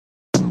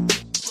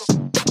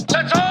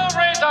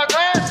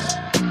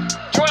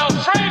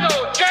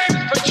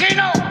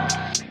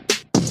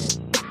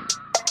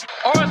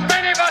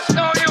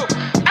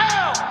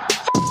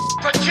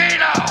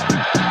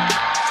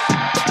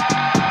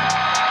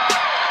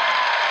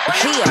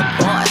He a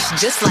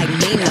boss, just like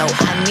Nino.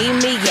 I need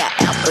me a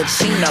Al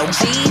Pacino.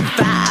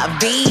 G5,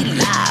 be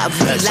live.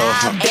 We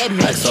live at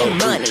making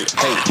money.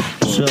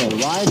 So,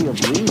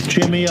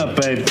 cheer me up,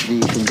 babe. The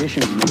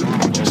condition of the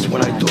mind. Just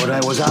when I thought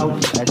I was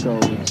out,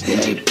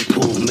 they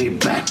pulled me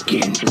back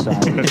in.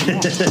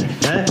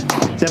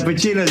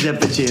 Zappuccino,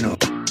 Zappuccino.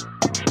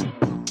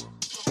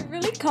 I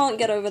really can't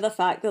get over the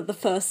fact that the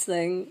first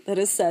thing that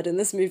is said in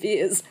this movie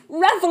is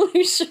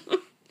revolution.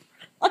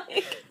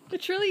 Like,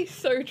 it's really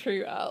so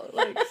true, Al.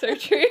 Like, so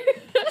true. and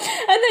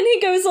then he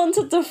goes on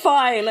to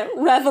define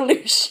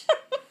revolution.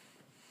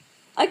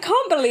 I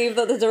can't believe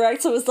that the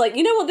director was like,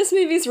 you know what this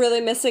movie's really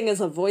missing is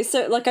a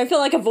voiceover. Like, I feel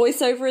like a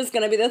voiceover is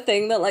going to be the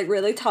thing that, like,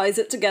 really ties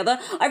it together.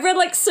 I've read,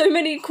 like, so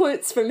many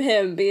quotes from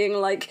him being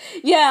like,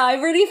 yeah,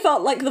 I really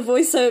felt like the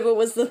voiceover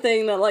was the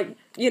thing that, like,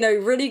 you know,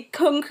 really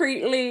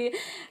concretely,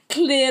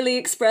 clearly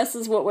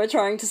expresses what we're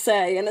trying to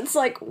say. And it's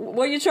like,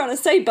 what are you trying to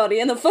say,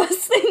 buddy? And the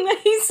first thing that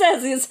he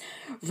says is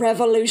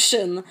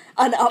revolution,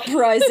 an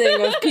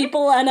uprising of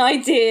people and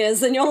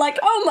ideas. And you're like,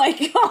 oh my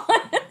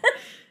God.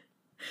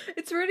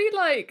 It's really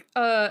like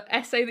a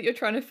essay that you're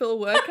trying to fill a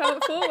word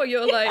count for, where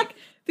you're like,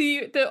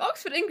 the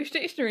Oxford English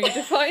Dictionary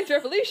defines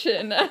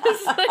revolution as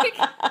like...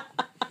 That's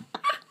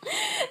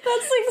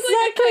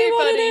exactly like,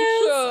 what buddy, it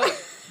is. Sure.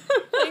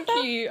 Thank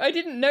you. I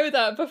didn't know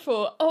that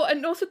before. Oh,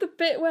 and also the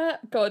bit where,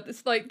 God,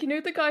 it's like, you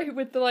know the guy who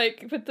with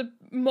the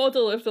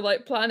model of the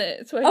like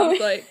planets, where he's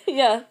like,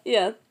 yeah.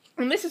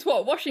 and this is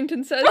what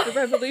Washington says the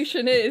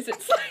revolution is.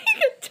 It's like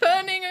a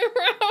turning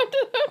around,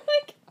 and I'm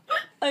like,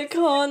 I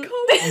can't.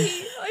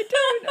 I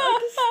don't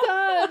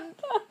understand.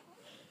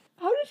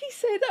 How did he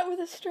say that with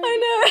a straight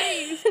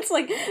face? It's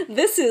like,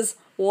 this is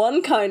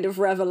one kind of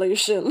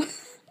revolution.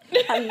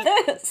 And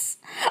this,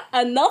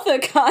 another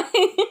kind.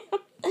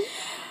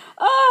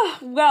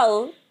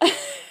 Well.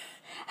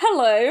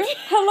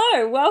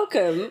 Hello,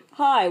 welcome.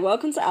 Hi,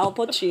 welcome to Al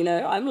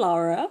Pacino. I'm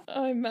Lara.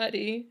 I'm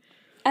Maddie.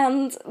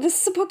 And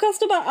this is a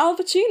podcast about Al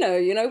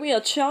Pacino. You know, we are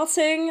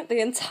charting the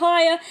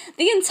entire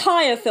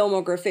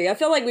filmography. I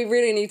feel like we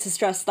really need to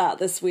stress that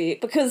this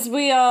week, because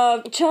we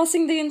are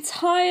charting the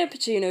entire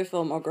Pacino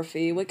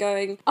filmography. We're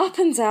going up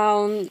and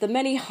down the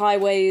many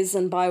highways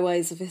and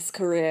byways of his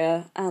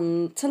career,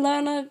 and to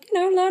learn a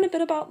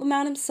bit about the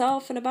man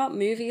himself and about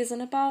movies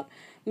and about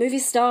movie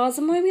stars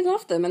and why we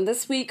love them. And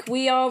this week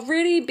we are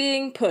really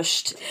being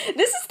pushed.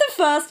 This is the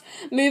first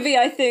movie,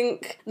 I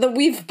think, that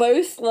we've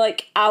both,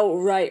 like,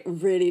 outright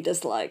really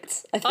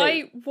disliked, I think.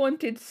 I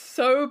wanted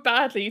so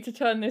badly to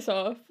turn this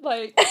off.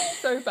 Like,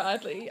 so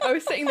badly. I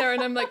was sitting there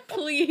and I'm like,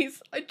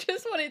 please, I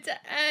just want it to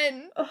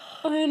end.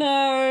 I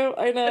know.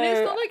 And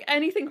it's not like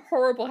anything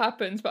horrible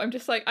happens, but I'm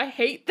just like, I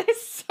hate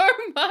this so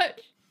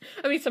much.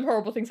 I mean, some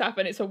horrible things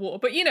happen, it's a war,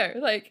 but you know,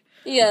 like...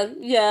 Yeah,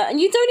 and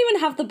you don't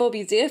even have the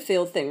Bobby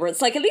Deerfield thing, where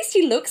it's like, at least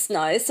he looks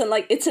nice, and,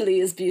 like, Italy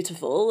is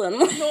beautiful, and...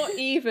 Not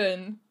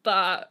even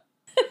that.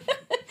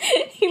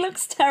 He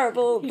looks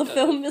terrible. The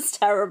film is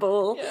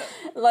terrible. Yeah.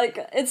 Like,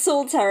 it's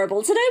all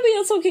terrible. Today we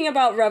are talking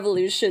about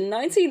Revolution,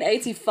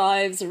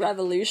 1985's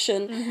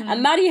Revolution. Mm-hmm.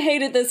 And Maddie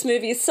hated this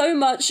movie so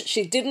much,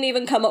 she didn't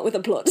even come up with a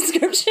plot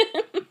description.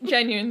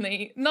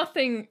 Genuinely,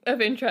 nothing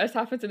of interest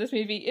happens in this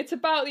movie. It's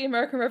about the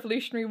American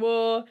Revolutionary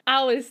War.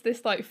 Al is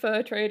this, like,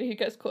 fur trader who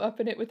gets caught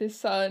up in it with his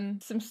son.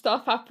 Some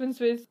stuff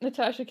happens with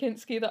Natasha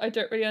Kinski that I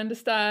don't really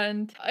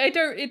understand.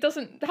 It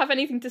doesn't have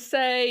anything to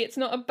say. It's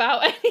not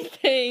about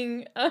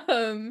anything.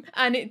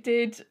 And it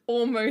did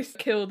almost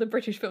kill the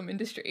British film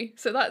industry.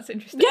 So that's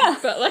interesting. Yeah.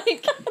 But,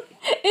 like...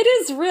 It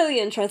is really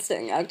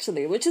interesting,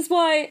 actually, which is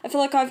why I feel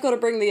like I've got to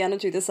bring the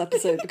energy this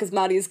episode, because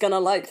Maddie's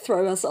gonna, like,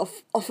 throw us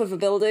off of a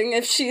building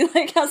if she,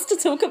 like, has to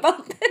talk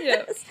about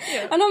this.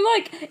 Yeah. And I'm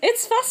like,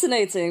 it's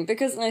fascinating,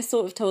 because, and I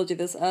sort of told you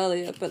this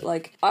earlier, but,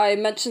 like, I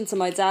mentioned to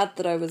my dad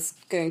that I was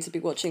going to be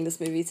watching this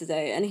movie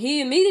today, and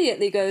he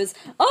immediately goes,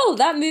 oh,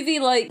 that movie,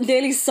 like,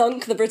 nearly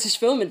sunk the British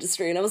film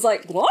industry. And I was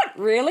like, what?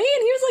 Really?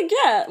 And he was like,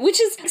 yeah, which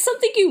is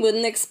something you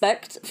wouldn't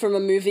expect from a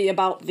movie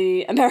about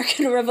the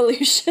American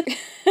Revolution.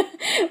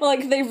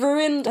 Like, they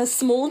ruined a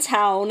small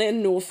town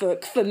in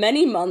Norfolk for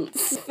many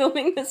months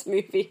filming this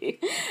movie.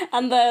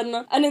 And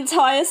then an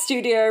entire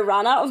studio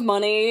ran out of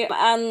money,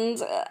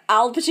 and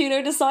Al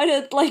Pacino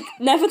decided, like,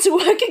 never to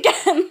work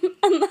again.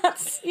 And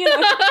that's, you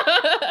know...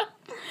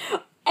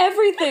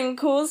 Everything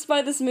caused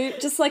by this movie,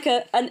 just like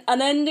an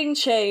unending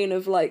chain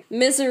of, like,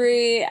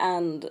 misery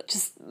and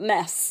just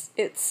mess.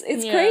 It's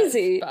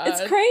crazy.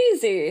 It's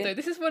crazy. So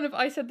this is one of,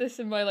 I said this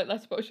in my, like,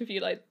 Letterboxd review,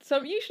 like,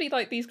 some usually,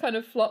 like, these kind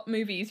of flop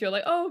movies, you're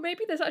like, oh,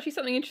 maybe there's actually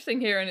something interesting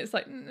here, and it's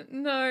like,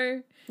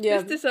 no,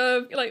 this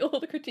deserved, like, all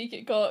the critique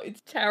it got,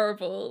 it's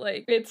terrible,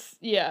 like, it's,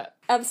 yeah.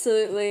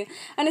 Absolutely.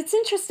 And it's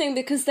interesting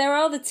because there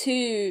are the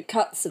two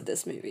cuts of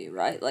this movie,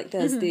 right? Like,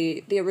 there's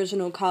the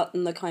original cut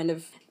and the kind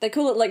of, they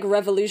call it, like,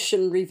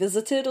 Revolution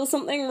Revisited or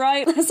something,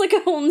 right? There's, like, a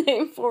whole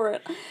name for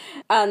it.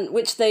 And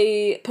which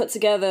they put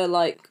together,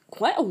 like,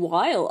 quite a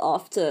while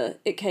after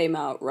it came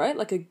out, right?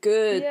 Like a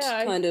good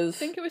kind of... I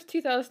think it was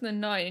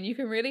 2009, and you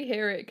can really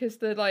hear it because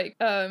the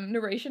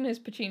narration is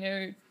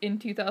Pacino in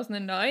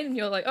 2009, and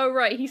you're like, oh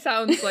right, he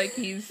sounds like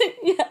he's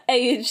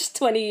aged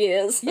 20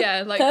 years.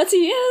 Yeah, like 30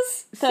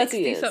 years? 30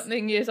 years.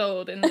 Something years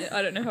old, and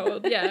I don't know how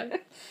old. Yeah.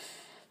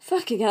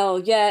 Fucking hell,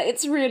 yeah,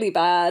 it's really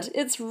bad.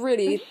 It's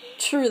really,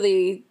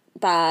 truly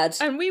bad.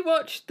 And we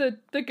watched the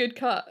good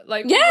cut.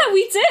 Like, we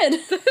did!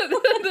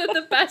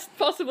 the best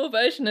possible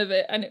version of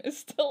it, and it was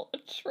still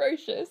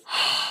atrocious.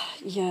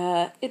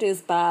 Yeah, it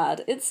is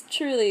bad. It's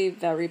truly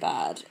very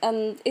bad.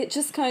 And it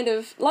just kind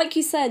of, like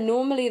you said,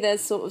 normally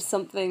there's sort of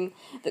something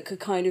that could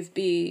kind of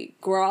be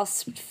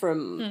grasped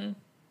from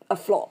a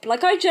flop.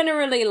 Like, I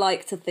generally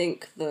like to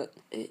think that,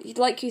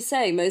 like you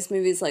say, most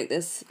movies like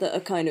this that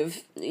are kind of,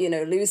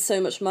 lose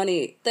so much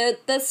money,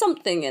 there's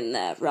something in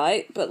there,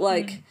 right? But,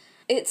 like...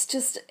 It's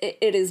just,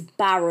 it is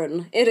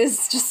barren. It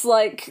is just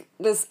like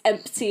this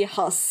empty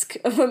husk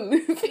of a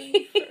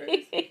movie.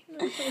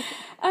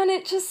 And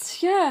it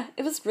just,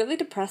 it was really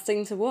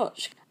depressing to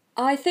watch.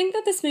 I think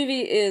that this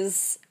movie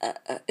is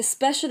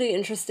especially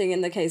interesting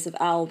in the case of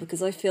Al,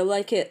 because I feel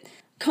like it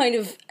kind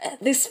of,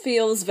 this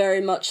feels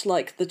very much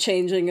like the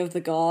changing of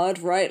the guard,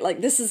 right? Like,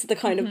 this is the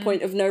kind of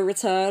point of no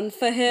return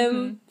for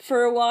him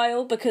for a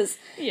while, because,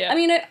 I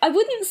mean, I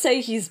wouldn't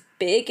say he's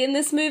big in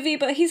this movie,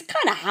 but he's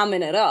kind of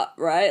hamming it up,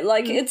 right?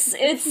 Like, it's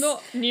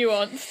not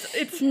nuanced.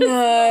 It's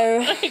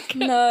no,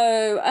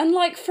 no. And,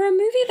 like, for a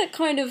movie that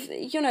kind of,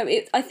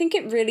 I think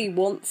it really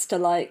wants to,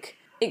 like,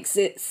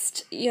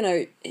 exist, in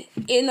a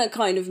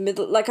kind of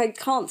middle, like, I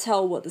can't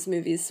tell what this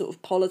movie's sort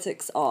of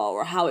politics are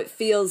or how it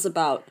feels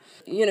about,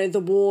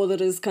 the war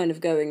that is kind of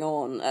going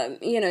on.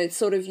 It's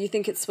sort of, you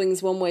think it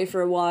swings one way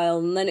for a while,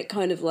 and then it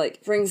kind of,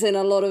 like, brings in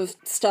a lot of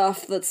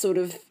stuff that sort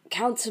of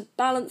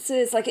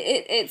counterbalances, like,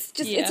 it's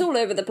just, it's all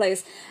over the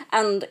place,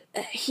 and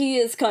he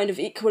is kind of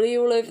equally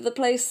all over the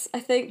place, I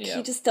think.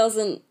 He just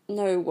doesn't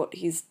know what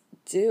he's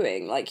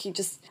doing. Like,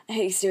 he's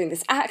doing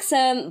this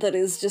accent that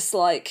is just,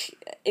 like,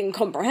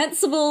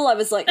 incomprehensible. I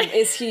was like,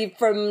 is he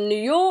from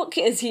New York?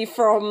 Is he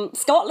from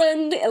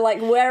Scotland? Like,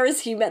 where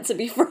is he meant to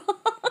be from?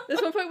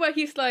 There's one point where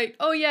he's like,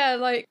 oh yeah,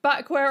 like,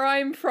 back where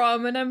I'm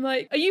from, and I'm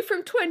like, are you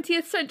from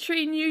 20th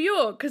century New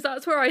York? Because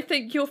that's where I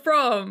think you're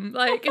from.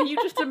 Like, are you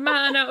just a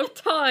man out of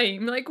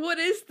time? Like, what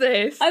is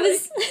this? I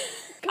was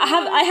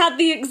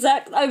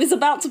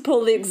about to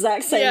pull the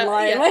exact same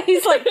line where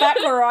he's like, back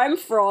where I'm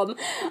from.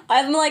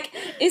 I'm like,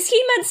 is he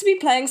meant to be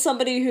playing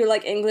somebody who,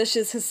 like, English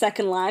is his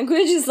second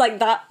language? Is, like,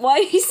 that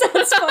why he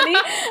sounds funny?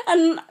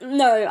 And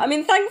no, I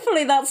mean,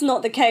 thankfully that's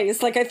not the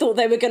case. Like, I thought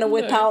they were going to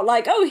whip out,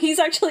 like, oh, he's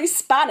actually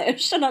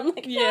Spanish. And I'm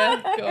like,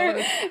 no.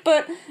 God.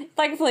 But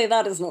thankfully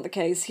that is not the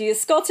case. He is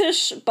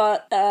Scottish,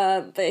 but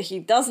he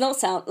does not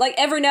sound, like,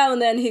 every now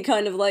and then he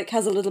kind of, like,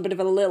 has a little bit of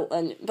a lilt,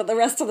 but the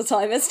rest of the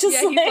time it's just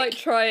he's, like,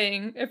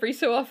 trying every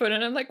so often,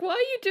 and I'm like, why are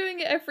you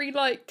doing it every,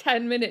 like,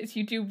 10 minutes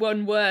you do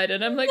one word?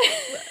 And I'm like...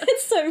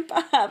 It's so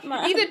bad,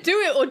 man. Either do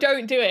it or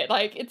don't do it.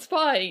 Like, it's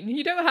fine.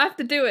 You don't have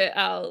to do it,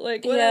 Al.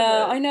 Like, whatever.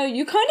 Yeah, I know.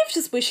 You kind of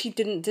just wish he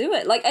didn't do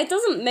it. Like, it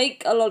doesn't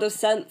make a lot of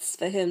sense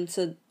for him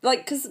to...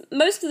 Like, because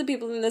most of the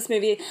people in this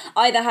movie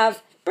either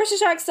have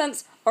British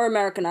accents or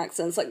American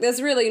accents. Like,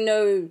 there's really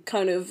no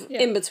kind of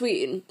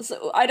in-between.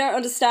 So I don't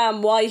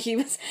understand why he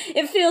was...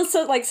 It feels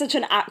so, like, such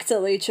an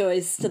actorly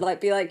choice to, like,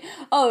 be like,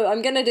 oh,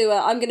 I'm gonna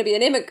be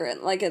an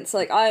immigrant. Like, it's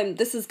like,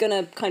 this is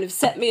gonna kind of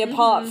set me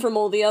apart from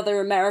all the other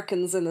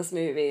Americans in this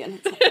movie. And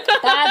it's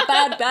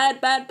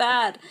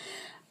like,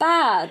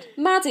 bad.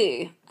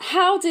 Maddie,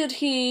 how did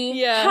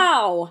he...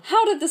 How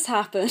did this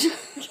happen?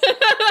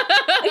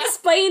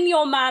 Explain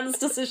your man's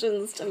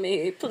decisions to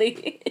me,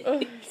 please.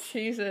 Oh,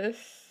 Jesus.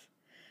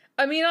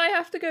 I mean, I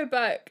have to go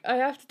back. I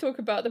have to talk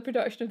about the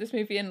production of this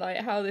movie and, like,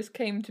 how this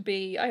came to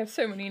be. I have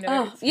so many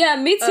notes. Oh, yeah,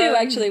 me too,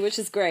 actually, which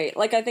is great.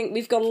 Like, I think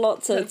we've got a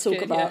lot to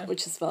talk about,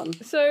 which is fun.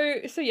 So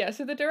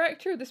the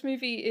director of this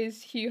movie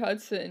is Hugh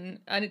Hudson,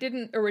 and it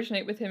didn't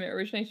originate with him. It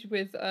originated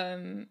with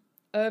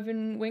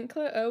Erwin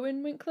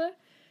Winkler,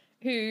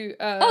 who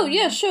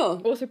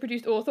also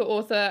produced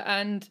Author,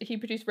 and he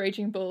produced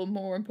Raging Bull,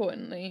 more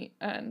importantly,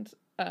 and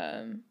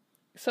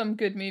some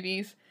good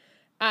movies.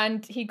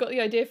 And he got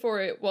the idea for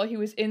it while he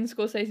was in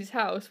Scorsese's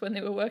house when they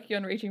were working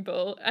on Raging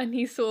Bull, and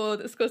he saw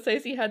that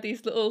Scorsese had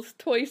these little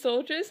toy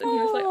soldiers, and he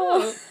was like,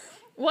 oh,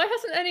 why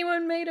hasn't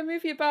anyone made a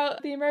movie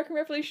about the American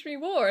Revolutionary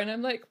War? And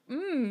I'm like,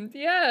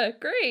 yeah,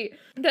 great.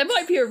 There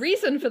might be a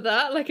reason for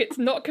that, like, it's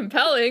not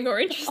compelling or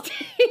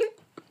interesting.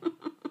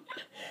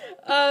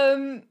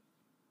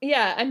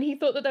 Yeah, and he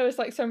thought that there was,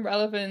 like, some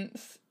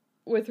relevance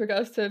with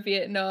regards to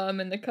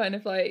Vietnam and the kind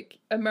of, like,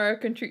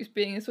 American troops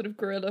being a sort of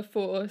guerrilla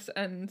force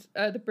and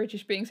the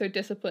British being so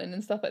disciplined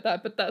and stuff like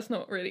that, but that's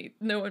not really,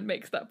 no one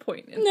makes that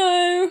point.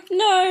 No,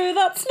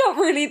 that's not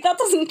really, that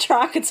doesn't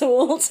track at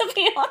all, to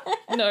be honest.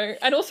 No,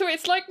 and also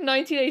it's like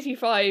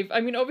 1985. I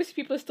mean, obviously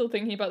people are still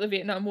thinking about the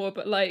Vietnam War,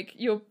 but, like,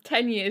 you're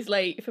 10 years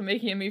late for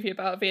making a movie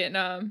about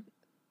Vietnam.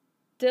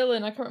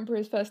 Dylan, I can't remember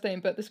his first name,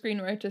 but the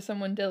screenwriter,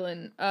 someone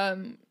Dylan,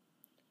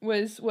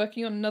 was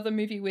working on another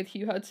movie with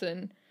Hugh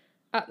Hudson,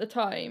 at the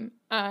time,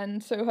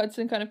 and so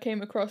Hudson kind of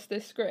came across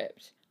this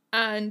script,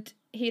 and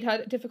he'd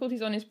had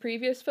difficulties on his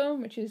previous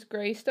film, which is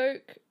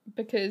Greystoke,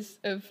 because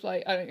of,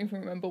 like, I don't even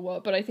remember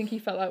what, but I think he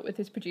fell out with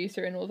his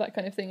producer and all that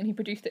kind of thing, and he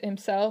produced it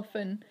himself,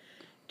 and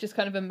just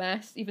kind of a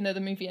mess, even though the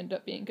movie ended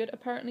up being good,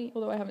 apparently,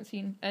 although I haven't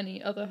seen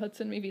any other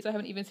Hudson movies. I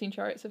haven't even seen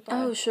Chariots of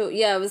Fire. Oh, sure.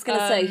 Yeah, I was going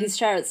to say, he's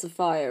Chariots of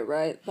Fire,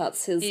 right?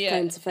 That's his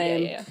claim to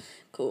fame. Yeah.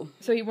 Cool.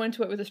 So he wanted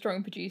to work with a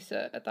strong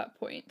producer at that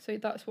point, so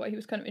that's why he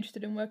was kind of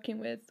interested in working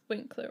with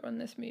Winkler on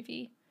this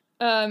movie.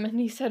 And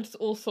he said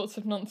all sorts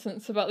of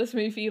nonsense about this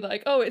movie,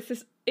 like, oh,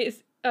 it's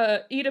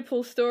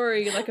Oedipal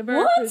story, like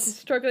America is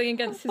struggling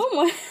against his... Oh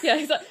my... Yeah,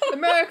 he's like,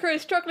 America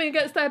is struggling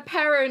against their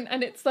parent,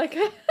 and it's like,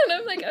 and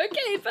I'm like,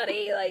 okay,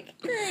 buddy, like,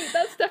 great,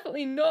 that's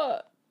definitely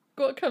not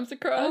what comes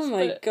across. Oh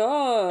my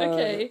god.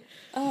 Okay.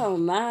 Oh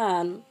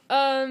man.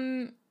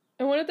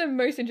 And one of the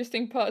most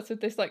interesting parts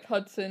of this, like,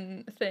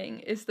 Hudson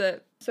thing is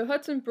that, so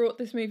Hudson brought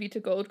this movie to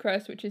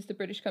Goldcrest, which is the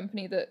British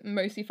company that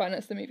mostly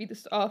financed the movie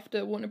this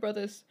after Warner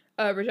Brothers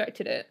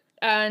rejected it.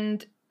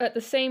 And at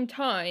the same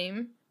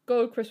time,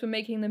 Goldcrest were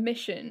making The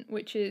Mission,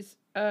 which is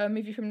a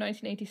movie from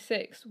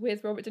 1986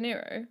 with Robert De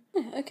Niro.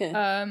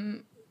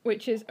 Okay.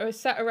 Which is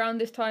set around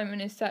this time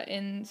and is set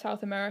in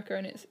South America,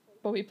 and it's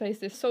Bobby plays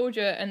this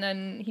soldier, and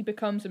then he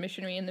becomes a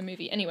missionary in the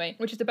movie anyway,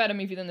 which is a better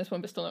movie than this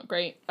one, but still not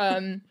great.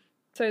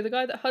 So the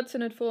guy that Hudson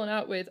had fallen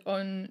out with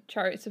on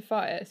Chariots of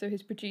Fire, so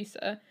his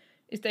producer,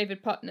 is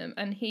David Putnam,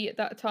 and he at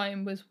that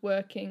time was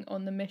working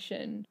on The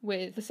Mission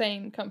with the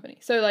same company.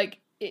 So, like,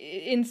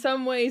 in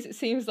some ways it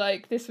seems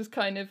like this was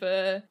kind of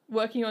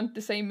working on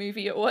the same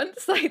movie at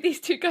once. Like, these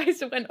two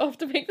guys went off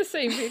to make the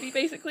same movie,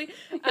 basically.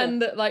 Yeah.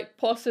 And that, like,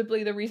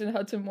 possibly the reason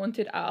Hudson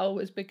wanted Al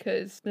was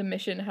because The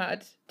Mission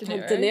had De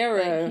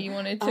Niro. Like, he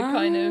wanted to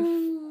kind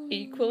of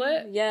equal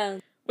it. Yeah.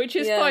 Which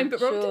is fine,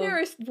 but Robert De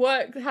Niro's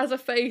work has a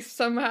face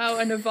somehow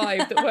and a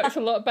vibe that works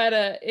a lot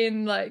better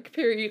in, like,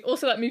 period.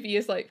 Also, that movie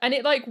is, like, and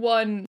it, like,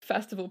 won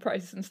festival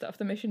prizes and stuff.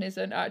 The Mission is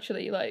an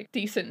actually, like,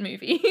 decent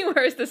movie,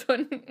 whereas this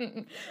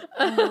one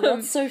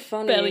that's so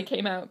funny. Barely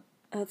came out.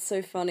 That's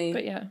so funny.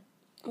 But yeah.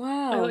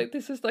 Wow. I like,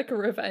 this is like a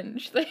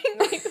revenge thing.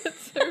 Like,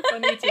 that's so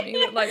funny to me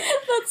that, like,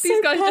 that's these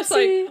so guys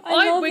petty. just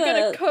like, we're it.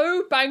 gonna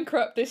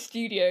co-bankrupt this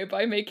studio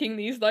by making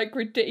these, like,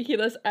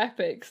 ridiculous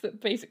epics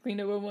that basically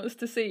no one wants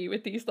to see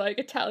with these, like,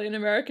 Italian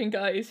American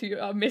guys who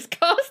are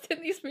miscast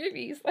in these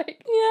movies.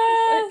 Like,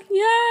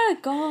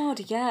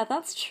 God, yeah,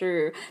 that's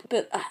true.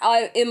 But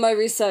in my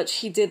research,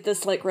 he did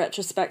this, like,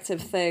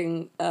 retrospective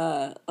thing,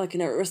 like,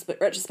 in a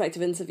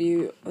retrospective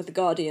interview with The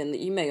Guardian that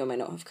you may or may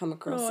not have come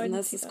across. And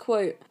there's this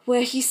quote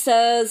where he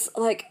says,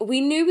 like, we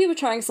knew we were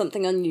trying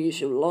something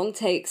unusual, long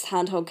takes,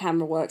 handheld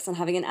camera works, and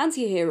having an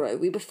anti-hero.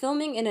 We were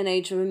filming in an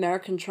age of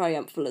American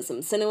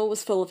triumphalism. Cinema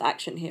was full of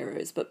action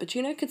heroes, but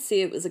Pacino could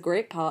see it was a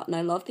great part, and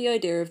I loved the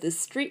idea of this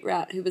street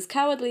rat who was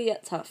cowardly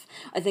yet tough.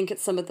 I think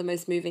it's some of the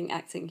most moving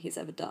acting he's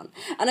ever done.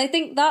 And I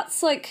think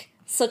that's, like,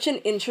 such an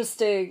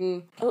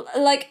interesting,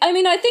 like, I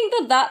mean, I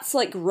think that's,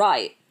 like,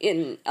 right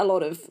in a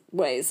lot of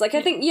ways. Like,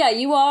 I think,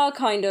 you are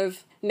kind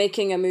of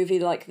making a movie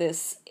like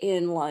this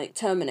in, like,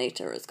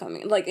 Terminator is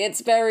coming. Like,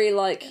 it's very,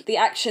 like, the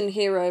action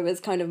hero is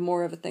kind of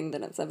more of a thing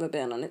than it's ever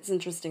been, and it's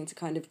interesting to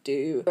kind of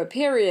do a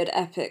period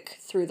epic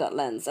through that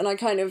lens. And I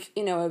kind of,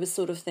 I was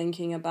sort of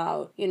thinking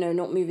about,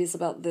 not movies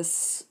about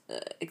this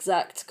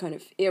exact kind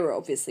of era,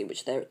 obviously,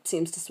 which there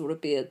seems to sort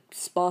of be a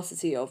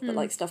sparsity of, but,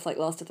 like, stuff like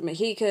Last of the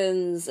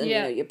Mohicans and,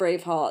 your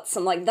Bravehearts,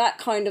 and, like, that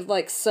kind of,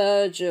 like,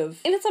 surge of,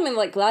 even something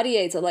like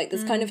Gladiator, like,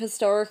 this kind of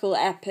historical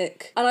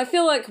epic. And I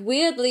feel like,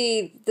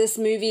 weirdly, this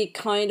movie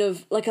kind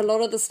of, like, a lot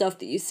of the stuff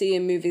that you see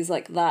in movies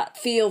like that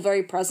feel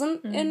very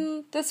present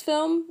in this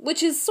film,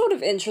 which is sort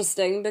of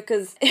interesting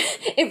because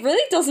it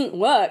really doesn't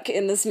work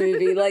in this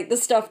movie. Like, the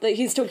stuff that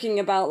he's talking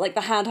about, like,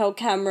 the handheld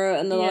camera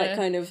and the, like,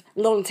 kind of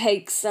long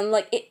takes, and,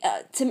 like, it,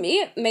 to me,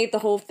 it made the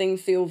whole thing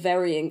feel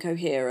very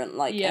incoherent,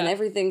 like, and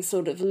everything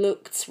sort of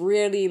looked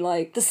really,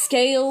 like, the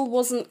scale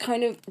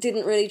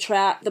didn't really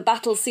track, the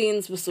battle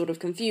scenes were sort of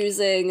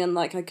confusing, and,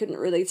 like, I couldn't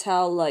really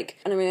tell, like,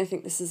 and I mean, I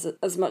think this is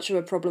as much of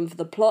a problem for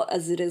the plot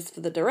as it is for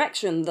the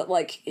direction, that,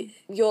 like,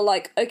 you're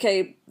like,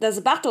 okay, there's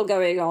a battle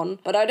going on,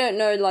 but I don't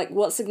know, like,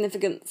 what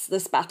significance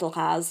this battle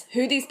has,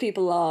 who these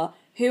people are,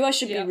 who I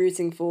should be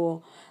rooting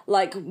for,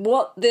 like,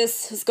 what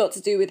this has got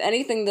to do with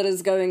anything that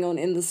is going on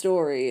in the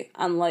story,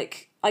 and,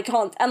 like, I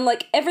can't, and,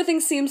 like, everything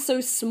seems so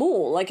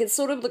small, like, it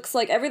sort of looks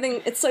like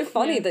everything, it's so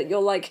funny that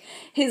you're, like,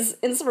 his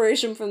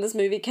inspiration from this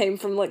movie came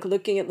from, like,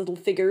 looking at little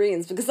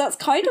figurines, because that's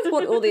kind of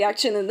what all the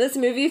action in this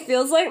movie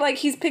feels like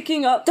he's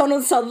picking up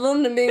Donald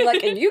Sutherland and being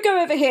like, and you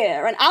go over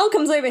here, and Al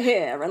comes over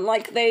here, and,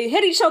 like, they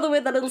hit each other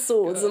with their little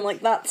swords, and,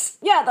 like, that's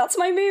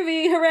my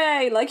movie,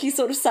 hooray, like, he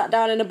sort of sat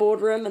down in a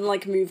boardroom and,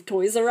 like, moved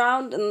toys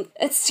around, and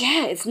it's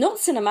not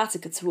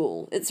cinematic at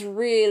all, it's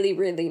really,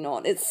 really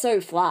not, it's so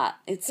flat,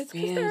 it's weird.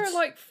 Because there are,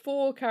 like,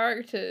 4 core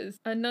characters,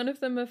 and none of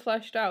them are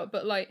fleshed out,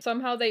 but like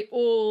somehow they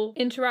all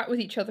interact with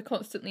each other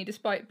constantly,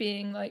 despite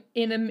being like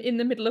in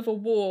the middle of a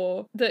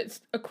war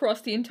that's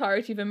across the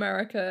entirety of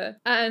America,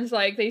 and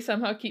like they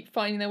somehow keep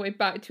finding their way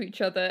back to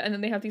each other, and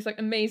then they have these like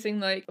amazing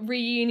like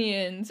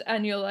reunions,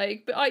 and you're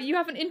like, but you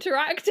haven't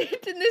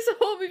interacted in this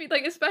whole movie,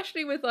 like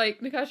especially with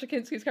like Natasha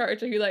Kinski's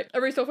character, who like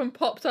every so often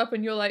pops up,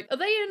 and you're like, are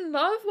they in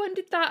love? When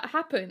did that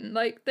happen?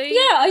 Like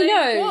I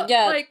know. What?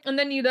 Yeah. Like, and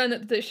then you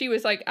learn that she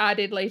was like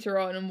added later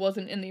on and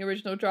wasn't in the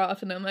original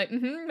draft, and I'm like,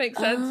 makes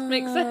sense.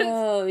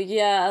 Oh,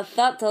 yeah,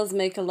 that does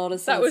make a lot of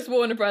sense. That was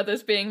Warner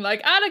Brothers being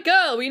like, add a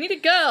girl, we need a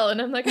girl,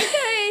 and I'm like,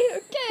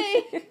 okay.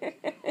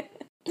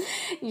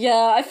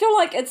 Yeah, I feel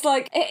like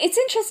it's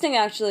interesting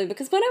actually,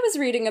 because when I was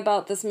reading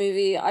about this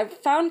movie, I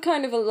found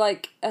kind of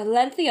a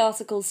lengthy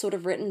article sort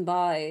of written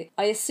by,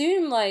 I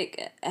assume,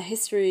 like a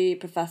history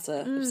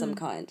professor of some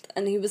kind,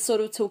 and he was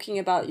sort of talking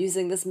about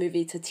using this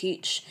movie to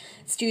teach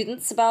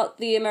students about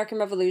the American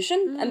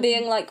Revolution, and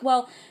being like,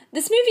 well,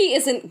 this movie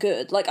isn't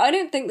good. Like, I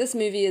don't think this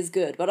movie is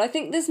good, but I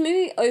think this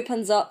movie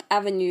opens up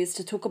avenues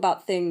to talk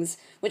about things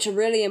which are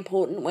really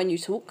important when you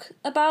talk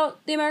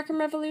about the American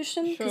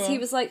Revolution. Because he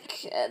was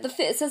like,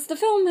 it says the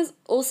film has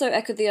also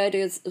echoed the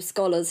ideas of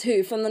scholars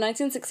who, from the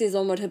 1960s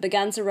onward, had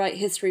began to write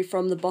history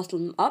from the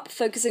bottom up,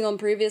 focusing on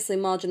previously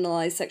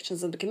marginalized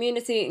sections of the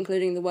community,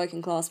 including the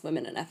working class,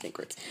 women, and ethnic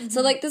groups.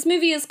 So, like, this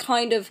movie is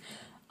kind of,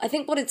 I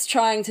think what it's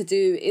trying to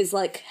do is,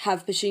 like,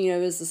 have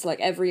Pacino as this, like,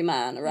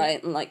 everyman,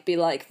 right? And, like, be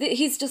like,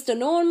 he's just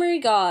an ordinary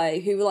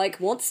guy who, like,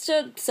 wants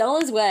to sell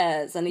his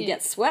wares, and he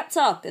gets swept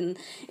up in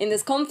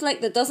this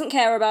conflict that doesn't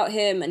care about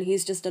him, and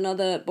he's just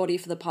another body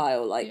for the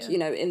pile, like, you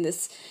know, in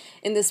this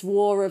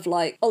war of,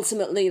 like,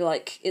 ultimately,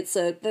 like,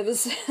 there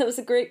was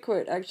a great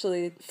quote,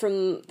 actually,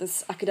 from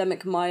this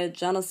academic Maya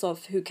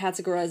Janosov, who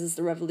categorizes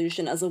the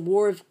revolution as a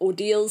war of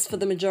ordeals for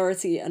the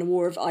majority and a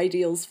war of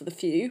ideals for the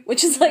few,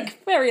 which is,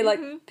 like, very, like,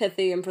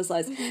 pithy and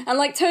precise. And,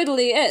 like,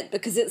 totally it,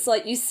 because it's,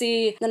 like, you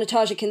see the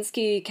Natasha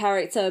Kinski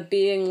character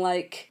being,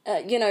 like,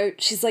 you know,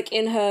 she's, like,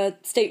 in her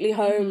stately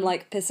home,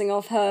 like, pissing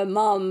off her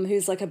mum,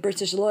 who's, like, a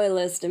British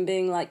loyalist, and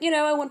being like, you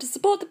know, I want to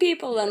support the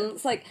people, and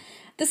it's, like,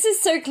 this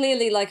is so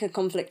clearly, like, a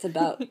conflict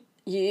about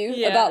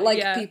you, about,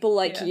 like, people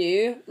like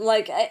you.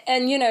 Like,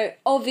 and, you know,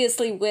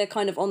 obviously we're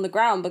kind of on the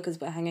ground because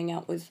we're hanging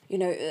out with, you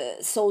know,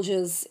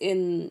 soldiers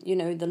in, you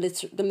know,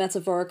 the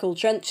metaphorical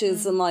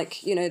trenches, and,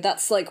 like, you know,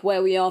 that's, like,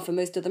 where we are for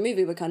most of the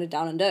movie. We're kind of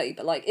down and dirty.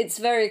 But, like, it's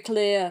very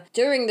clear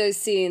during those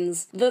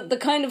scenes that the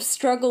kind of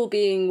struggle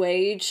being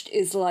waged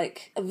is,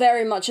 like,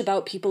 very much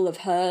about people of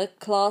her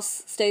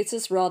class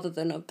status rather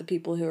than of the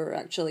people who are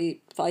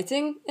actually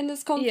fighting in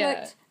this conflict.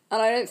 Yeah.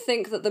 And I don't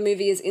think that the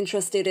movie is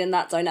interested in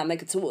that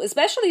dynamic at all,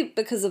 especially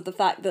because of the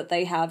fact that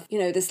they have, you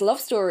know, this love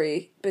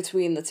story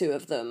between the two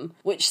of them,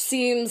 which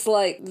seems,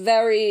 like,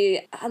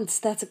 very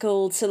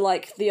antithetical to,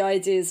 like, the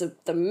ideas of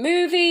the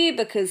movie,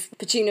 because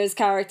Pacino's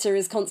character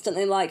is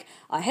constantly like,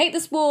 I hate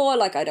this war,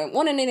 like, I don't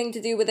want anything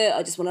to do with it,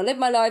 I just want to live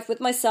my life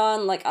with my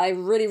son, like, I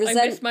really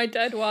resent... I miss my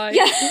dead wife.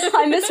 Yeah,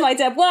 I miss my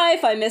dead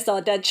wife, I miss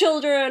our dead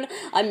children,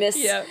 I miss...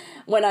 Yeah.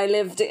 When I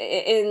lived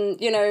in,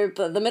 you know,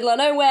 the middle of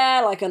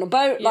nowhere, like on a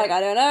boat, like,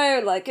 I don't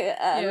know, like,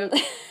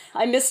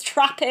 I miss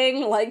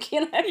trapping, like,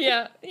 you know.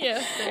 Yeah,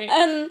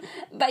 great.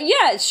 But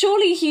yeah,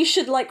 surely he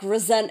should, like,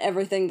 resent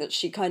everything that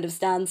she kind of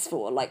stands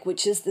for, like,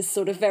 which is this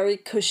sort of very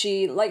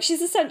cushy, like,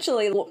 she's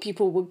essentially what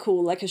people would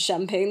call, like, a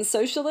champagne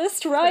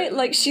socialist, right? Totally.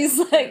 Like,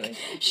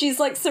 she's,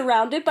 like,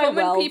 surrounded by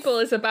Common wealth. People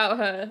is about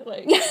her,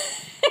 like...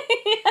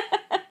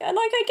 And,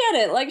 like, I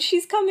get it, like,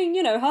 she's coming,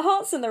 you know, her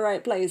heart's in the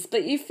right place,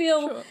 but you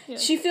feel,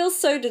 she feels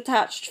so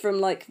detached from,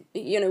 like,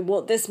 you know,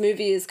 what this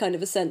movie is kind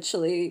of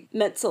essentially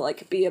meant to,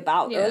 like, be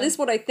about, or at least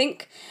what I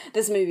think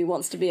this movie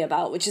wants to be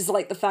about, which is,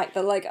 like, the fact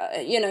that, like,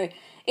 you know,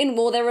 in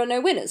war there are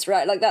no winners,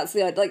 right? Like, that's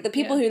the, like, the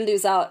people who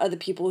lose out are the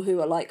people who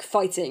are, like,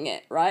 fighting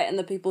it, right? And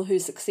the people who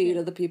succeed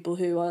are the people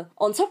who are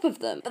on top of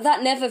them. But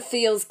that never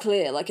feels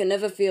clear, like, it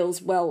never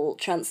feels well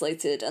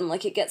translated, and,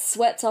 like, it gets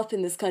swept up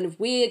in this kind of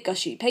weird,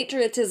 gushy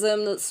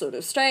patriotism that's sort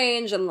of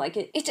strange, and, like,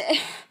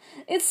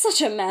 it's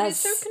such a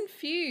mess. It's so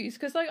confused,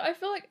 because, like, I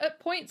feel like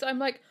at points I'm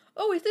like,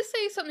 oh, is this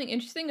saying something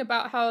interesting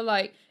about how,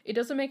 like, it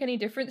doesn't make any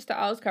difference to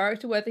Al's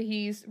character whether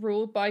he's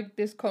ruled by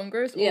this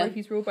Congress or if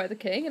he's ruled by the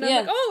king? And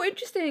I'm like, oh,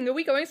 interesting. Are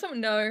we going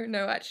something?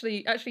 No,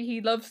 actually he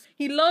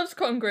loves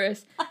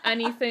Congress, and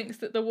he thinks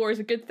that the war is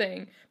a good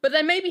thing. But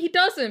then maybe he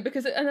doesn't,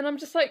 and then I'm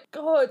just like,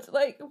 God,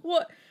 like,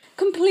 what?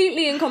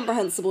 Completely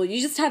incomprehensible.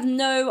 You just have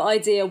no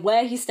idea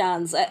where he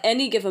stands at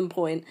any given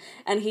point,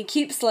 and he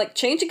keeps, like,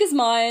 changing his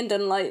mind,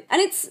 and, like,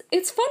 and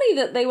it's funny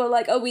that they were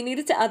like, oh, we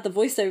needed to add the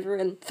voiceover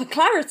in for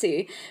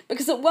clarity,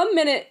 because at one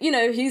minute, you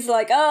know, he's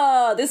like,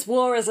 this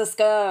war is a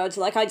scourge,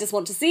 like, I just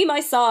want to see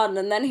my son,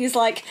 and then he's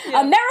like,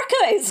 America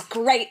is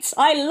great,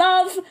 I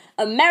love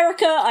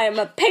America, I am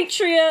a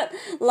patriot,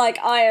 like,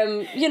 I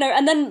am, you know,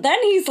 and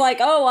then he's like,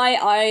 oh,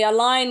 I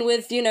align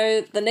with, you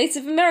know, the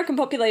Native American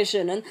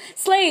population and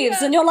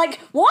slaves, and you're like,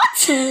 what?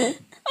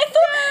 I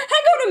thought,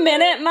 hang on a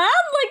minute, man,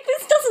 like,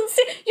 this doesn't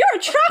seem, you're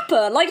a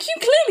trapper, like, you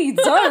clearly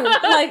don't,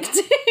 like,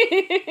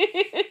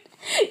 dude,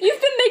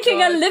 you've been making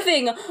making a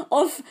living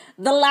off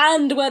the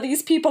land where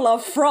these people are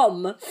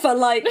from for,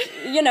 like,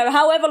 you know,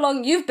 however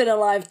long you've been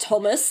alive,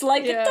 Thomas.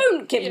 Like,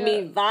 don't give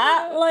me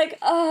that. Like,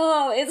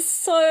 oh, it's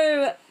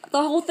so... The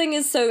whole thing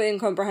is so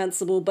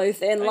incomprehensible,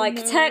 both in, like,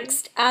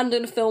 text and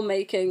in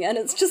filmmaking, and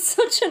it's just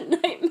such a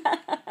nightmare.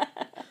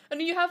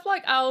 And you have,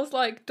 like, Al's,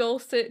 like,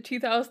 dulcet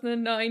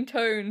 2009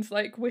 tones,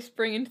 like,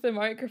 whispering into the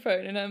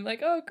microphone, and I'm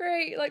like, oh,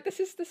 great, like, this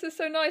is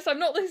so nice. I'm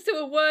not listening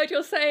to a word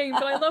you're saying,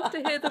 but I love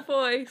to hear the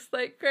voice.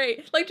 Like,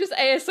 great. Like, just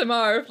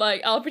ASMR of,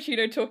 like, Al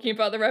Pacino talking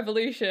about the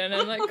revolution, and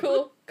I'm like,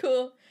 cool.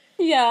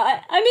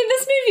 Yeah, I mean,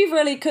 this movie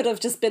really could have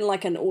just been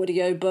like an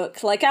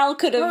audiobook. Like, Al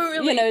could have,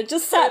 you know,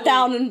 just sat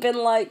down and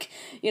been like,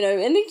 you know,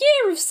 in the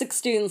year of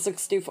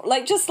 1664,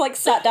 like, just like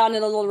sat down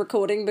in a little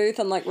recording booth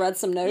and like read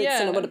some notes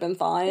and it would have been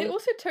fine. It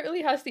also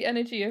totally has the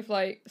energy of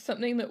like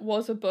something that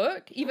was a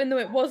book, even though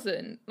it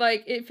wasn't.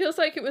 Like, it feels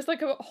like it was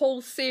like a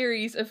whole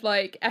series of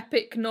like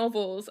epic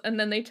novels and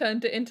then they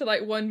turned it into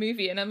like one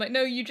movie. And I'm like,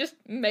 no, you just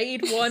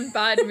made one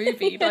bad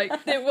movie.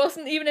 Like, there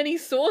wasn't even any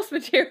source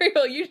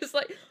material. You just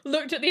like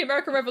looked at the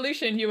American Revolution.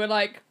 You were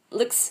like,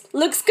 looks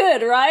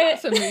good, right?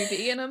 It's a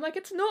movie. And I'm like,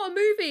 it's not a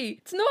movie.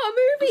 It's not a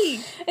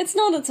movie. It's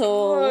not at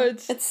all.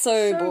 God, it's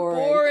so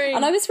boring.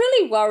 And I was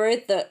really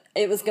worried that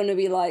it was going to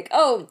be like,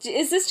 oh,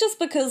 is this just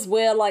because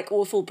we're like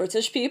awful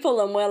British people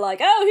and we're like,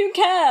 oh, who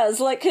cares?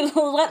 Like,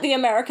 let the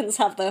Americans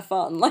have their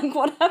fun. Like,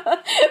 whatever.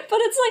 But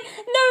it's like,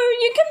 no,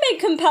 you can make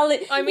compelling...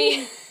 I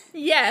mean...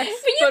 Yes,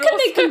 but you can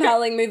make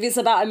compelling movies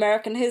about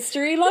American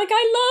history. Like,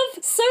 I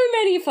love so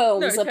many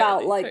films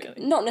about, like,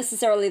 not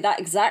necessarily that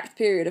exact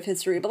period of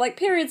history, but, like,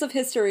 periods of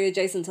history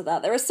adjacent to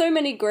that. There are so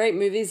many great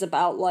movies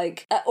about,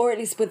 like, or at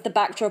least with the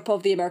backdrop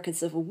of the American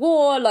Civil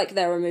War. Like,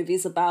 there are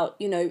movies about,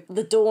 you know,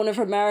 the dawn of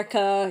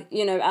America,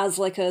 you know, as,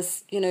 like, a,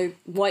 you know,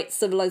 white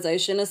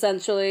civilization,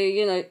 essentially.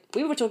 You know,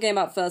 we were talking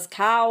about First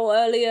Cow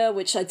earlier,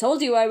 which I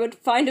told you I would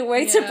find a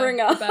way to bring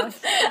up. The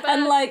best.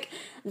 And, like...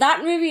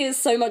 That movie is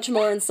so much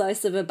more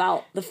incisive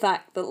about the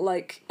fact that,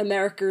 like,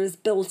 America is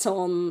built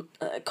on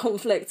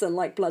conflict and,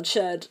 like,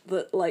 bloodshed,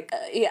 that, like,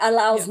 it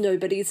allows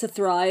nobody to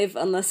thrive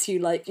unless you,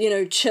 like, you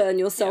know, churn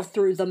yourself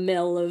through the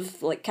mill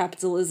of, like,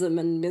 capitalism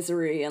and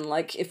misery, and,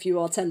 like, if you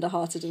are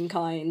tender-hearted and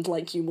kind,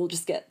 like, you will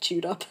just get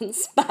chewed up and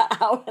spat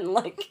out and,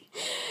 like,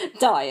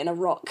 die in a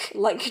rock.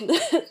 Like,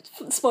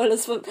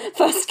 spoilers for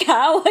First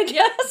Cow, I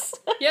guess.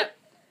 Yep.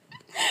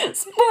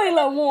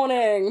 Spoiler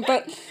warning!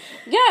 But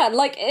yeah,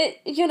 like, it,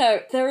 you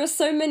know, there are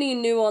so many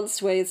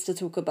nuanced ways to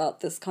talk about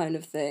this kind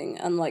of thing,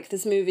 and like,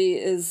 this movie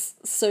is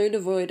so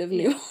devoid of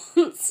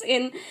nuance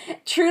in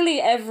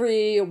truly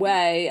every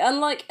way.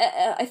 And like,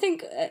 I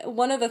think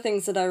one of the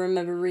things that I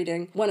remember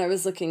reading when I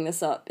was looking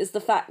this up is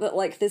the fact that,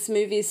 like, this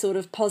movie sort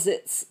of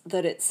posits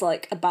that it's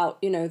like about,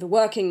 you know, the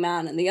working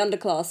man and the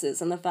underclasses,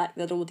 and the fact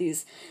that all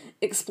these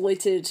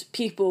exploited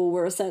people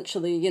were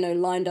essentially, you know,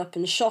 lined up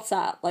and shot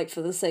at, like,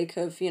 for the sake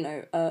of, you know,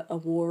 a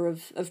war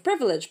of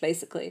privilege,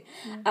 basically.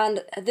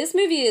 And this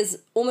movie is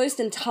almost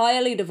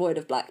entirely devoid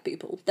of black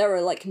people. There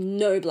are, like,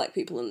 no black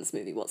people in this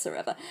movie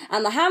whatsoever.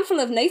 And the handful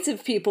of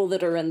native people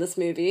that are in this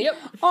movie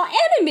are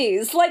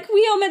enemies. Like,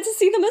 we are meant to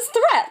see them as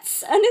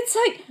threats. And it's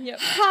like,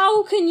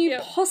 how can you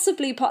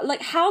possibly...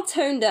 like, how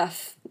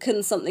tone-deaf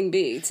can something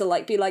be to,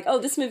 like, be like, oh,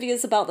 this movie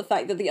is about the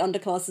fact that the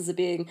underclasses are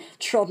being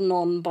trodden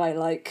on by,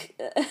 like,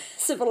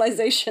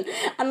 civilization,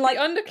 and, like,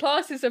 the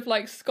underclasses of,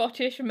 like,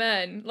 Scottish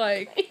men,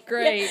 like,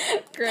 great.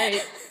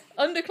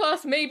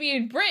 Underclass maybe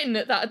in Britain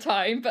at that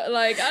time, but,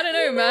 like, I don't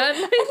know, man.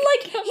 And,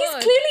 like, he's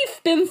clearly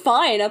been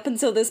fine up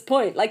until this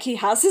point. Like, he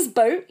has his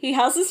boat, he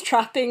has his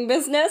trapping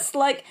business,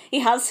 like,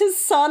 he has his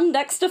son,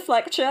 Dexter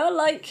Fletcher,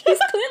 like, he's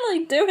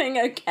clearly doing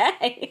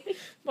okay.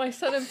 My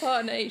son and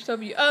partner,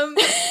 HW.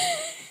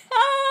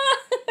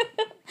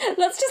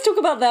 Let's just talk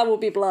about There Will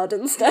Be Blood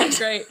instead.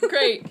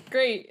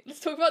 Great. Let's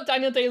talk about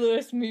Daniel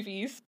Day-Lewis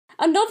movies.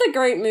 Another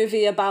great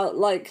movie about,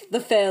 like, the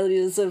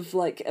failures of,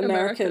 like,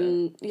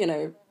 American, you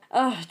know...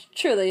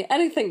 truly,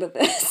 anything but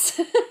this.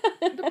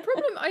 The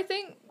problem, I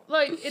think,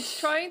 like, it's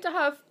trying to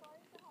have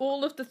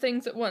all of the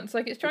things at once.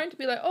 Like, it's trying to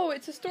be like, oh,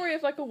 it's a story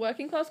of, like, a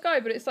working class guy,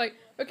 but it's like,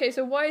 okay,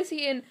 so why is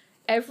he in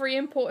every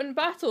important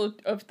battle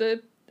of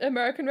the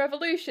American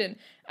Revolution?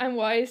 And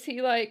why is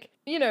he, like,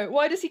 you know,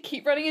 why does he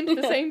keep running into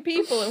the same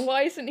people? And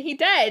why isn't he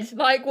dead?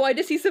 Like, why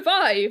does he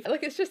survive?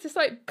 Like, it's just this,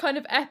 like, kind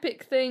of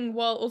epic thing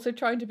while also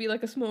trying to be,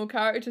 like, a small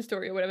character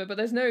story or whatever, but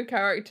there's no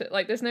character,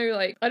 like, there's no,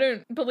 like, I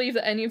don't believe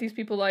that any of these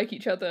people like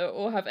each other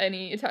or have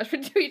any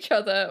attachment to each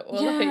other,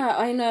 or, like... Yeah,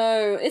 I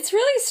know. It's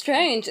really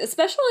strange,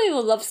 especially the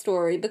love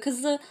story,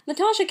 because the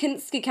Natasha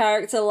Kinski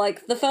character,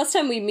 like, the first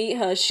time we meet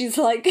her, she's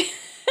like...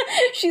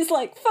 she's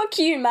like, fuck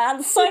you,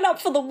 man, sign up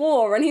for the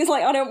war. And he's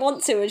like, I don't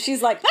want to. And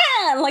she's like,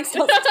 ah, and, like,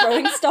 starts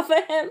throwing stuff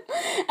at him.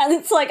 And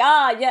it's like,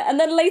 yeah. And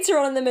then later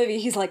on in the movie,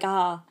 he's like,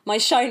 my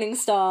shining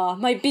star,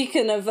 my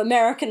beacon of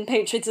American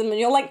patriotism. And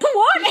you're like,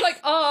 what? He's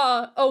like,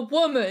 a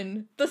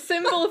woman, the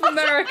symbol of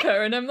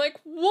America. And I'm like,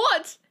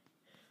 what?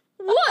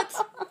 What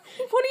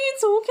are you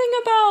talking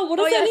about? What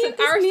does any of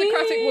this an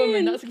aristocratic mean?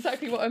 woman. That's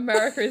exactly what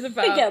America is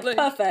about. Yeah, like,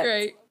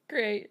 perfect.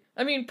 Great.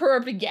 I mean,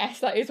 probably yes,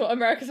 that is what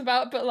America's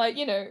about, but like,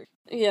 you know.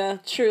 Yeah,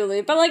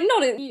 truly. But like,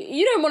 not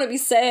you don't want to be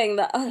saying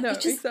that. No,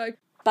 it's just exactly.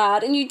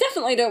 bad, and you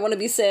definitely don't want to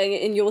be saying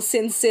it in your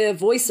sincere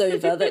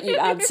voiceover that you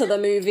add to the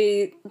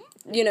movie,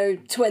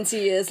 20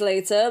 years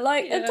later.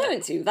 Like,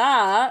 don't do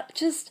that.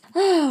 Just,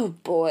 oh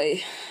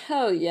boy.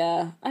 Oh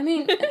yeah. I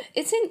mean,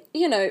 it's and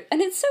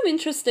it's so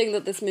interesting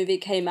that this movie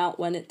came out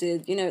when it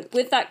did,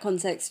 with that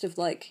context of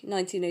like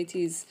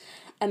 1980s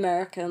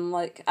American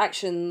like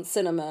action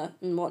cinema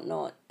and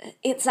whatnot.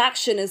 Its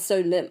action is so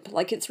limp.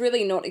 Like, it's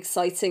really not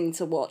exciting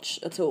to watch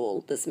at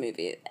all, this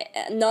movie.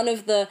 None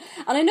of the...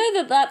 And I know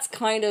that that's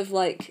kind of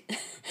like...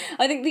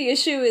 I think the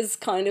issue is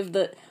kind of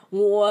that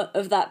war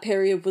of that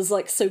period was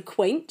like so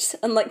quaint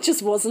and like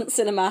just wasn't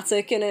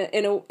cinematic in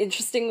a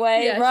interesting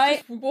way,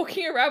 right? Just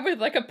walking around with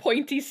like a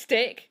pointy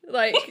stick,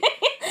 like...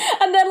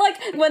 And then like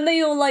when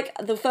they all like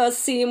the first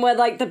scene where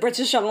like the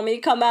British Army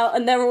come out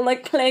and they're all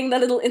like playing their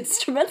little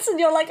instruments and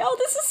you're like, oh,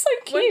 this is so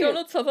cute. When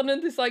Donald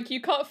Sutherland is like,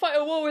 you can't fight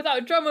a war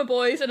without drummer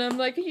boys, and I'm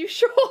like, are you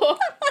sure? What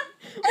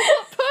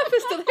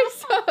purpose do they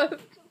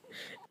serve?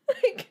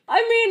 Like,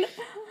 I mean,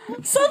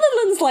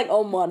 Sutherland's like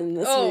on one in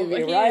this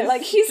movie, right?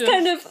 Like, he's just...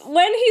 kind of,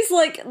 when he's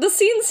like, the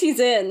scenes he's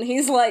in,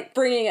 he's like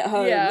bringing it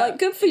home. Like,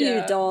 good for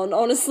you, Don,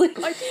 honestly.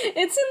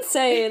 It's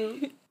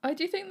insane. I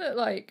do think that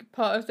like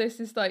part of this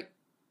is like,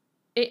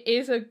 it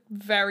is a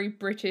very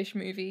British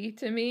movie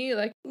to me,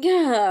 like...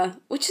 Yeah,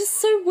 which is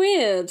so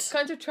weird.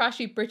 Kinds of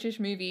trashy British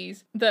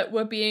movies that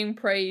were being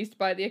praised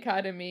by the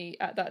Academy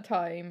at that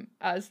time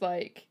as,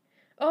 like,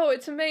 oh,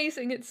 it's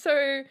amazing, it's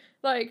so,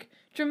 like,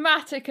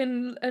 dramatic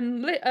and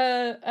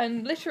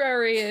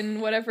literary and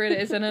whatever it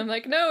is, and I'm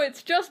like, no,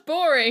 it's just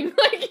boring.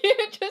 Like,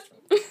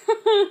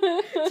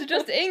 it's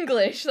just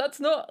English. That's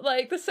not,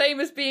 like, the same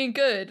as being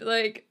good.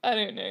 Like, I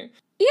don't know.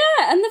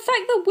 Yeah, and the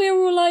fact that we're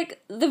all,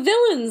 like, the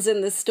villains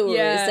in this story,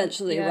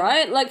 essentially,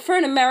 right? Like, for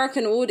an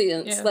American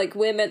audience, like,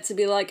 we're meant to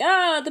be like,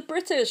 the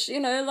British,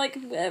 like,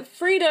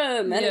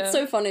 freedom. And it's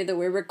so funny that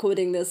we're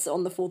recording this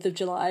on the 4th of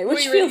July,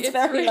 which feels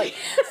very, like,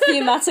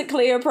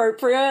 thematically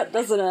appropriate,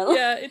 doesn't it?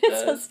 Yeah, it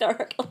does. It's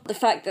hysterical. The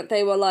fact that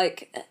they were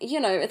like,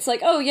 it's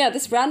like, oh, yeah,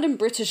 this random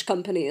British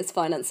company is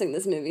financing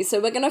this movie, so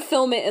we're gonna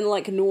film it in,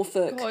 like,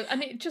 Norfolk. God,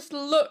 and it just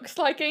looks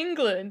like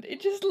England.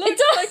 It just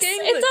looks like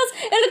England. It does.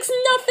 It looks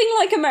nothing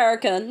like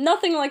America.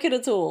 Nothing like it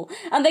at all.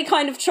 And they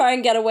kind of try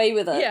and get away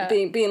with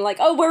it, being like,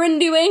 oh, we're in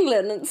New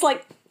England. And it's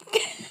like,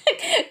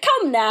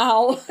 come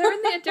now. They're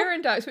in the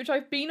Adirondacks, which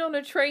I've been on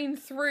a train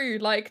through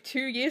like 2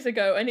 years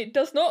ago, and it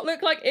does not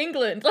look like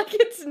England. Like,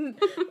 it's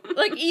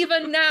like,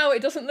 even now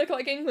it doesn't look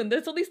like England.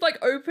 There's all these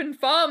like open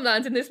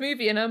farmland in this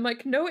movie, and I'm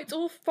like, no, it's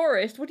all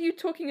forest. What are you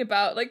talking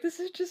about? Like, this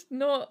is just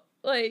not,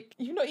 like,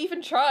 you've not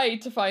even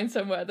tried to find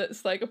somewhere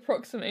that's like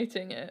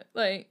approximating it.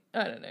 Like,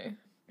 I don't know.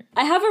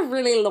 I have a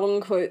really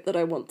long quote that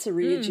I want to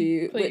read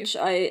you, please. which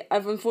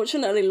I've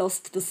unfortunately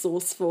lost the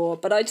source for,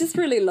 but I just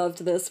really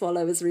loved this while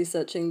I was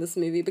researching this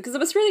movie, because I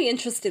was really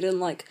interested in,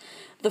 like,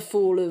 the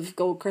fall of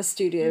Goldcrest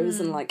Studios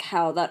and, like,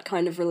 how that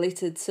kind of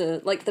related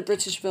to, like, the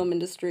British film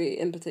industry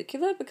in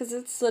particular, because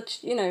it's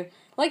such,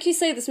 like you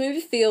say, this movie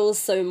feels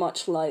so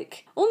much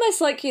like,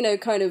 almost like,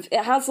 kind of,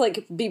 it has,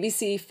 like,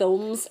 BBC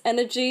Films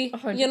energy,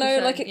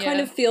 like, it kind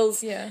of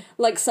feels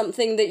like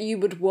something that you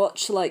would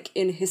watch, like,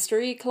 in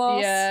history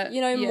class,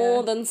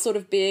 more than sort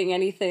of being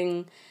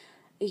anything,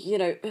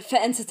 for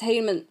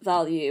entertainment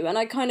value. And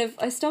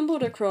I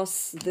stumbled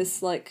across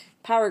this, like,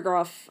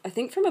 paragraph, I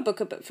think from a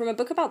book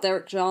about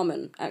Derek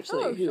Jarman,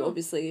 actually, who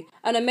obviously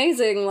an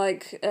amazing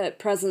like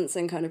presence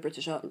in kind of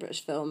British art and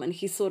British film, and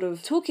he's sort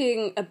of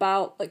talking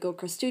about like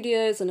Goldcrest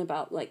Studios and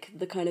about like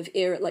the kind of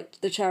era, like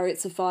the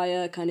Chariots of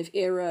Fire kind of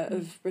era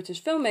of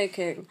British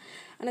filmmaking.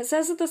 And it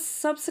says that the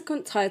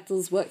subsequent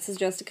titles work to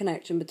suggest a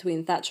connection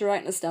between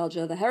Thatcherite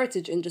nostalgia, the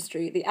heritage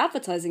industry, the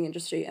advertising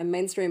industry, and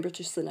mainstream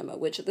British cinema,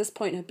 which at this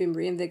point had been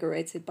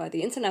reinvigorated by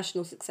the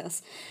international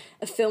success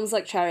of films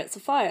like Chariots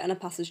of Fire and A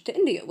Passage to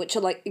India, which are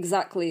like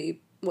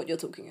exactly what you're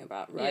talking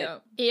about, right? Yeah.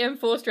 E.M.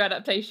 Forster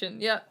adaptation.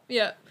 Yeah.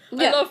 I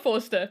love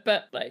Forster,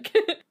 but like...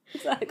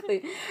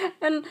 Exactly.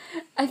 And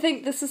I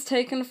think this is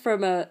taken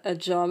from a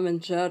Jarman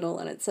journal,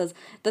 and it says,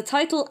 the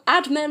title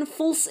Ad Men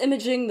False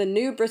Imaging the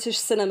New British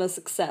Cinema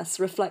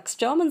Success reflects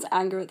Jarman's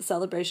anger at the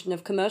celebration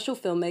of commercial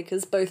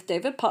filmmakers. Both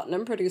David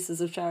Putnam,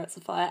 producers of Chariots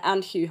of Fire,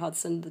 and Hugh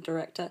Hudson, the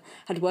director,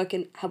 had worked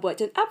in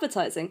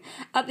advertising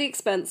at the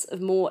expense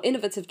of more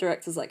innovative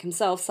directors like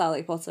himself,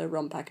 Sally Potter,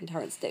 Ron Peck, and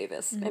Terence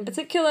Davis. In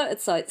particular,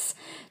 it cites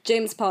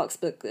James Park's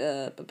book,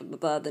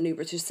 The New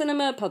British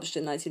Cinema, published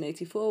in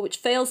 1984, which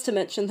fails to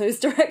mention those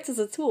directors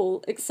at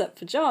all, except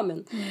for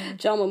Jarman.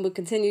 Jarman would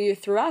continue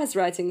throughout his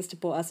writings to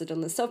pour acid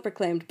on the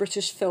self-proclaimed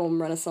British film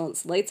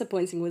renaissance, later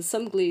pointing with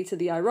some glee to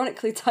the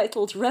ironically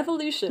titled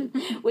Revolution,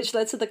 which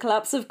led to the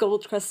collapse of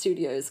Goldcrest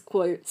Studios.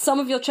 Quote, some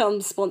of your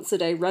chums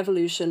sponsored a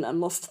revolution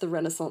and lost the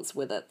renaissance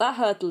with it. That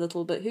hurt a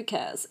little, but who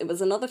cares? It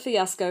was another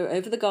fiasco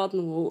over the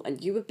garden wall,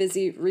 and you were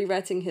busy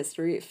rewriting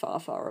history far,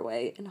 far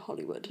away in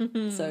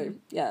Hollywood. So,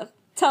 yeah.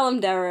 Tell him,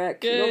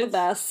 Derek. You're the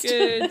best.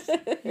 Good.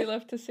 We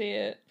love to see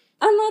it.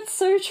 And that's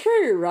so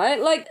true,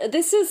 right? Like,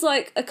 this is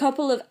like a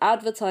couple of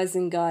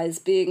advertising guys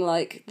being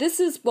like, this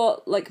is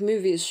what like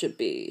movies should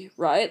be,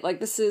 right? Like,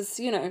 this is,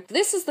 you know,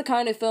 this is the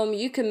kind of film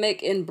you can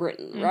make in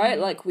Britain, right?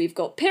 Like, we've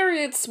got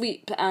period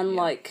sweep and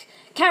like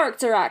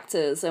character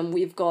actors, and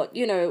we've got,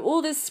 you know,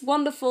 all this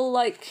wonderful,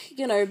 like,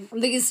 you know,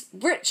 these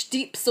rich,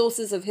 deep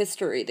sources of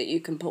history that you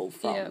can pull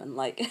from. Yeah. And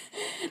like,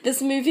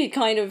 this movie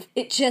kind of,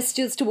 it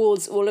gestures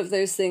towards all of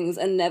those things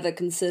and never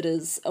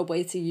considers a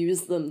way to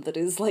use them that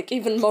is like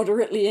even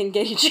moderately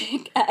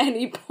engaging at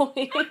any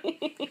point.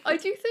 I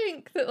do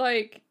think that,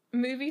 like,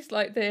 movies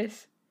like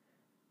this,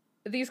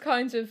 these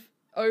kinds of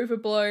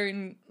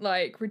overblown,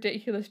 like,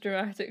 ridiculous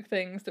dramatic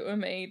things that were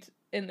made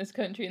in this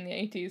country in the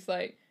 80s,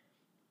 like,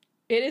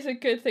 it is a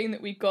good thing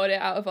that we got it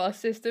out of our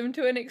system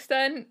to an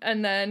extent,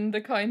 and then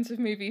the kinds of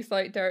movies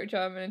like Derek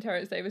Jarman and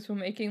Terrence Davis were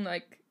making,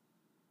 like,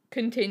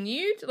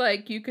 continued.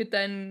 Like, you could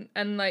then,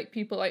 and like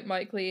people like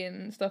Mike Leigh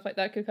and stuff like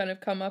that could kind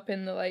of come up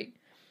in the like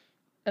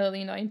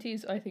early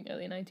 90s, I think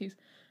early 90s,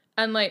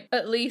 and like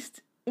at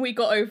least we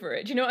got over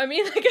it. Do you know what I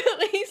mean? Like, at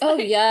least, Oh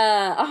like,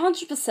 yeah,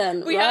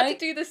 100%. we right? had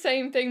to do the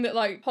same thing that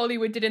like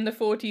Hollywood did in the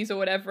 40s or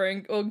whatever,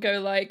 and or go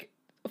like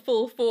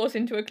full force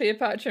into a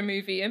Cleopatra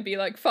movie and be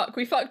like, fuck,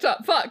 we fucked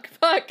up, fuck,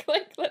 like,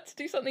 let's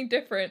do something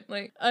different.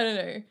 Like, I don't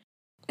know.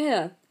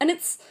 Yeah, and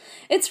it's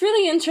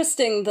really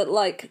interesting that,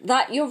 like,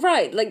 that, you're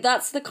right, like,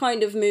 that's the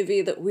kind of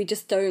movie that we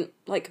just don't,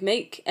 like,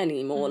 make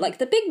anymore. Like,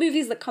 the big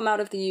movies that come out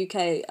of the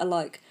UK are,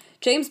 like,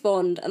 James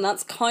Bond, and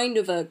that's kind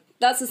of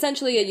that's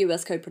essentially a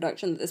US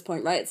co-production at this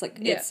point, right? It's, like,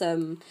 Yeah. it's, I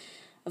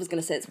was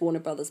gonna say it's Warner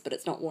Brothers, but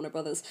it's not Warner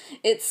Brothers.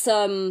 It's,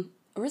 or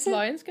is it?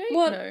 Lionsgate?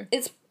 What? No.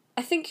 It's,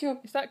 I think you're...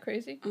 Is that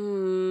crazy?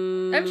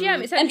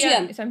 MGM, it's MGM.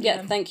 MGM. It's MGM.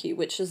 Yeah, thank you,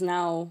 which is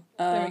now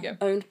There we go.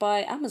 owned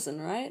by Amazon,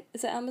 right?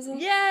 Is it Amazon?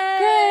 Yay!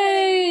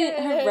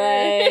 Great!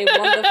 Hooray!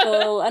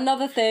 Wonderful.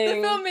 Another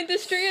thing. The film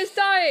industry is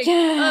dying!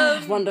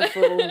 Yeah,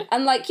 wonderful.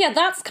 And, like, yeah,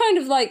 that's kind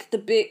of, like, the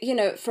big, you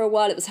know, for a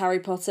while it was Harry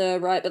Potter,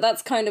 right? But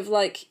that's kind of,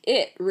 like,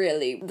 it,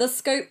 really. The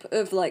scope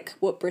of, like,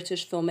 what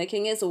British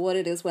filmmaking is, or what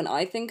it is when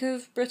I think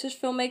of British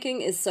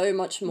filmmaking, is so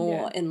much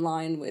more in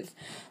line with,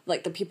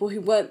 like, the people who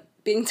weren't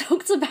being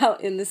talked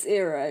about in this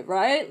era,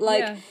 right?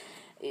 Like,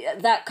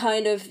 that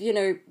kind of, you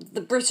know, the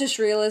British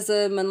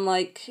realism and,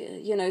 like,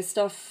 you know,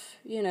 stuff,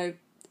 you know,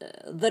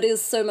 that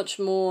is so much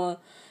more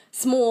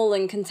small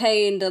and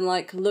contained and,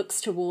 like, looks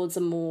towards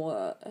a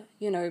more,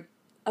 you know,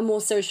 a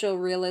more social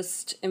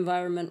realist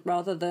environment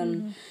rather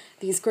than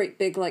these great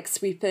big, like,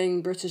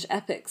 sweeping British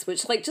epics,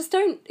 which, like, just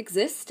don't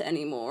exist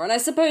anymore. And I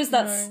suppose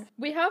that's... No.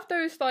 We have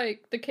those,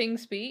 like, the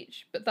King's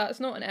Speech, but that's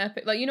not an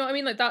epic. Like, you know what I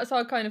mean? Like, that's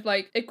our kind of,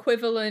 like,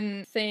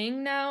 equivalent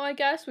thing now, I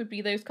guess, would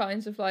be those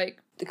kinds of,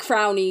 like... the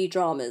crowny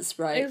dramas,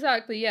 right?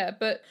 Exactly, yeah.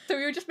 But, so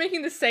we were just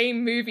making the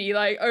same movie,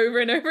 like, over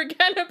and over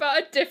again about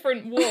a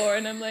different war,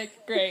 and I'm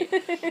like, great.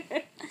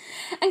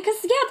 And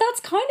because, yeah,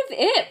 that's kind of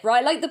it,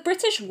 right? Like, the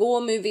British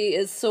war movie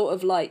is sort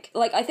of like,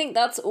 I think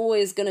that's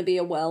always going to be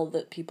a well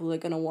that people are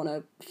going to want to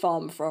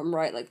farm from,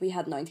 right? Like, we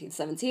had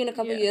 1917 a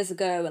couple of years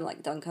ago, and,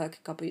 like, Dunkirk a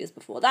couple of years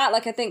before that.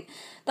 Like, I think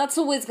that's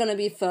always going to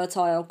be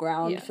fertile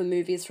ground for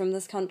movies from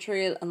this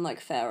country, and, like,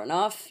 fair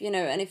enough, you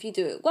know, and if you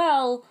do it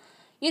well...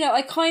 You know,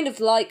 I kind of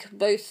like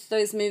both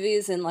those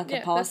movies in, like,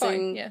 a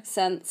passing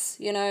sense,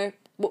 you know?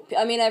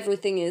 I mean,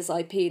 everything is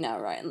IP now,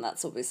 right? And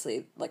that's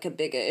obviously, like, a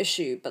bigger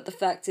issue. But the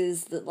fact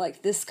is that,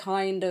 like, this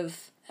kind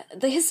of...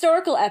 The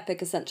historical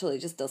epic essentially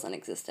just doesn't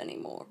exist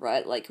anymore,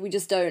 right? Like, we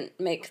just don't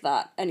make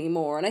that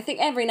anymore. And I think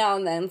every now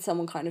and then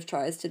someone kind of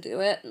tries to do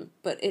it,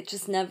 but it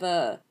just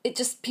never... It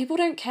just... People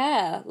don't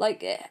care.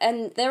 Like,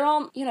 and there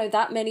aren't, you know,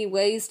 that many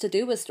ways to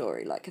do a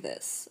story like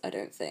this, I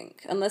don't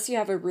think. Unless you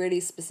have a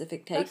really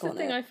specific take on it. That's the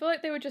thing, I feel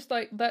like they were just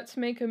like, let's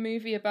make a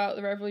movie about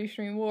the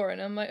Revolutionary War,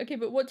 and I'm like, okay,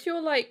 but what's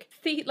your, like,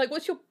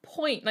 what's your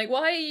point? Like,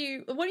 what are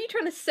you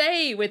trying to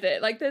say with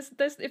it? Like, there's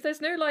if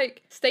there's no,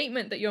 like,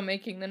 statement that you're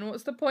making, then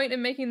what's the point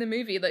in making the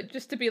movie? Like,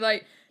 just to be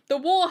like, the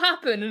war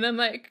happened, and I'm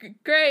like,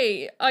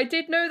 great, I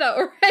did know that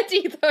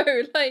already,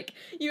 though. Like,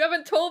 you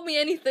haven't told me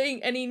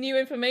any new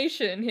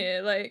information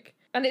here, like...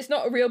 And it's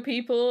not real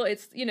people,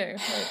 it's, you know...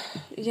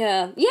 Like...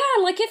 Yeah,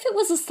 like, if it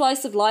was a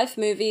slice of life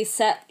movie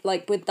set,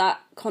 like, with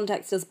that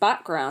context as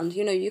background,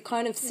 you know, you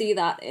kind of see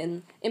that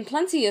in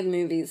plenty of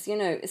movies, you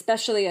know,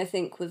 especially, I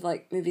think, with,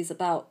 like, movies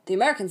about the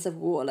American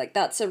Civil War. Like,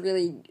 that's a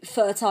really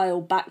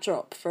fertile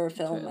backdrop for a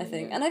film, I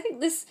think. And I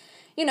think this,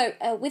 you know,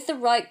 with the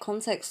right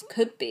context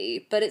could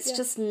be, but it's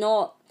just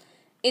not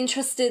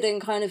interested in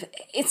kind of...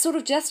 It sort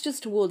of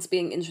gestures towards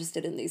being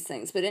interested in these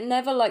things, but it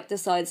never, like,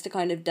 decides to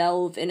kind of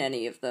delve in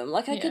any of them.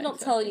 Like, I could not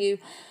tell you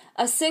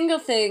a single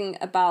thing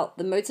about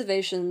the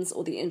motivations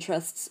or the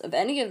interests of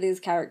any of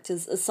these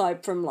characters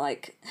aside from,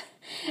 like...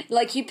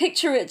 like, you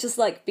picture it just,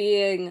 like,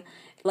 being...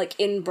 like,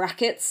 in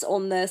brackets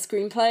on their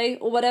screenplay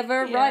or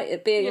whatever, right?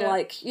 It being,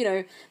 like, you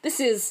know, this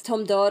is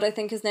Tom Dodd, I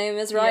think his name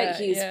is, right?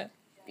 He's,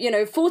 you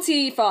know,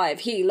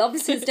 45, he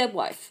loves his dead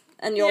wife.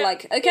 And you're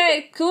like,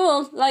 okay,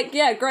 cool, like,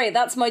 yeah, great,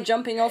 that's my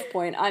jumping off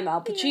point. I'm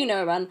Al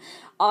Pacino, and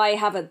I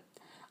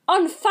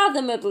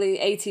unfathomably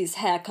 80s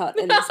haircut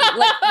in this.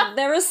 Like,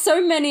 there are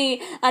so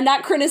many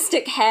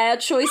anachronistic hair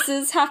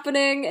choices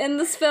happening in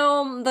this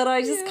film that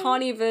I just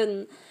can't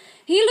even...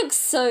 He looks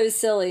so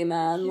silly,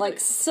 man. Like,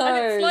 so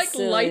and it's like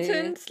silly.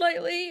 lightened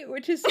slightly,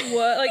 which is makes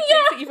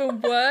it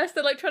even worse.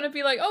 They're like trying to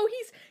be like, oh,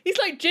 he's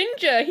like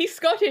ginger, he's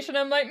Scottish, and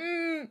I'm like,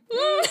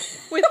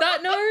 with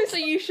that nose, are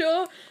you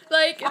sure?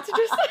 Like, it's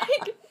just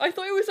like, I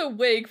thought it was a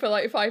wig for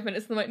like 5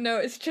 minutes, and I'm like, no,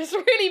 it's just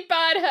really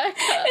bad haircut.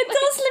 It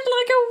does look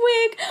like a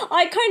wig.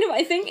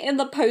 I think in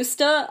the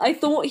poster, I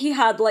thought he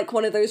had like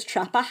one of those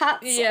trapper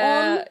hats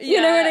on. You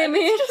know what I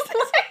mean?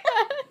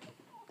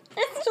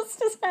 It's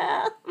just his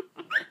hair.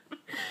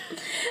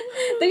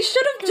 They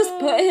should have just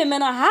put him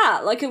in a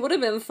hat. Like, it would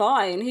have been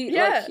fine.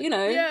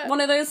 One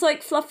of those,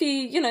 like,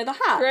 fluffy, the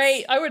hats.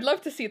 Great. I would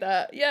love to see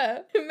that. Yeah.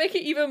 Make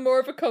it even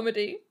more of a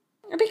comedy.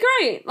 It'd be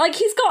great. Like,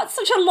 he's got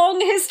such a long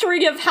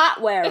history of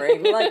hat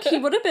wearing. Like, he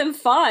would have been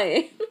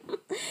fine.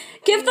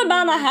 Give the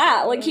man a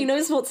hat. Like, he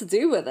knows what to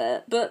do with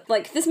it. But,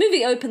 like, this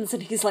movie opens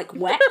and he's, like,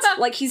 wet.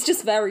 Like, he's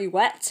just very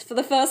wet for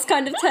the first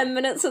kind of 10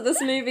 minutes of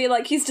this movie.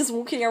 Like, he's just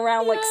walking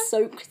around, like,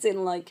 soaked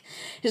in, like,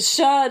 his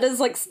shirt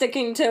is, like,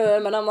 sticking to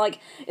him. And I'm like,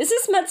 is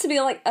this meant to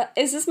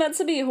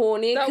be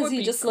horny? Because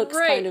he just looks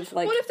kind of,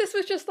 like... What if this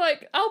was just,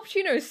 like, Al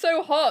Pacino is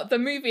so hot, the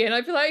movie, and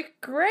I'd be like,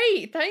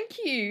 great, thank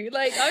you.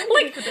 Like, I'm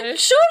ready for this.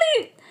 Surely...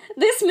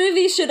 This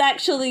movie should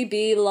actually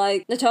be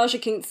like Natasha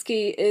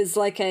Kinski is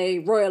like a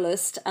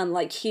royalist and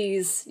like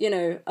he's,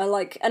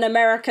 like an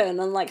American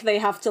and like they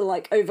have to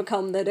like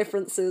overcome their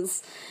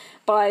differences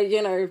by,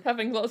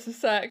 having lots of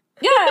sex.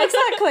 Yeah,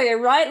 exactly,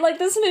 right? Like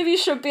this movie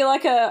should be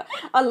like a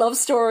love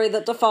story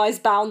that defies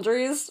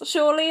boundaries,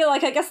 surely.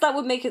 Like I guess that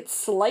would make it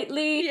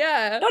slightly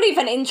not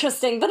even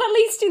interesting, but at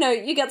least,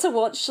 you get to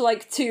watch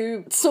like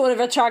two sort of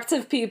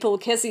attractive people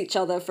kiss each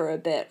other for a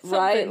bit,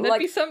 right? There'd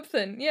be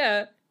something,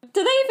 yeah.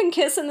 Do they even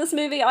kiss in this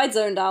movie? I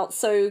zoned out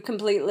so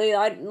completely.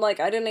 I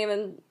didn't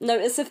even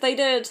notice if they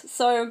did,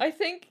 so... I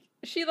think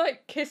she,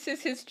 like,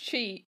 kisses his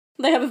cheek.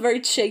 They have a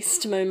very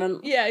chaste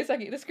moment. Yeah,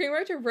 exactly. The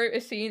screenwriter wrote a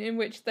scene in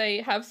which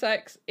they have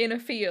sex in a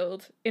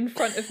field in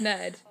front of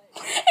Ned.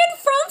 In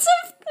front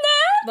of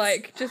Ned?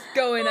 Like, just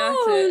going at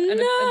it, and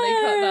they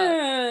cut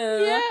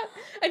that. Yeah.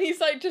 And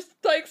he's, like, just,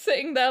 like,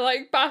 sitting there,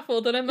 like,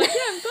 baffled, and I'm like,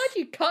 yeah, I'm glad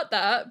you cut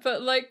that,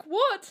 but, like,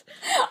 what?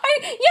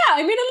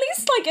 I mean, at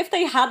least, like, if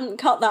they hadn't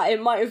cut that,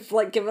 it might have,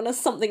 like, given us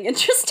something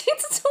interesting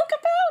to talk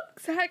about.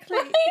 Exactly,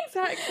 right?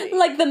 Exactly.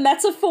 Like, the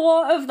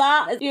metaphor of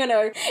that,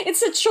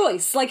 it's a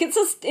choice. Like, it's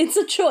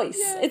a choice.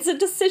 Yeah. It's a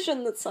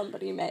decision that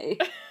somebody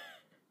made.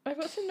 I've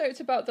got some notes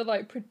about the,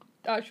 like,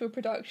 actual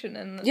production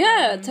and...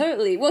 Yeah,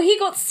 totally. Well, he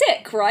got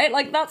sick, right?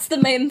 Like, that's the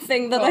main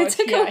thing that I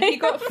took away. He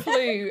got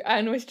flu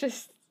and was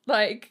just,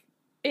 like...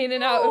 in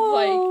and out of,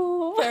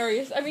 like,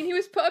 various... I mean, he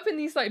was put up in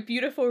these, like,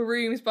 beautiful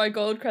rooms by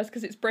Goldcrest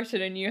because it's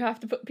Britain and you have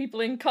to put people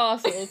in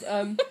castles.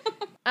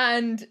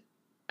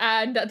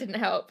 And that didn't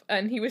help.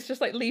 And he was just,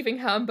 like, leaving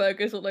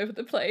hamburgers all over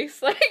the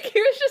place. Like, he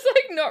was just,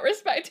 like, not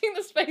respecting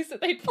the space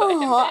that they'd put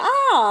him in.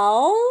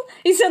 Al!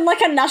 He's in,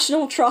 like, a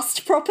National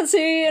Trust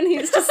property and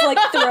he's just, like,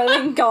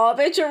 throwing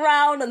garbage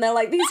around and they're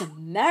like, these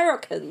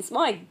Americans,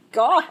 my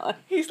God.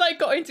 He's, like,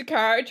 got into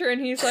character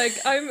and he's like,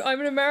 I'm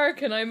an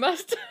American, I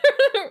must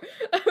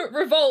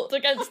revolt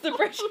against the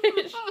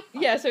British.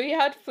 Yeah, so he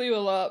had flu a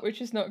lot,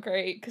 which is not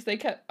great, because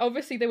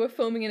obviously they were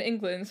filming in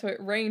England, so it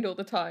rained all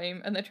the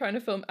time, and they're trying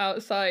to film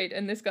outside,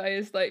 and this guy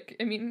is, like,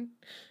 I mean,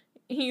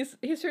 he's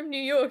from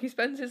New York, he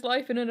spends his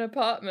life in an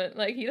apartment,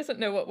 like, he doesn't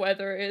know what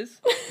weather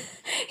is.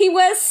 He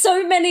wears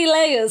so many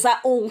layers at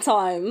all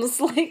times,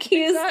 like,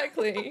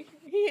 Exactly.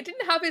 He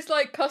didn't have his,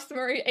 like,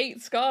 customary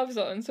 8 scarves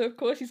on, so of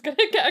course he's gonna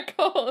get a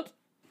cold.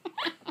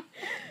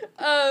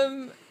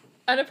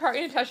 And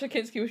apparently Natasha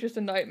Kinski was just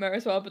a nightmare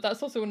as well, but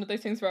that's also one of those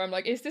things where I'm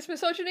like, is this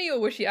misogyny or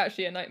was she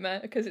actually a nightmare?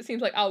 Because it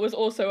seems like Al was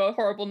also a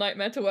horrible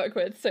nightmare to work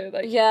with, so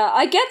like... Yeah,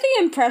 I get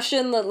the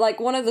impression that, like,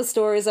 one of the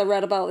stories I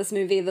read about this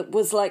movie that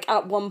was, like,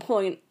 at one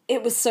point,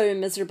 it was so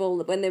miserable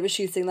that when they were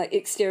shooting, like,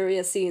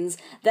 exterior scenes,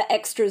 the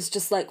extras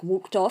just, like,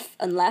 walked off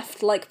and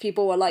left. Like,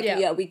 people were like,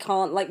 yeah we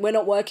can't, like, we're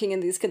not working in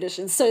these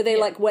conditions. So they,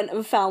 like, went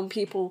and found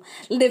people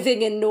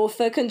living in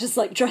Norfolk and just,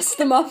 like, dressed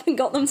them up and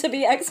got them to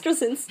be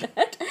extras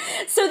instead.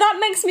 So that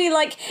makes me,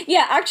 like,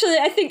 yeah, actually,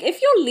 I think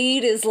if your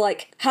lead is,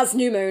 like, has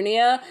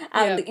pneumonia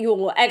and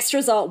your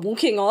extras are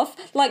walking off,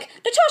 like,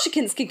 Natasha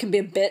Kinski can be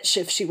a bitch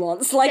if she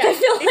wants. Like, I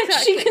feel like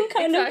she can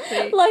kind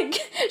of, like,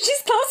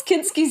 she's Klaus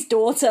Kinski's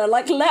daughter.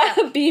 Like, let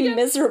her be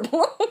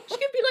miserable. She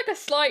could be like a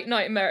slight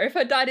nightmare if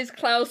her dad is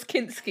Klaus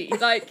Kinski.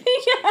 Like,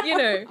 you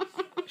know,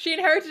 she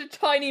inherited a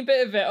tiny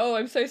bit of it. Oh,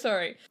 I'm so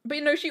sorry. But,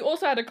 you know, she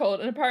also had a cold,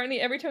 and apparently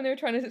every time they were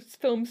trying to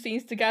film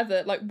scenes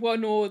together, like,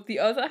 one or the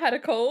other had a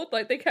cold.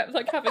 Like, they kept,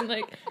 like, having,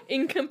 like,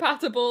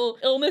 incompatible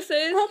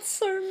illnesses. That's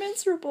so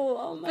miserable.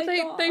 Oh my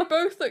God. They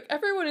both look...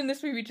 Everyone in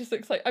this movie just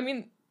looks like... I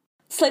mean...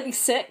 slightly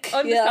sick.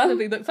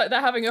 Understandably looks like they're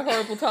having a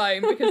horrible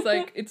time because,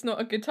 like, it's not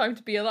a good time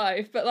to be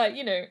alive. But, like,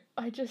 you know,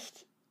 I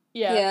just...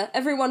 Yeah,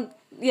 everyone...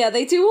 Yeah,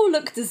 they do all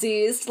look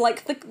diseased.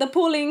 Like, the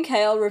Pauline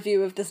Kael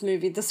review of this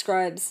movie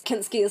describes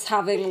Kinski as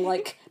having,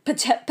 like,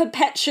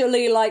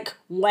 perpetually, like,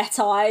 wet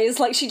eyes.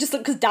 Like, she just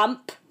looks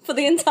damp for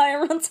the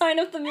entire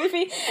runtime of the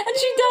movie. And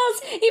she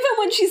does, even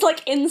when she's,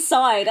 like,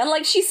 inside. And,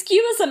 like, she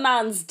skewers a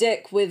man's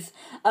dick with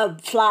a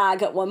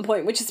flag at one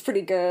point, which is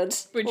pretty good.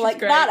 Which like, is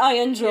great. that I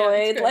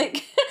enjoyed. Yeah,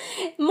 like,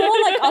 more,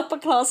 like,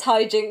 upper-class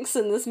hijinks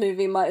in this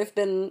movie might have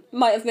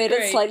made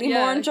it slightly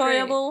more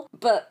enjoyable.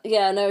 Great. But,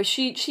 yeah, no,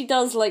 she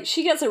does, like,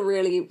 she gets a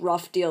really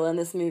rough deal in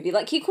this movie.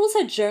 Like, he calls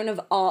her Joan of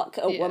Arc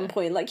at one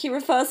point. Like, he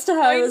refers to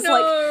her as,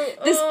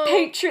 like, this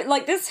patriot,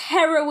 like, this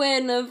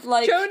heroine of,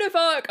 like... Joan of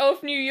Arc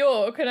of New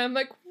York, and I'm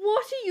like,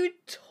 what are you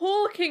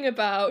talking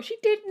about? She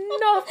did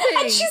nothing.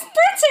 And she's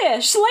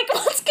British! Like,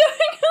 what's going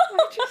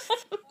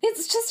on?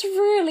 It's just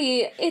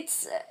really...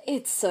 It's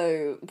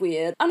so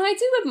weird. And I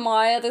do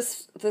admire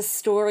this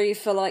story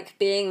for, like,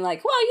 being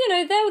like, well, you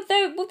know,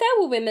 there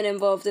were women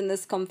involved in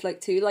this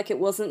conflict too. Like, it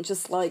wasn't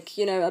just, like,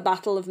 you know, a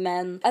battle of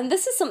men. And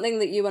this is something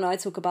that you and I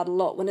talk about a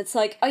lot, when it's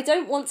like, I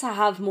don't want to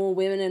have more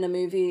women in a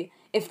movie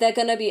if they're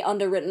gonna be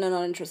underwritten and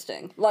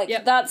uninteresting.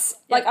 Like, that's...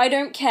 Like, I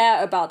don't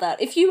care about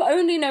that. If you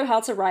only know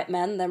how to write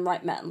men, then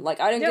write men. Like,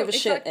 I don't give a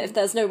shit if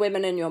there's no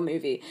women in your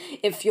movie,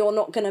 if you're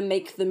not gonna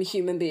make them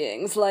human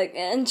beings. Like,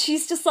 and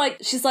she's just like...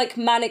 She's like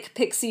manic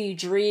pixie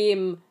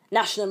dream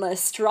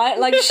nationalist, right?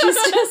 Like, she's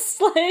just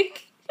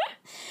like...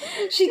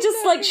 She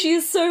just, like,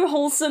 she's so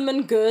wholesome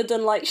and good,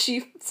 and, like,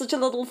 she's such a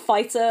little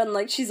fighter, and,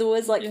 like, she's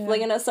always, like,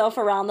 flinging herself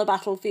around the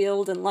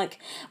battlefield, and, like,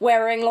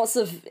 wearing lots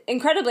of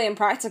incredibly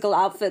impractical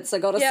outfits, I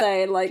gotta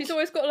say, like... She's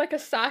always got, like, a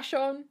sash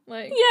on,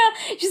 like...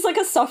 Yeah, she's like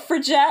a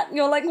suffragette, and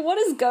you're like, what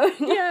is going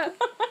on? Yeah.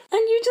 And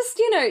you just,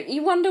 you know,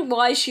 you wonder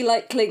why she,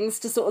 like, clings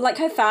to sort of, like,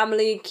 her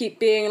family keep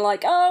being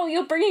like, oh,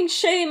 you're bringing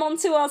shame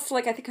onto us,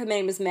 like, I think her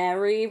name is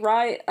Mary,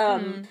 right?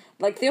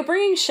 Like, they're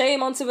bringing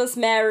shame onto us,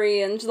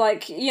 Mary, and,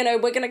 like, you know,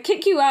 we're gonna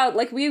kick you out.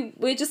 Like,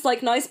 we're just,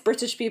 like, nice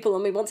British people,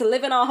 and we want to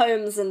live in our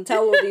homes and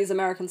tell all these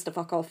Americans to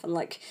fuck off, and,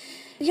 like,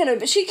 you know,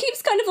 but she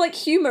keeps kind of, like,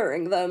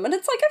 humouring them, and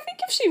it's like, I think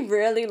if she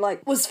really,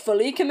 like, was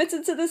fully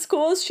committed to this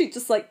cause, she'd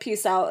just, like,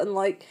 peace out and,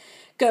 like,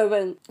 go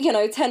and, you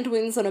know, tend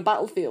wounds on a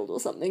battlefield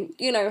or something,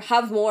 you know,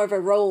 have more of a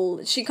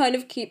role. She kind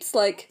of keeps,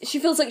 like, she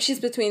feels like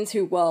she's between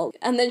two worlds,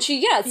 and then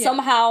she,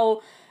 somehow...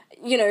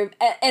 you know,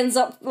 ends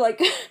up,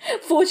 like,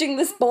 forging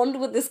this bond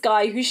with this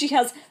guy who she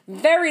has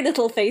very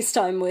little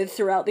FaceTime with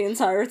throughout the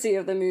entirety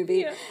of the movie.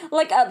 Yeah.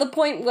 Like, at the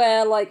point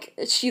where, like,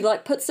 she,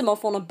 like, puts him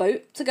off on a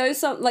boat to go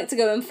to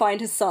go and find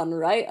his son,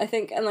 right? I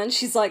think, and then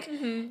she's, like,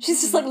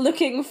 she's just, like,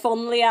 looking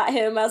fondly at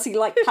him as he,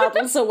 like,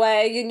 paddles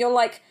away, and you're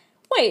like,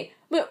 wait,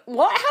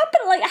 what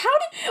happened? Like, how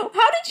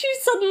did you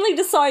suddenly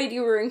decide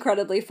you were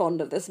incredibly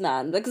fond of this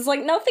man? Because,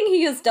 like, nothing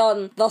he has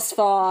done thus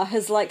far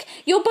has, like,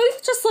 you're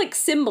both just, like,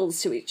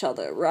 symbols to each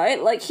other,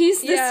 right? Like,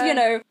 he's this, you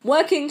know,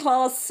 working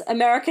class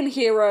American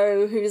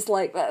hero who's,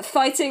 like,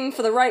 fighting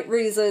for the right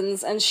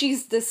reasons, and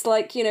she's this,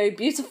 like, you know,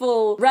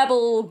 beautiful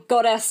rebel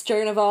goddess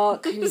Joan of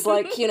Arc who's,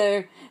 like, you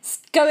know,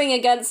 going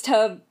against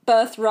her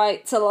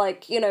birthright to,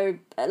 like, you know,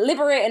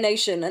 liberate a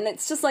nation. And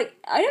it's just like,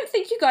 I don't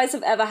think you guys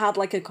have ever had,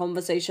 like, a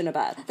conversation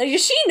about it.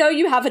 Does she know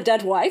you have a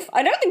dead wife?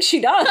 I don't think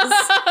she does.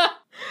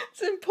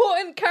 It's an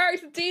important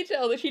character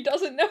detail that she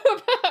doesn't know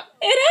about.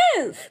 It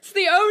is. It's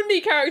the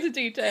only character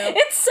detail.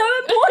 It's so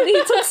important. He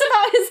talks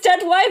about his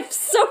dead wife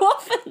so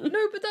often.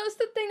 No, but that's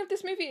the thing of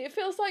this movie. It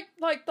feels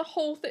like the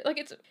whole thing, like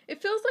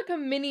it feels like a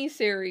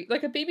mini-series,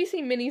 like a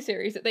BBC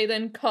mini-series that they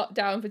then cut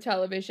down for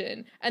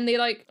television. And they,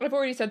 like, I've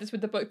already said this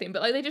with the book thing,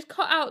 but, like, they just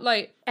cut out,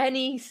 like,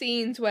 any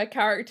scenes where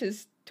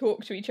characters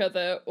talk to each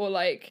other or,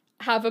 like,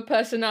 have a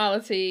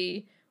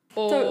personality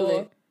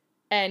or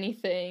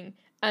anything.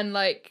 And,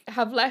 like,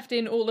 have left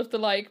in all of the,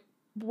 like,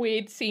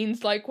 weird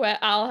scenes, like, where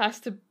Al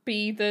has to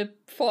be the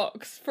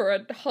fox for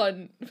a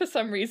hunt for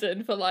some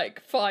reason for,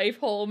 like, 5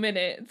 whole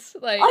minutes.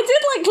 Like, I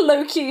did, like,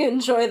 low-key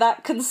enjoy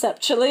that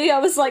conceptually. I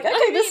was like,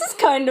 okay, this is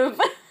kind of...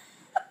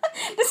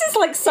 this is,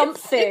 like,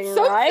 something, it's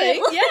something, right?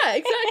 Yeah,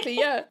 exactly,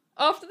 yeah.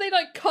 After they,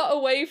 like, cut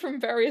away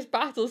from various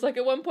battles, like,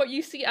 at one point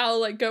you see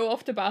Al, like, go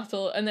off to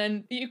battle, and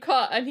then you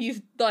cut and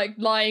he's, like,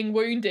 lying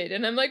wounded,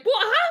 and I'm like,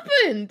 what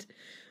happened?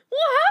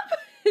 What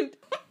happened?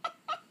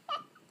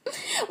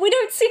 We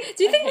don't see...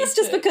 Do you think that's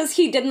just because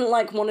he didn't,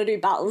 like, want to do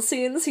battle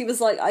scenes? He was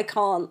like, I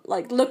can't,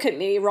 like, look at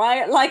me,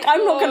 right? Like,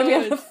 I'm not going to be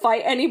able to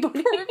fight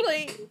anybody.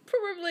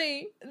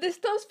 Probably. This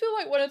does feel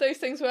like one of those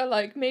things where,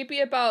 like, maybe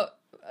about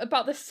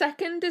the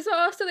second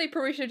disaster, they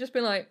probably should have just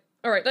been like,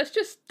 all right, let's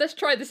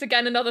try this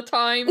again another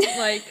time.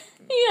 Like,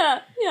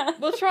 yeah.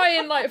 We'll try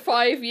in, like,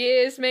 5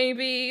 years,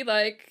 maybe.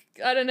 Like,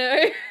 I don't know.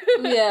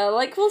 Yeah,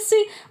 like, we'll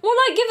see. We'll,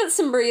 like, give it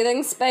some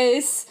breathing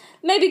space.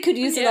 Maybe could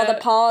use another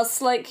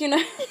pass, like, you know.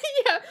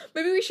 Yeah,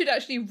 maybe we should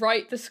actually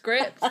write the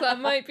script. That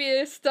might be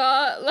a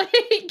start,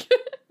 like...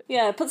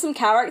 Yeah, put some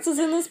characters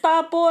in this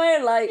bad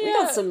boy. Like, we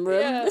got Yeah, some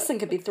room. yeah. This thing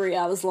could be 3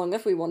 hours long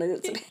if we wanted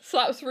it to be.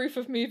 Slaps roof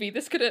of movie.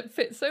 This could have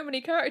fit so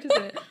many characters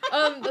in it.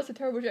 That's a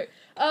terrible joke.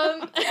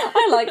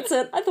 I liked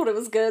it. I thought it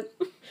was good.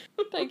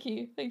 Thank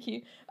you.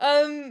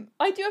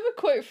 I do have a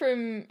quote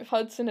from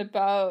Hudson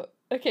about.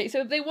 Okay,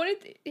 so they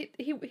wanted.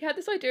 He had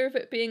this idea of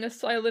it being a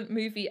silent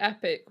movie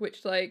epic,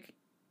 which, like,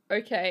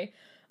 okay.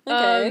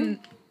 Okay.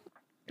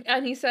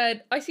 And he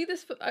said, I see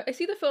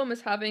the film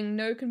as having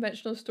no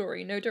conventional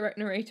story, no direct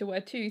narrator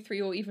where 2,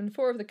 3, or even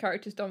 4 of the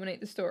characters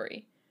dominate the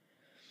story.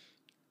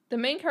 The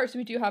main characters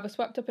we do have are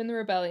swept up in the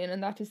rebellion,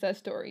 and that is their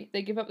story.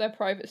 They give up their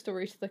private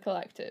stories to the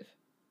collective.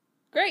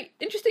 Great,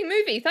 interesting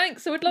movie,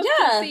 thanks, I would love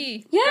to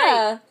see.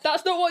 Yeah. Great.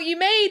 That's not what you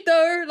made,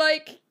 though,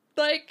 like,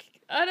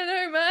 I don't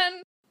know,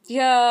 man.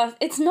 Yeah,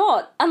 it's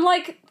not. And,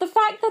 like, the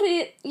fact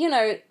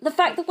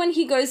that when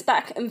he goes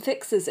back and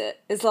fixes it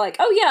is like,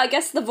 oh yeah, I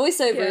guess the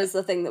voiceover is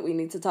the thing that we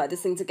need to tie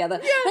this thing together.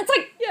 Yeah. And it's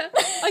like... Yeah,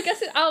 I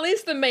guess Al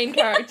is the main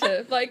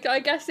character. Like, I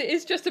guess it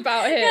is just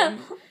about him. Yeah.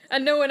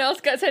 And no one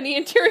else gets any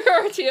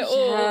interiority at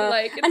all.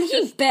 Like, it's and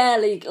he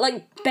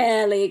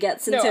barely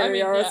gets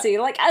interiority.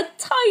 Like, a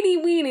tiny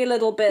weeny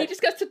little bit. He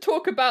just gets to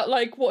talk about,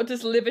 like, what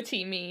does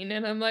liberty mean?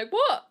 And I'm like,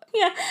 what?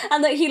 Yeah,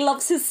 and that he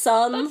loves his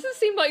son. That doesn't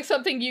seem like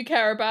something you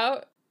care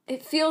about.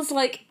 It feels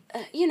like,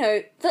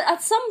 that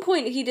at some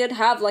point he did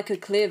have, like, a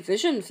clear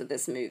vision for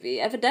this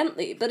movie,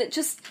 evidently, but it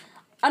just...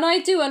 And I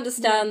do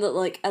understand that,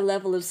 like, a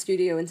level of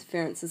studio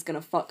interference is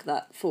gonna fuck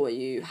that for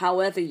you,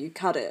 however you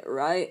cut it,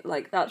 right?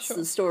 Like, that's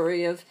the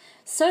story of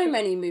so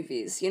many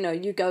movies. You know,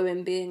 you go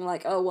in being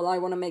like, oh, well, I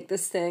want to make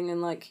this thing, and,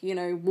 like,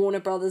 Warner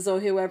Brothers or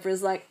whoever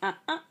is like,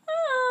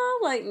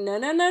 like,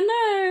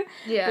 no.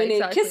 Yeah, we need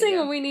exactly, kissing,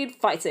 and we need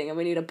fighting, and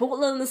we need a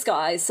portal in the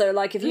sky, so,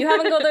 like, if you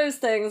haven't got those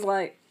things,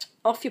 like...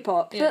 Off your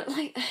pop. Yeah. But,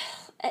 like,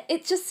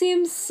 it just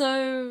seems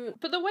so...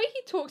 But the way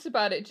he talks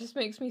about it just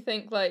makes me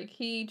think, like,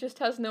 he just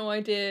has no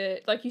idea,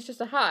 like, he's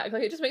just a hack.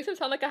 Like, it just makes him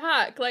sound like a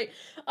hack. Like,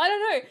 I don't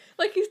know.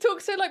 Like, he's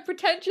talked so, like,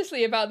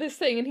 pretentiously about this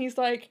thing, and he's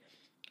like,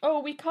 oh,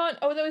 we can't...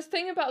 Oh, there was a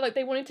thing about, like,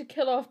 they wanted to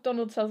kill off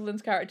Donald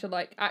Sutherland's character,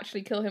 like,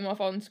 actually kill him off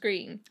on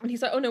screen. And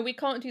he's like, oh, no, we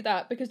can't do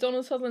that, because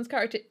Donald Sutherland's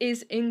character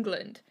is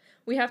England.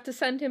 We have to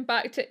send him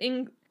back to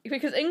England,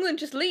 because England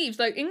just leaves.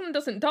 Like, England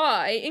doesn't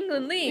die,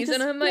 England leaves.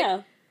 And I'm like...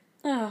 Yeah.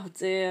 Oh,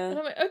 dear. And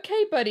I'm like,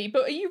 okay, buddy,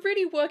 but are you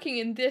really working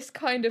in this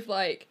kind of,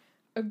 like,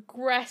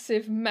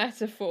 aggressive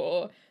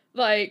metaphor,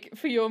 like,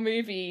 for your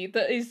movie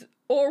that is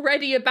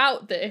already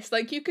about this?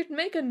 Like, you could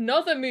make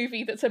another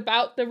movie that's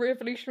about the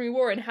Revolutionary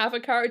War and have a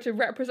character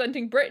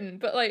representing Britain,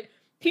 but, like,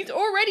 he's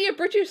already a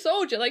British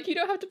soldier. Like, you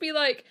don't have to be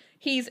like,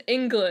 he's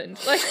England.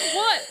 Like,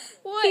 what?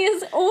 What? He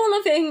is all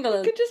of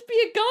England. He could just be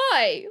a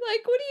guy.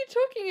 Like, what are you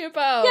talking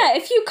about? Yeah,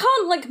 if you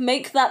can't, like,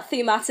 make that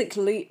thematic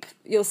leap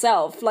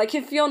yourself, like,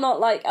 if you're not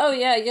like, oh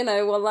yeah,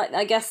 well, like,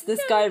 I guess this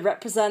guy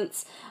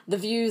represents the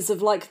views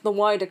of, like, the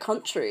wider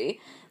country,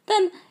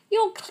 then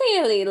you're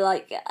clearly,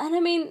 like, and I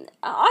mean,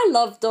 I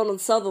love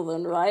Donald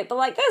Sutherland, right? But,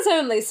 like, there's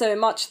only so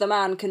much the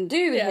man can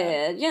do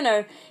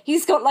here,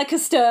 He's got, like, a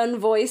stern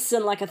voice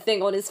and, like, a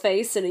thing on his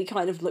face, and he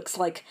kind of looks,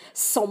 like,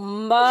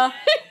 somber.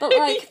 But,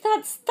 like,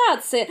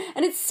 that's it.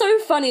 And it's so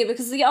funny,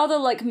 because the other,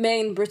 like,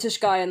 main British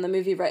guy in the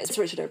movie, right, is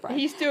Richard O'Brien.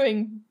 He's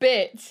doing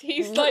bits.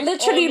 He's, like,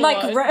 literally,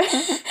 like,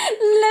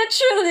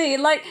 literally,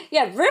 like,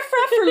 yeah, Riff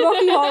Raff from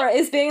Rocky Horror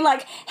is being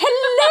like,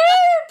 hello,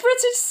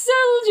 British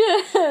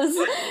soldiers!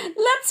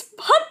 Let's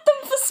hunt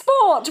them for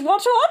sport!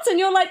 What? And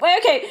you're like, wait,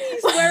 okay.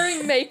 He's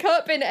wearing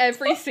makeup in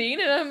every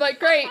scene, and I'm like,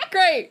 great,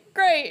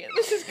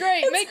 this is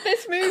great, make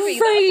this movie.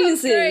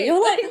 Crazy. Great.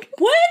 You're like,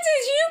 where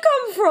did you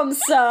come from,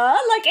 sir?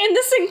 Like, in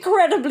this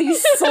incredibly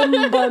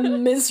somber,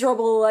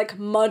 miserable, like,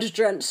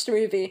 mud-drenched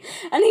movie.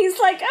 And he's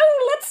like,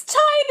 oh, let's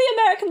tie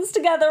the Americans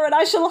together and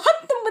I shall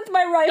hunt them with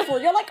my rifle.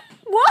 You're like,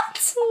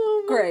 what?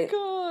 Oh my great.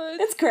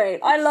 God. It's great.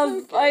 I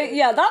love,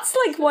 that's,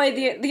 like, why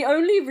the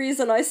only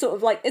reason I sort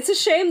of, like, it's a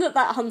shame that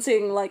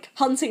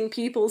hunting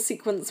people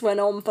sequence went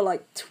on for,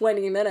 like,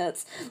 20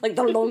 minutes. Like,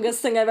 the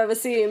longest thing I've ever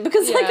seen.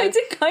 Because, like, I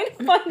did kind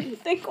of find the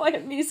thing quite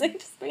amusing,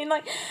 just being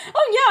like,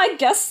 oh yeah, I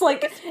guess,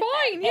 like, it's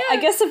fine, yeah. I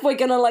guess if we're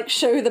gonna, like,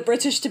 show the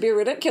British to be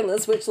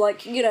ridiculous, which, like,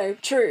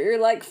 true,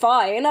 like,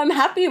 fine, I'm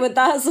happy with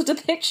that as a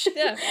depiction.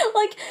 Yeah.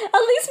 Like, at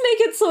least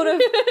make it sort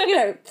of,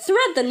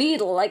 thread the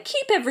needle, like,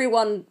 keep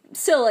everyone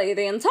silly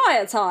the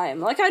entire time.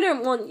 Like, I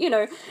don't want,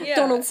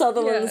 Donald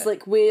Sutherland's,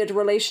 like, weird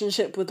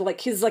relationship with,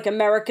 like, his, like,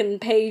 American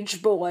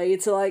page boy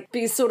to, like,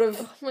 be sort of...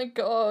 Oh my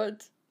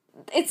God.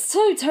 It's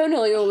so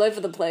tonally all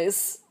over the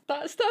place.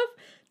 That stuff...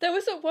 There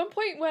was at one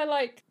point where,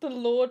 like, the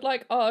Lord,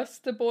 like,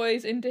 asked the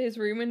boys into his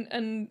room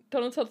and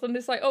Donald Sutherland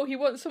is like, oh, he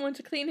wants someone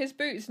to clean his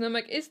boots. And I'm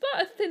like, is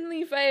that a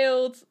thinly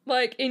veiled,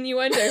 like,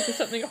 innuendo for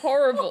something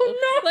horrible?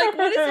 Oh, no. Like,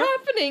 what is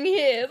happening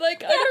here?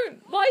 Like, I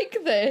don't like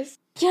this.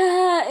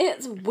 Yeah,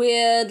 it's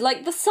weird.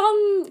 Like, the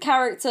son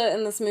character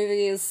in this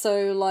movie is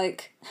so,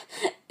 like...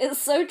 It's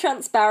so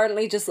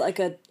transparently just, like,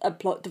 a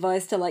plot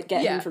device to, like,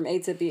 get him from A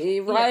to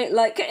B, right? Yeah.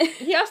 Like...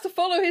 He has to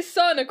follow his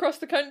son across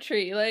the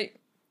country, like,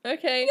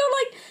 okay. You're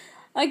like...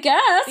 I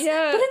guess.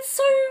 Yeah. But it's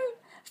so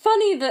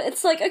funny that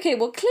it's like, okay,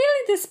 well,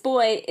 clearly this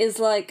boy is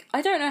like,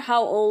 I don't know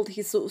how old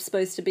he's sort of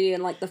supposed to be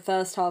in like the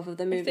first half of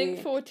the movie. I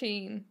think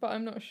 14, but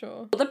I'm not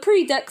sure. The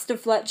pre-Dexter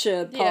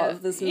Fletcher part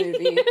of this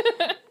movie.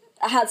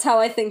 That's how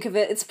I think of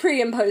it. It's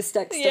pre and post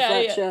Dexter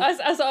Fletcher. Yeah,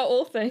 as are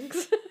all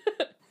things.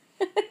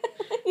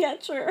 Yeah,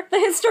 true. The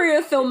history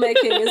of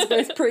filmmaking is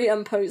both pre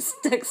and post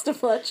Dexter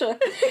Fletcher.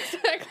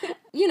 Exactly.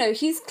 You know,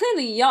 he's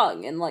clearly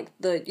young in, like,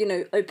 the, you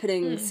know,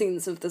 opening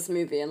scenes of this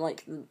movie and,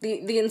 like,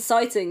 the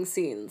inciting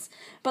scenes.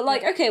 But,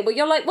 like, okay, well,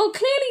 you're like, well,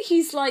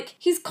 clearly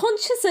he's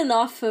conscious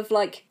enough of,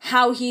 like,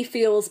 how he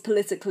feels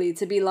politically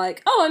to be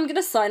like, oh, I'm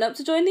gonna sign up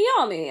to join the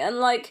army. And,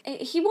 like,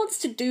 he wants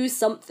to do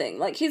something.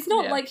 Like, he's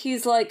not like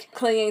he's, like,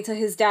 clinging to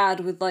his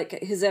dad with, like,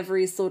 his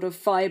every sort of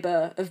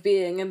fibre of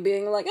being and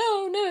being like,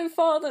 oh, no,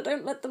 father,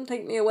 don't let them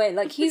take me away.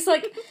 Like, he's,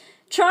 like...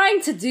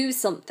 trying to do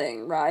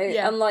something, right?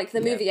 Yeah. And, like,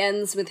 the movie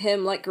ends with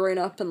him, like, growing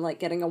up and, like,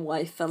 getting a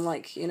wife and,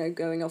 like, you know,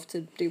 going off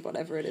to do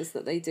whatever it is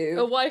that they do.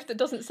 A wife that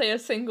doesn't say a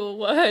single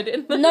word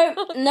in the...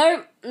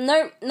 No,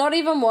 not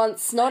even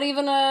once. Not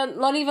even,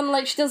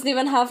 like, she doesn't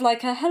even have,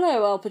 like, a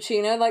hello, Al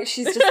Pacino. Like,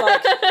 she's just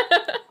like,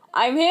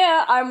 I'm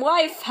here, I'm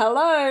wife,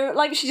 hello.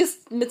 Like, she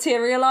just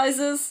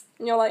materializes.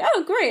 And you're like,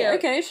 oh, great,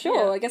 okay,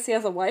 sure, I guess he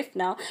has a wife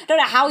now. I don't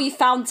know how he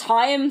found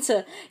time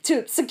to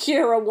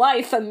secure a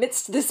wife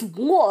amidst this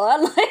war.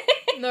 Like...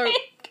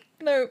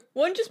 No,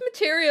 one just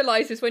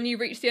materializes when you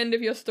reach the end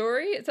of your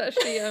story. It's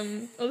actually a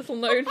little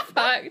known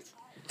fact.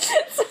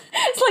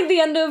 It's like the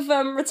end of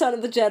Return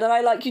of the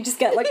Jedi, like, you just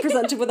get, like,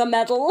 presented with a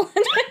medal.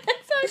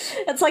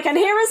 It's like, and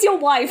here is your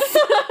wife.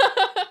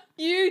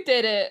 You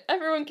did it.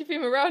 Everyone give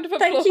him a round of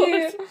Thank applause.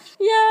 you.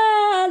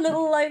 Yeah,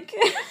 little, like,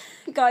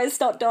 guys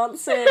start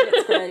dancing.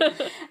 It's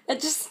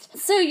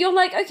great. So you're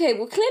like, okay,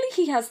 well, clearly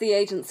he has the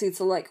agency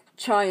to, like,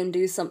 try and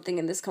do something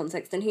in this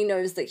context, and he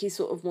knows that he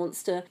sort of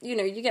wants to, you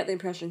know, you get the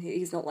impression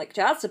he's not, like,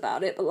 jazzed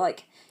about it, but,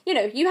 like, you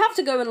know, you have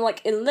to go and,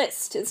 like,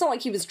 enlist. It's not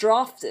like he was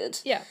drafted.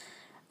 Yeah.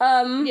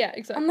 Yeah,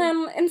 exactly. And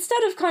then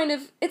instead of kind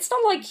of, it's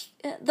not like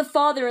the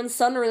father and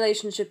son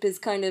relationship is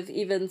kind of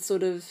even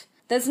sort of,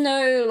 there's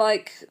no,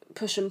 like,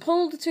 push and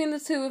pull between the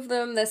two of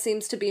them. There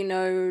seems to be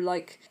no,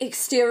 like,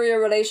 exterior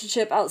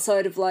relationship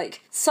outside of, like,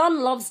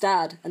 son loves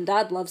dad and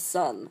dad loves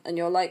son. And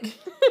you're like,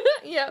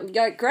 yeah,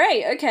 you're like,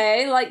 great,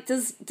 okay. Like,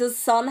 does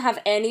son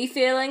have any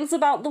feelings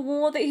about the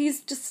war that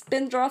he's just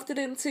been drafted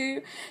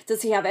into?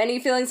 Does he have any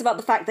feelings about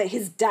the fact that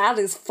his dad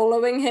is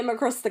following him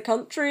across the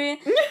country?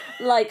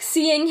 Like,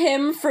 seeing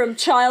him from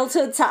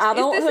childhood to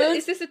adulthood?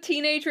 Is this a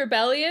teenage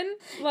rebellion?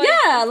 Like,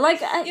 yeah, like,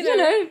 you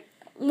know,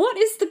 what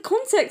is the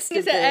context of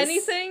this? Is there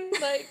anything?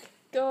 Like,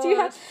 God.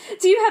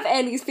 Do you have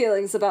any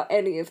feelings about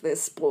any of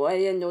this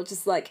boy? And you're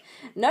just like,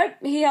 nope,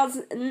 he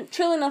has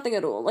truly nothing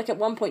at all. Like, at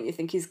one point you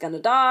think he's gonna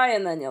die,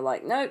 and then you're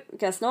like, nope,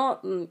 guess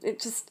not. And it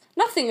just,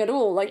 nothing at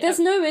all. Like, there's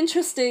no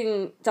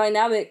interesting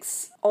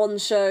dynamics on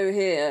show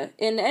here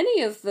in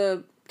any of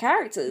the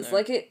characters. No.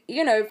 Like, it,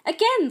 you know,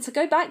 again, to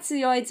go back to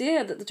the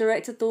idea that the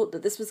director thought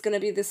that this was going to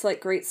be this,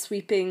 like, great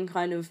sweeping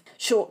kind of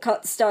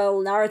shortcut style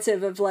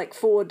narrative of, like,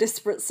 4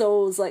 disparate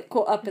souls, like,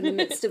 caught up in the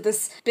midst of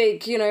this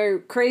big, you know,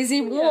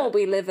 crazy war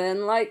we live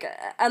in, like,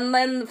 and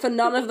then for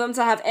none of them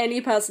to have any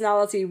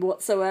personality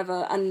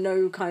whatsoever and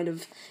no kind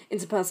of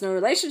interpersonal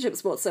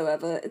relationships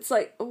whatsoever. It's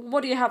like,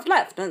 what do you have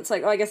left? And it's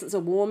like, oh, I guess it's a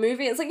war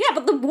movie. It's like, yeah,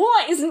 but the war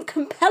isn't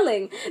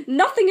compelling.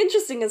 Nothing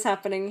interesting is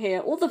happening here.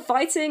 All the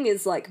fighting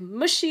is, like,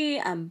 mushy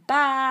and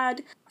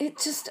bad. It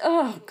just,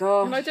 oh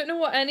god. And I don't know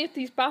what any of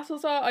these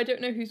battles are. I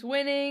don't know who's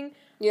winning.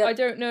 Yep. I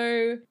don't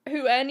know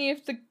who any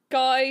of the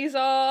guys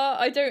are.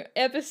 I don't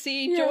ever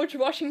see George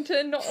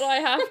Washington, not that I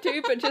have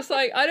to, but just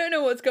like, I don't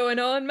know what's going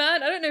on,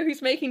 man. I don't know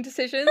who's making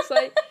decisions.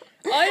 Like,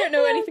 I don't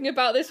know anything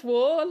about this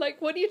war.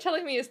 Like, what are you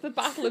telling me? It's the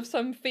battle of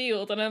some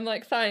field. And I'm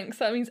like, thanks.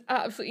 That means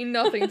absolutely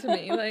nothing to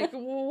me. Like,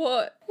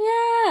 what?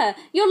 Yeah.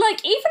 You're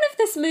like, even if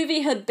this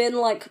movie had been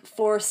like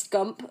Forrest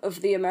Gump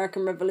of the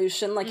American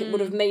Revolution, like, it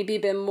would have maybe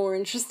been more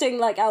interesting.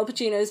 Like, Al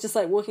Pacino's just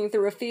like walking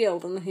through a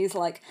field and he's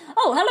like,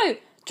 oh, hello,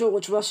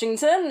 George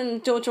Washington.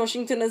 And George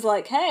Washington is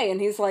like, hey.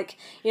 And he's like,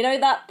 you know,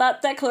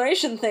 that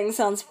declaration thing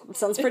sounds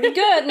pretty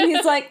good. And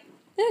he's like,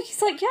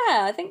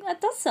 yeah, I think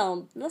that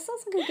sounds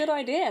like a good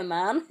idea,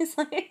 man. He's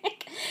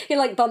like, he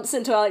like bumps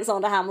into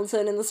Alexander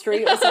Hamilton in the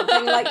street or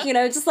something, like, you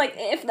know, just like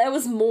if there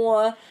was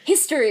more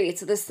history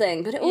to this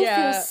thing, but it all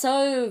feels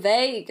so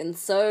vague and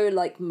so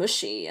like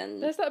mushy.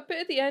 And there's that bit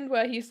at the end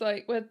where he's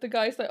like, where the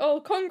guy's like,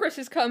 oh, Congress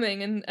is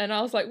coming, and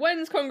I was like,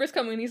 when's Congress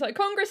coming? And he's like,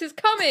 Congress is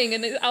coming,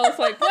 and I was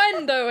like,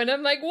 when though? And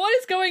I'm like, what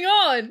is going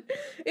on?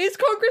 Is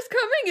Congress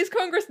coming? Is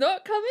Congress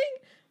not coming?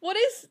 What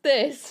is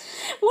this?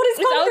 What is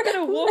Al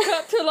gonna walk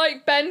up to,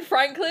 like, Ben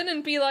Franklin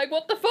and be like,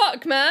 what the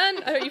fuck,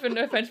 man? I don't even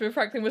know if Benjamin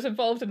Franklin was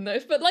involved in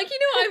this, but, like, you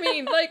know what I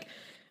mean? Like,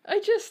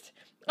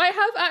 I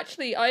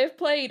have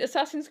played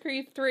Assassin's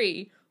Creed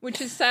 3, which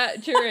is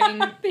set during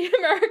the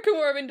American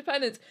War of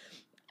Independence,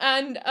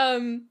 and,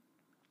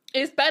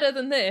 is better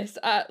than this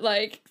at,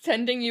 like,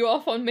 sending you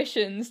off on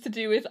missions to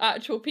do with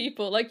actual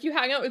people. Like, you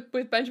hang out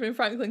with Benjamin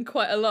Franklin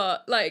quite a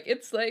lot. Like,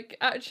 it's, like,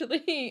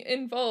 actually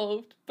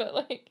involved. But,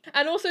 like...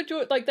 And also,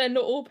 like, they're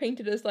not all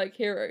painted as, like,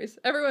 heroes.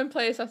 Everyone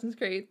play Assassin's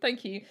Creed.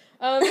 Thank you.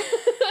 I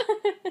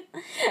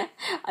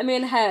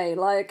mean, hey,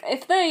 like,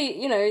 if they,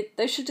 you know,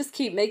 they should just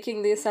keep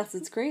making the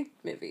Assassin's Creed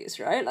movies,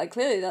 right? Like,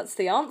 clearly that's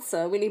the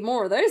answer. We need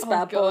more of those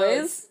bad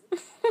boys.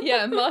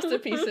 Yeah,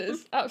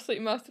 masterpieces.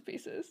 Absolute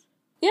masterpieces.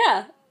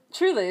 Yeah,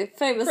 truly,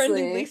 famously.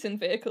 Brendan Gleeson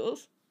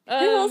vehicles. Who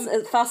else?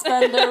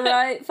 Fassbender,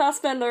 right?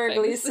 Fassbender and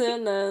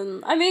Gleeson,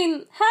 and I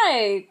mean,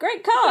 hey,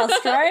 great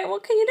cast, right?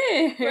 What can you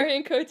do?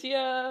 Marion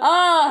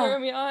Cotillard.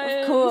 Jeremy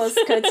Irons. Of course,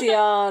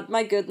 Cotillard.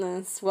 My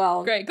goodness.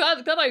 Well, great.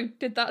 Glad I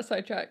did that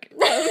sidetrack.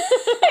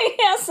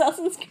 Yeah,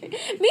 Assassin's Creed.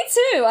 Me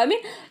too. I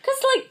mean,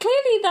 because like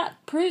clearly that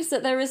proves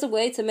that there is a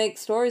way to make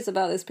stories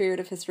about this period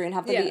of history and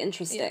have them be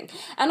interesting.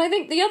 Yeah. And I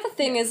think the other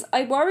thing is,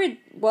 I worried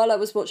while I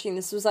was watching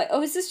this was like,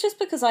 oh, is this just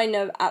because I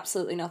know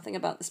absolutely nothing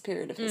about this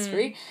period of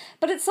history?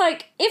 But it's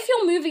like, if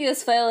your movie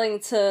is failing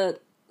to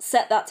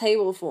set that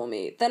table for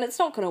me, then it's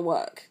not going to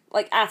work,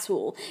 like, at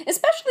all.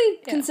 Especially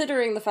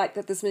considering the fact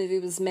that this movie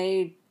was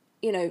made,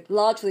 you know,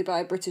 largely by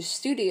a British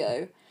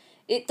studio.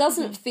 It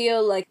doesn't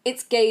feel like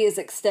its gaze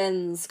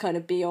extends kind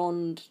of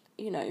beyond,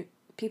 you know,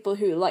 people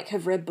who, like,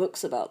 have read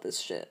books about this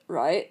shit,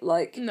 right?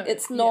 Like,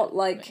 it's not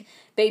like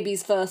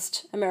Baby's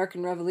first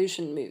American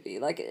Revolution movie.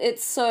 Like,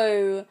 it's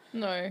so...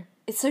 No.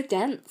 It's so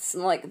dense,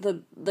 and like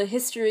the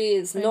history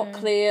is not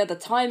clear, the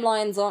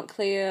timelines aren't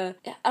clear,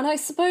 and I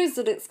suppose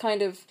that it's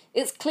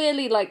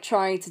clearly like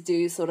trying to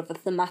do sort of a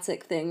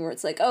thematic thing where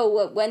it's like, oh,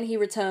 well, when he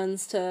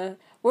returns to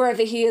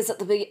wherever he is at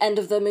the end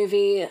of the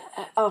movie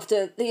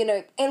after, you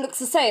know, it looks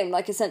the same,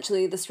 like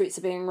essentially the streets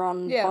are being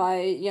run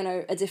by, you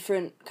know, a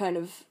different kind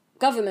of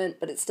government,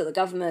 but it's still a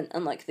government,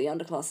 and like the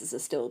underclasses are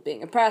still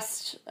being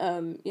oppressed.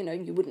 You know,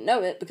 you wouldn't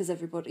know it because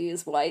everybody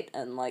is white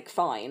and like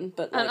fine,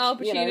 but like, and Al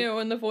Pacino, you know,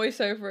 and the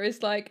voiceover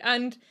is like,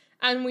 and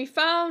we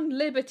found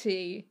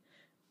liberty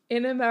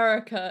in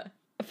America.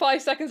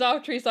 5 seconds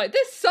after, he's like,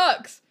 this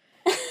sucks.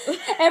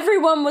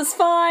 Everyone was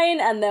fine,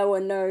 and there were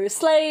no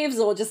slaves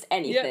or just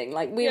anything.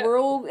 Like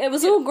it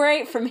was all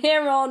great from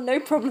here on,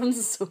 no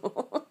problems at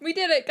all. We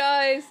did it,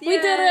 guys. Yay!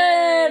 We did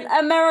it.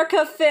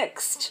 America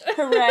fixed.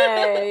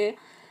 Hooray.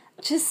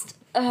 Just,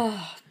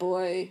 oh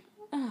boy.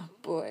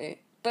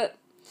 But,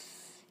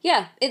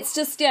 yeah, it's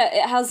just,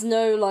 it has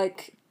no,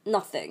 like,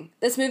 nothing.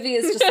 This movie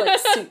is just, like,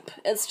 soup.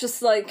 It's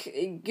just,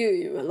 like,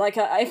 goo. Like,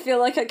 I feel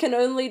like I can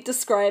only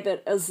describe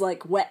it as,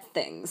 like, wet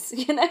things,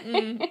 you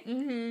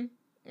know?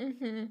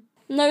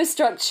 No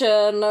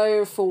structure,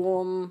 no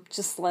form,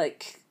 just,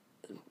 like...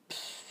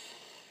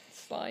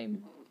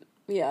 Slime.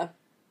 Yeah.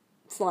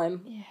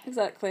 Slime. Yeah.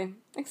 Exactly.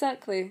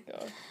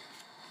 God.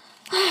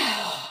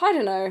 I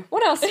don't know.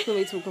 What else can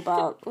we talk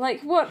about?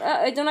 Like, what?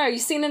 I don't know. You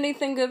seen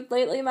anything good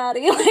lately,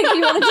 Maddie? Like,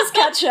 you want to just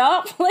catch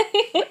up?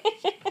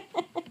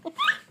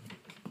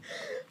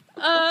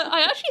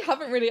 I actually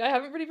haven't really. I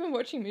haven't really been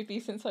watching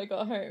movies since I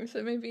got home.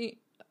 So maybe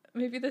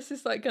this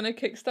is like gonna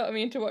kickstart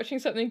me into watching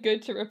something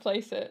good to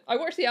replace it. I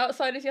watched The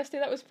Outsiders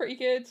yesterday. That was pretty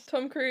good.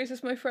 Tom Cruise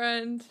is my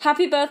friend.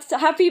 Happy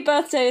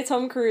birthday,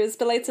 Tom Cruise!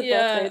 Belated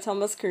birthday,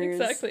 Thomas Cruise.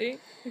 Exactly.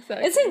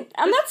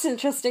 And that's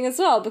interesting as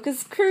well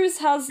because Cruise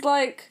has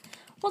like.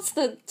 What's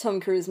the Tom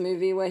Cruise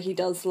movie where he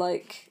does,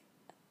 like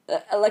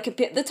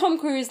the Tom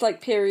Cruise,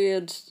 like,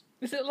 period...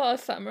 Is it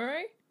Last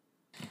Samurai?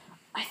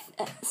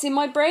 See,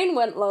 my brain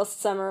went Last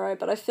Samurai,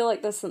 but I feel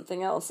like there's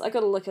something else. I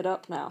gotta look it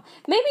up now.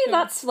 Maybe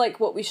that's, like,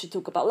 what we should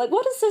talk about. Like,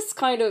 what is this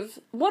kind of...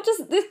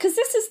 Because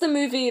this is the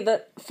movie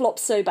that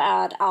flops so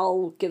bad,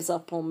 Al gives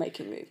up on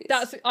making movies.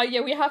 That's...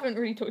 we haven't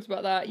really talked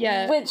about that,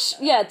 yeah. Which,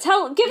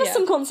 give us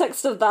some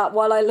context of that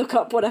while I look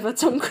up whatever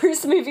Tom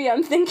Cruise movie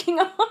I'm thinking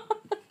of.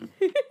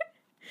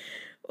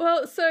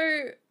 Well,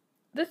 so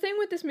the thing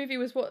with this movie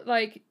was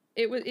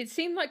it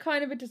seemed like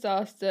kind of a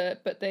disaster,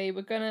 but they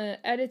were gonna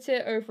edit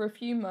it over a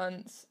few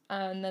months,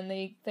 and then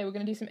they were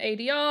gonna do some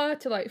ADR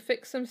to like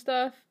fix some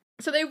stuff.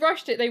 So they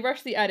rushed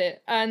the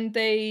edit, and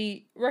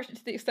they rushed it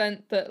to the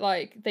extent that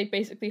like they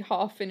basically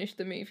half finished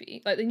the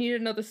movie. Like they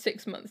needed another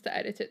 6 months to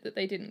edit it that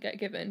they didn't get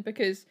given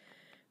because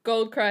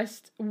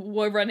Goldcrest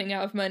were running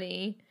out of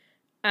money,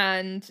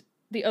 and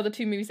the other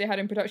 2 movies they had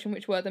in production,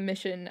 which were The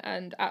Mission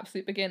and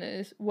Absolute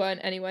Beginners,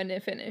 weren't anywhere near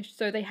finished.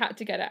 So they had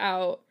to get it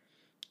out,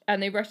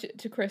 and they rushed it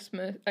to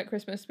Christmas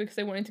because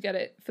they wanted to get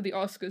it for the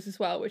Oscars as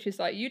well, which is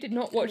like, you did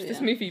not watch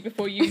this movie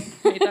before you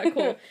made that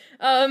call.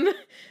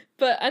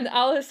 And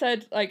Al has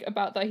said like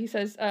about that, he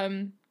says,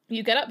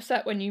 you get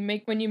upset when you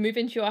move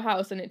into your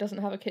house and it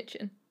doesn't have a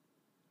kitchen.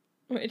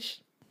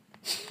 Which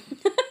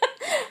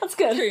that's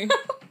good.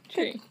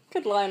 True.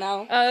 Good line,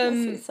 Al. That's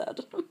what he said.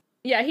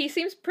 Yeah, he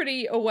seems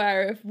pretty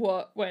aware of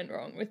what went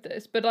wrong with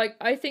this, but, like,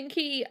 I think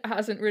he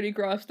hasn't really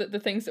grasped that the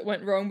things that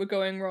went wrong were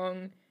going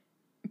wrong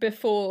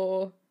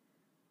before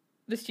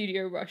the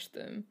studio rushed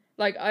them.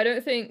 Like, I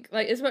don't think,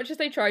 like, as much as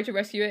they tried to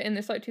rescue it in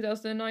this, like,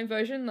 2009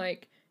 version,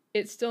 like,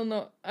 it's still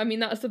not, I mean,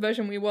 that's the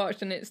version we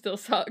watched, and it still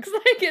sucks.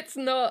 Like, it's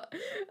not,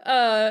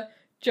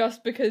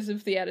 just because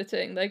of the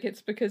editing. Like,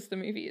 it's because the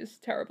movie is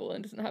terrible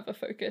and doesn't have a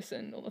focus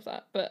and all of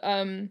that. But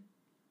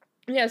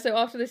yeah, so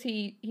after this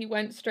he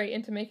went straight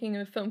into making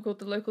a film called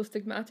The Local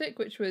Stigmatic,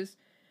 which was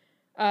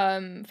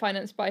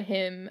financed by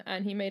him,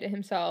 and he made it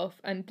himself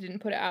and didn't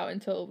put it out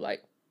until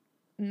like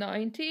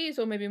 90s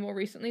or maybe more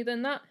recently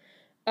than that.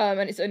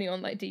 And it's only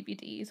on like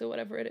DVDs or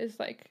whatever it is,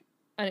 like,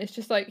 and it's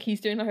just like he's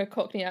doing like a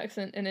Cockney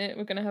accent in it.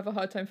 We're gonna have a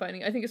hard time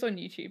finding it. I think it's on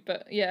YouTube,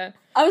 but yeah.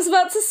 I was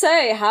about to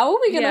say, how are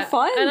we gonna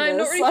find and this? I'm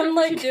not really sure if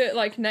we should do it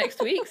like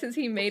next week since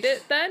he made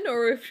it then,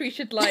 or if we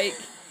should like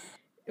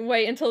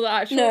wait until the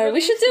actual release.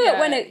 We should do it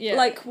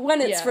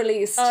when it's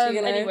released.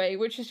 You know? Anyway,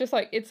 which is just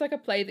like, it's like a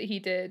play that he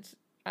did,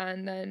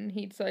 and then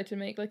he decided to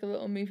make like a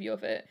little movie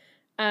of it,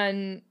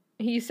 and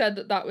he said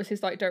that was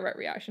his like direct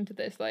reaction to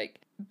this, like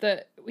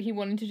that he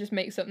wanted to just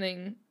make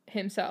something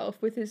himself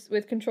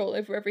with control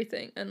over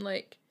everything. And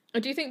like, I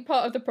do think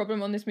part of the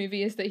problem on this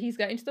movie is that he's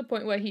getting to the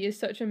point where he is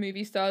such a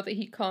movie star that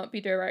he can't be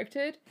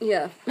directed.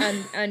 Yeah.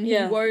 And he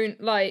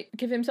won't like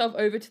give himself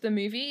over to the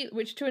movie,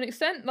 which to an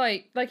extent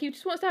like he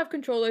just wants to have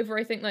control over,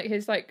 I think, like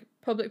his like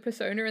public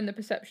persona and the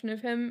perception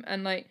of him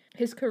and like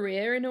his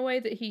career in a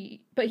way that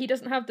he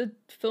doesn't have the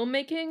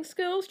filmmaking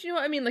skills. Do you know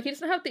what I mean? Like, he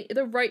doesn't have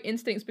the right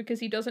instincts because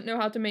he doesn't know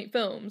how to make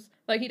films.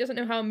 Like, he doesn't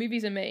know how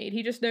movies are made.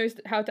 He just knows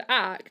how to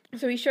act.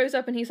 So he shows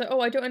up and he's like,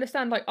 oh, I don't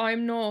understand. Like,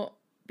 I'm not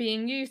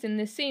being used in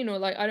this scene, or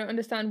like, I don't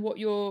understand what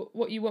you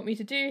want me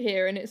to do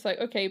here. And it's like,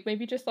 okay,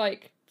 maybe just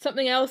like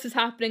something else is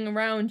happening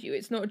around you.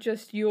 It's not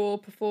just your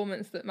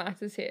performance that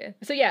matters here.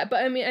 So yeah,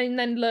 but I mean, and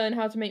then learn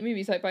how to make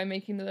movies, like by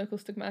making The Local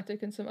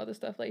Stigmatic and some other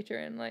stuff later.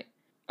 And like,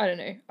 I don't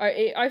know,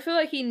 I feel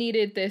like he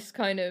needed this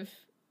kind of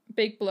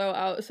big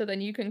blowout, so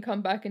then you can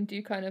come back and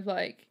do kind of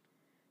like,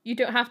 you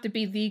don't have to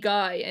be the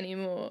guy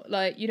anymore.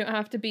 Like, you don't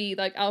have to be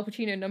like Al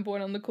Pacino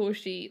 #1 on the call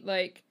sheet.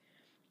 Like,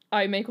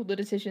 I make all the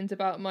decisions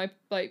about my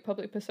like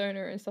public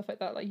persona and stuff like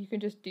that. Like, you can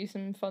just do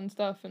some fun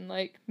stuff and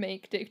like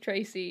make Dick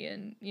Tracy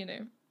and, you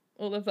know,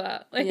 all of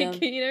that. Like, you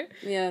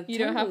know, you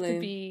don't have to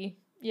be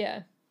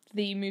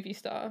the movie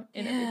star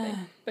in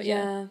everything. But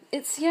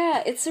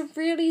it's a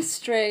really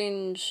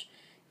strange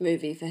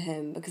movie for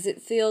him because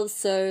it feels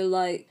so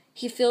like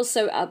he feels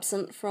so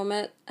absent from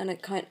it, and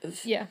it kind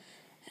of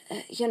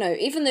you know,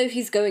 even though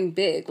he's going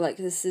big, like,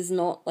 this is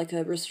not like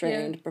a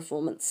restrained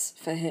performance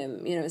for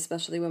him, you know,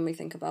 especially when we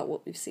think about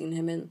what we've seen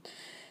him in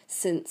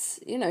since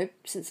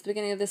the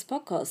beginning of this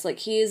podcast. Like,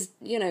 he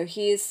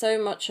is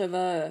so much of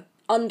a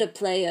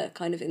underplayer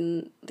kind of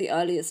in the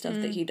earlier stuff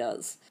that he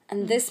does.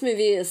 And this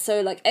movie is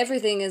so, like,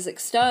 everything is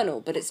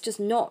external, but it's just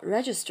not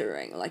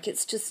registering. Like,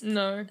 it's just...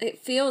 No. It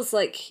feels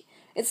like...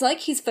 It's like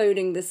he's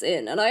phoning this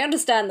in, and I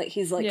understand that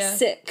he's, like,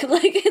 sick.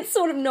 Like, it's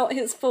sort of not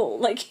his fault.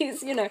 Like,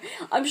 he's, you know...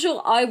 I'm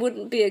sure I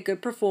wouldn't be a good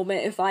performer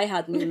if I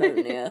had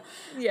pneumonia.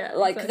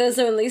 Like, exactly. There's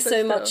only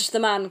so much the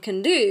man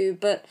can do,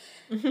 but,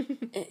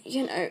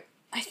 you know,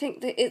 I think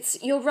that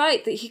you're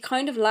right, that he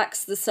kind of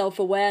lacks the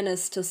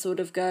self-awareness to sort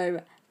of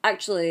go,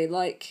 actually,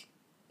 like,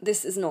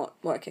 this is not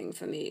working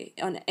for me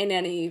in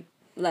any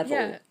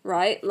level,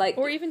 right? Like,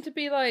 or even to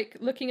be, like,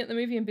 looking at the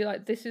movie and be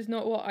like, this is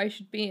not what I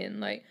should be in,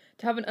 like...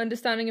 To have an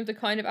understanding of the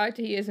kind of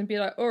actor he is and be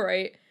like, all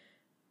right,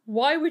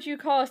 why would you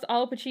cast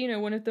Al Pacino,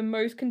 one of the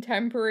most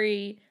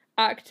contemporary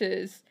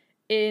actors,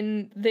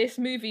 in this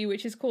movie,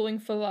 which is calling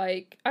for,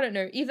 like, I don't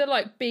know, either,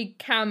 like, big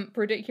camp,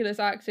 ridiculous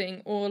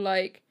acting, or,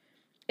 like,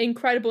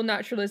 incredible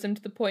naturalism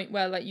to the point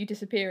where, like, you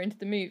disappear into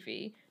the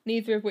movie,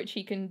 neither of which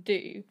he can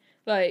do.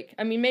 Like,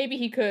 I mean, maybe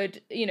he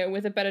could, you know,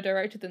 with a better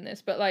director than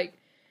this, but, like,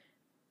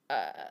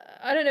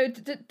 I don't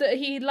know,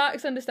 he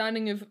lacks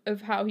understanding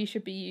of how he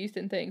should be used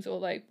in things, or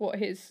like what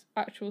his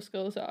actual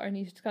skills are, and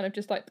he's kind of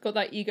just like got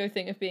that ego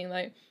thing of being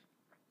like,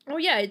 oh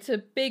yeah, it's a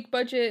big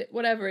budget,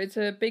 whatever, it's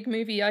a big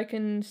movie, I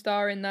can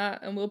star in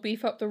that and we'll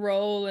beef up the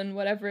role and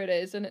whatever it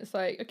is. And it's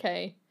like,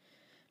 okay,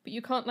 but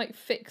you can't like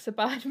fix a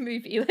bad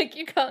movie. Like,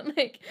 you can't,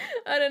 like,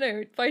 I don't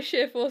know, by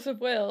sheer force of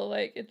will,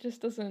 like, it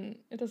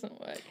doesn't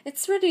work.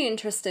 It's really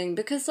interesting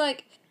because,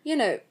 like, you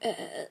know,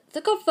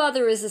 The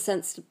Godfather is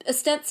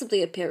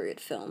ostensibly a period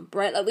film,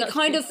 right? Like, we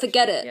kind of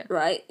forget it,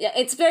 right? Yeah,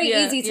 it's very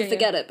easy to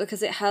forget it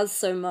because it has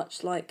so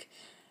much, like,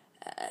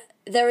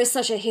 there is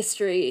such a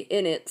history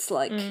in its,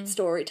 like,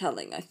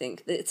 storytelling, I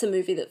think. It's a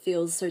movie that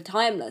feels so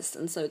timeless,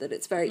 and so that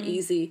it's very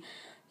easy,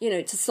 you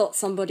know, to slot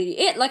somebody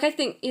in. Like, I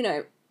think, you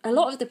know, a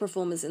lot of the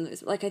performers in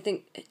those, like, I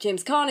think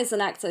James Caan is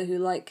an actor who,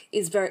 like,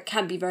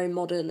 can be very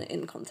modern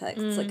in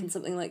context. Like, in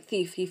something like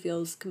Thief, he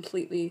feels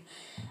completely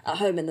at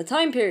home in the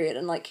time period.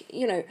 And, like,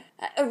 you know,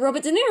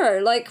 Robert De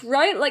Niro, like,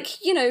 right?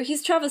 Like, you know,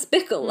 he's Travis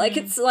Bickle. Like,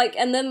 it's like,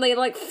 and then they,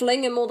 like,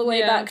 fling him all the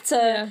way back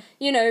to,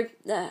 you know,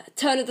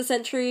 turn of the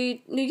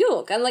century New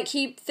York. And, like,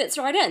 he fits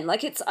right in.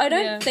 Like, I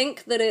don't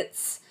think that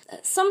it's...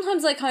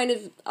 Sometimes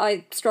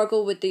I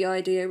struggle with the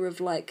idea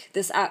of, like,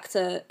 this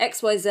actor,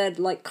 XYZ,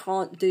 like,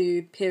 can't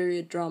do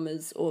period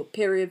dramas or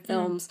period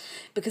films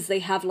because they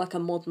have, like, a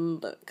modern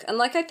look. And,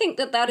 like, I think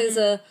that is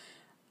a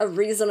a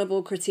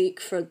reasonable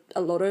critique for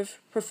a lot of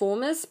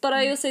performers, but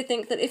I also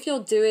think that if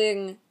you're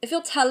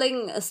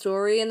telling a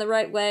story in the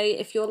right way,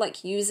 if you're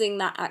like using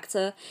that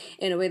actor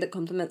in a way that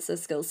complements their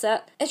skill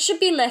set, it should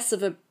be less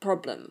of a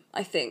problem,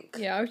 I think.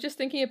 Yeah, I was just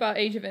thinking about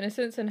Age of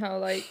Innocence and how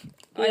like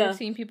I have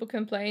seen people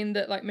complain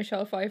that like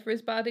Michelle Pfeiffer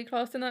is badly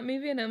cast in that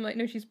movie, and I'm like,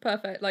 no, she's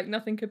perfect. Like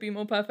nothing could be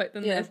more perfect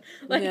than this.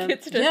 Like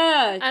it's just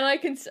and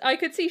I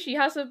could see she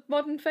has a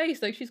modern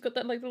face. Like she's got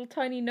that like little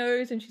tiny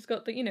nose, and she's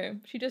got the, you know,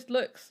 she just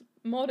looks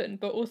modern,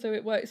 but also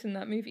it works in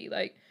that movie.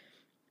 Like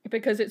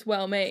because it's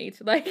well made.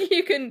 Like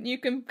you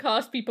can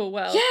cast people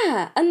well.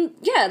 Yeah, and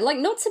yeah, like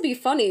not to be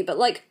funny, but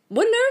like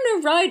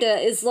Winona Ryder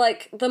is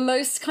like the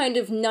most kind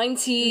of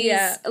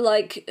 90s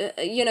like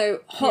you know,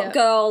 hot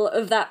girl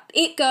of that,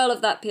 it girl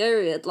of that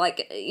period,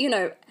 like, you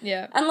know,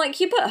 and like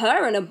you put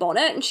her in a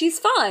bonnet and she's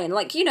fine,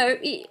 like, you know,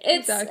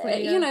 it's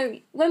you know,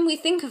 when we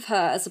think of her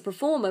as a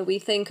performer, we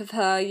think of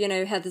her, you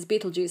know, Heather's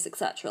Beetlejuice,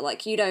 etc.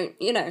 Like you don't,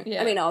 you know,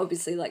 I mean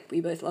obviously like we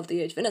both love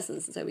The Age of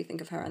Innocence, and so we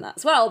think of her in that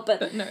as well,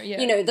 but no,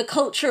 you know, the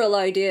cultural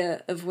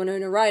idea of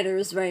Winona Ryder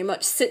is very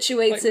much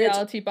situated like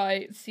Reality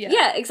Bites,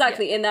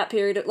 exactly, in that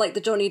period of like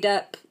the Johnny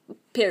Depp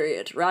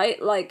period,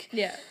 right? Like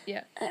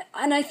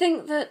and I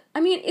think that,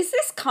 I mean, is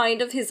this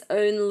kind of his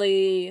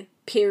only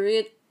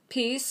period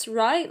piece,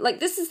 right?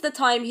 Like this is the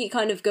time he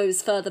kind of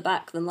goes further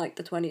back than like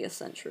the 20th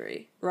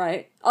century,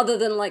 right? Other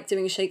than like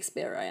doing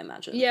Shakespeare, I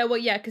imagine. Yeah, well,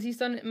 yeah, because he's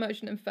done a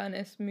Merchant of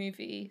Venice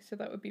movie, so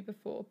that would be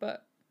before,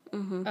 but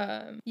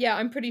yeah,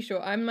 I'm pretty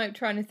sure. I'm like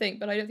trying to think,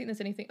 but I don't think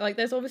there's anything like,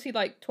 there's obviously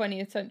like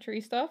 20th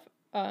century stuff,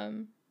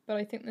 but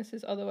I think this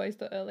is otherwise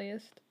the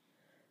earliest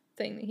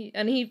thing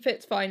that he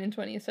fits fine in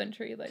 20th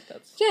century, like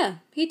that's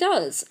he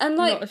does, and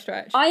like not a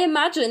stretch. I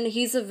imagine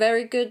he's a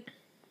very good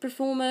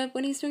performer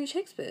when he's doing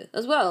Shakespeare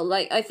as well.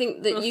 Like I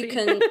think that we'll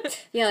can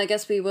I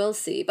guess we will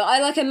see, but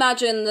I like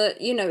imagine that,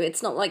 you know,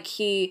 it's not like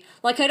he,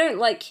 like I don't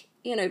like,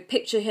 you know,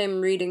 picture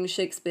him reading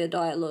Shakespeare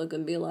dialogue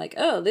and be like,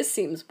 oh, this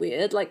seems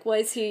weird, like why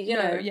is he, you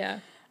know.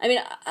 I mean,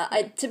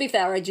 I to be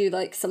fair, I do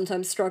like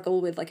sometimes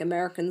struggle with like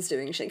Americans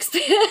doing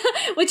Shakespeare,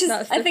 which is,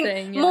 I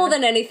think, more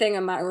than anything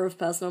a matter of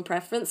personal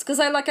preference. Because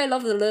I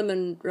love the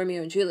Luhrmann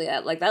Romeo and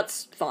Juliet, like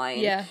that's fine.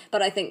 Yeah.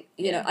 But I think,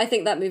 you know, I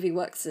think that movie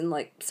works in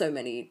like so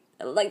many,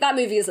 like that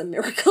movie is a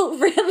miracle,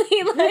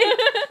 really.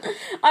 Like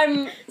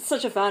I'm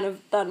such a fan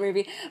of that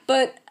movie,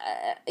 but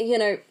you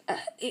know,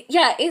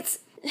 it's.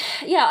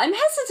 Yeah, I'm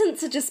hesitant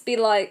to just be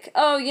like,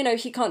 oh, you know,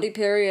 he can't do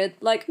period.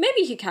 Like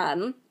maybe he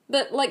can.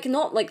 But, like,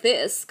 not like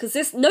this,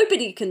 because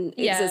nobody can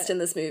exist in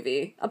this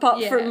movie,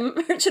 apart from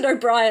Richard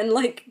O'Brien,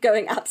 like,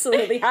 going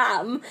absolutely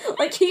ham.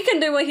 Like, he can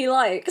do what he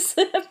likes,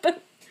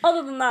 but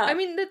other than that... I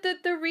mean,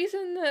 the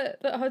reason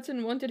that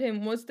Hudson wanted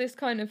him was this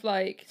kind of,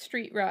 like,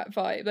 street rat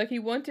vibe. Like, he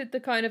wanted the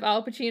kind of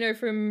Al Pacino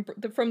from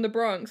the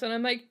Bronx, and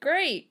I'm like,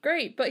 great,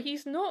 but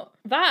he's not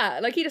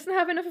that. Like, he doesn't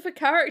have enough of a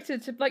character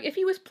to... Like, if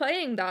he was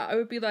playing that, I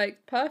would be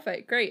like,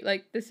 perfect, great,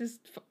 like, this is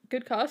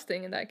good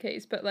casting in that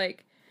case, but,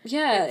 like...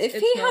 Yeah, if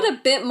he had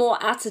a bit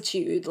more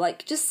attitude,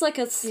 like, just, like,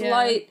 a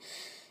slight,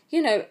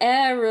 you know,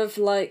 air of,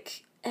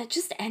 like,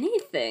 just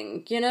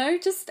anything, you know?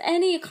 Just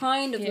any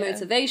kind of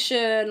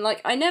motivation.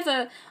 Like, I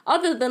never,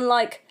 other than,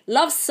 like,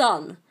 loves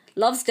son,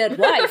 loves dead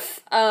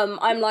wife,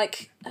 I'm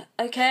like,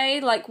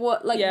 okay, like,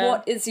 what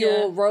is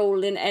your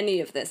role in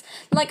any of this?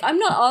 Like, I'm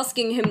not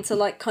asking him to,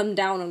 like, come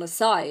down on a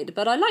side,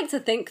 but I like to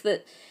think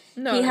that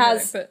he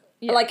has...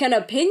 like an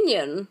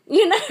opinion,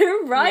 you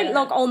know, right?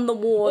 Like on the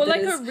war. Or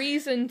like a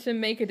reason to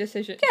make a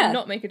decision, to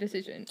not make a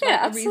decision. Yeah, like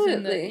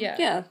absolutely.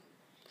 Yeah.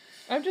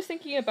 I'm just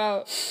thinking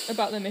about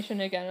the mission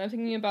again. I'm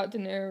thinking about De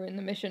Niro in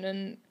The Mission,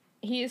 and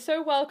he is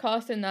so well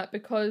cast in that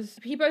because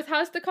he both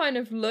has the kind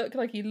of look,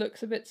 like he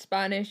looks a bit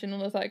Spanish and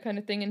all of that kind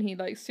of thing, and he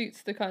like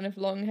suits the kind of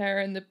long hair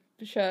and the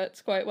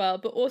shirts quite well,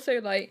 but also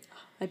like...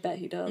 I bet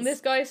he does.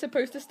 This guy is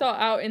supposed to start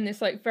out in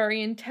this like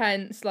very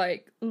intense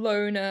like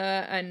loner,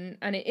 and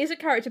it is a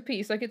character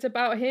piece. Like it's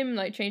about him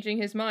like changing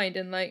his mind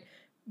and like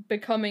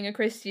becoming a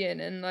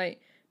Christian and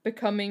like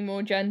becoming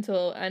more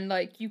gentle, and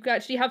like you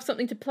actually have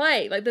something to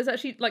play. Like there's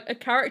actually like a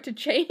character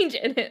change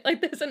in it.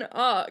 Like there's an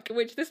arc,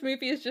 which this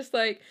movie is just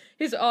like,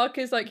 his arc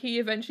is like he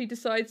eventually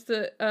decides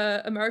that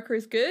America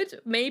is good,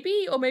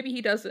 maybe, or maybe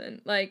he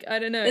doesn't. Like I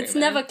don't know. It's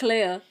never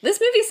clear.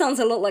 This movie sounds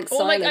a lot like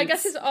Silence. Or like I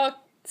guess his arc.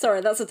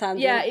 Sorry, that's a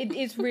tangent. Yeah,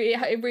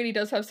 it really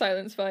does have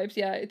Silence vibes.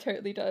 Yeah, it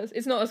totally does.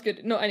 It's not as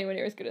good, not anywhere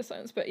near as good as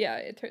Silence, but yeah,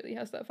 it totally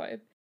has that vibe.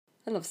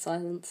 I love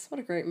Silence. What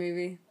a great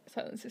movie.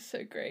 Silence is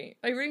so great.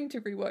 I really need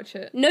to rewatch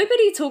it.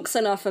 Nobody talks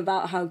enough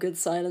about how good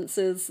Silence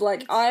is.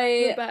 Like, it's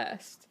the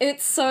best.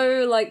 It's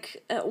so,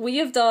 like, we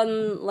have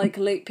done, like,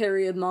 late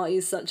period Marty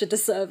such a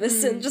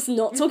disservice in just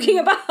not talking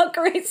about how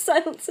great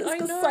Silence is,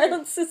 because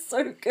Silence is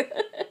so good.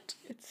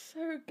 It's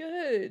so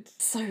good.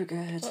 So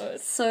good. God.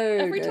 So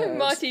Every good. time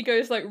Marty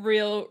goes, like,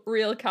 real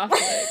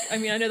Catholic, I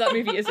mean, I know that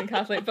movie isn't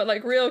Catholic, but,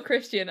 like, real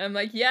Christian, I'm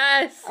like,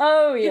 yes!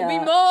 Oh, yeah. Give me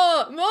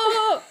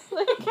more!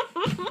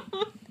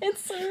 Like,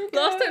 it's so good.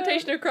 Last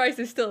Temptation of Christ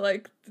is still,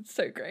 like, it's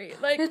so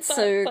great. Like, it's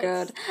so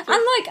good.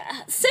 And, like,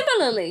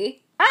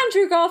 similarly,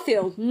 Andrew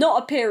Garfield,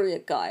 not a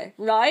period guy,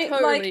 right?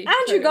 Totally,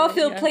 Andrew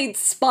Garfield yeah. played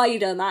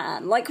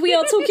Spider-Man. Like, we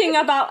are talking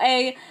about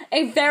a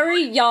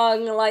very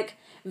young, like,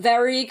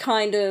 very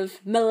kind of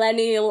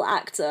millennial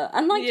actor.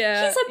 And, like,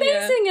 Yeah, he's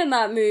amazing in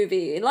that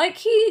movie. Like,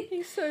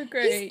 He's so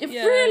great. he's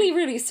yeah. really,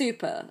 really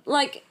super.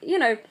 Like, you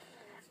know,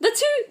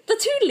 the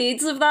two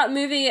leads of that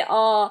movie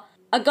are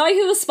a guy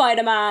who was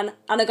Spider-Man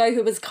and a guy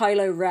who was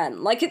Kylo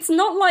Ren. Like, it's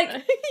not like...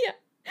 Yeah.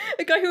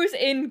 A guy who was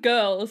in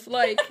Girls,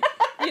 like,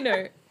 you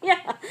know. Yeah,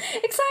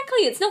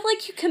 exactly. It's not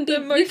like you can be... The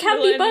most You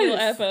can be millennial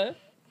both. ever.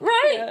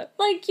 Right? Yeah.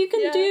 Like, you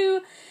can Yeah.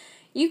 do...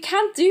 You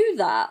can do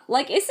that.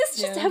 Like, is this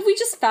just... Yeah. Have we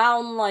just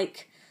found,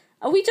 like...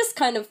 Are we just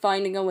kind of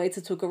finding a way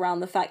to talk around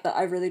the fact that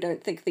I really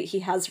don't think that he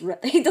has...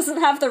 he doesn't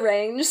have the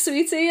range,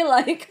 sweetie?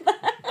 Like...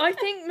 I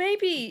think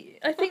maybe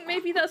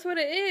that's what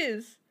it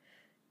is.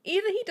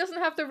 Either he doesn't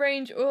have the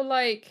range or,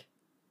 like...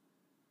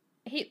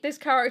 This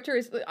character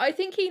is... I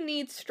think he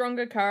needs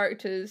stronger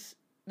characters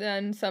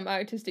than some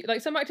actors do. Like,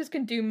 some actors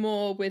can do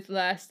more with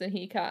less than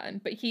he can,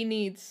 but he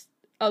needs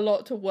a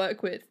lot to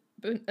work with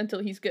until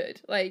he's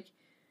good. Like,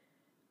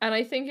 and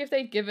I think if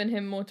they'd given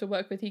him more to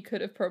work with, he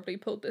could have probably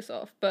pulled this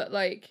off. But,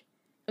 like,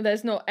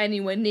 there's not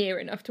anywhere near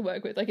enough to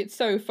work with. Like, it's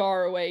so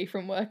far away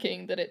from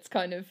working that it's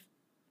kind of...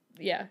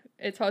 Yeah,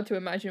 it's hard to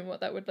imagine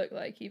what that would look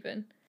like,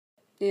 even.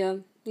 Yeah.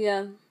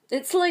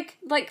 It's like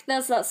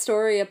there's that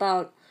story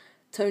about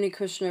Tony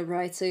Kushner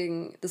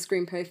writing the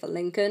screenplay for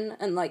Lincoln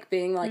and, like,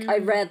 being like, I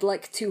read,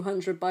 like,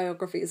 200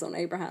 biographies on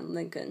Abraham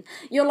Lincoln.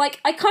 You're like,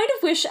 I kind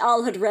of wish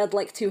Al had read,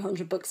 like,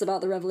 200 books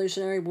about the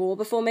Revolutionary War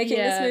before making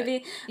this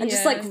movie and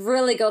just, like,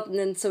 really gotten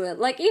into it.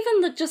 Like,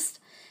 even the just,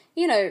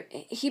 you know,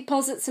 he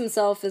posits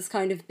himself as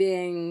kind of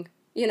being,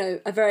 you know,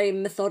 a very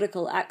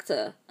methodical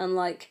actor and,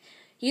 like,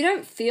 you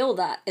don't feel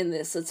that in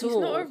this at all. He's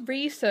not a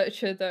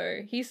researcher,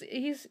 though. He's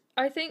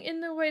I think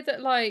in the way that,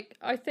 like,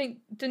 I think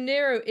De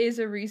Niro is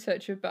a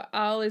researcher, but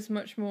Al is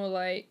much more,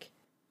 like,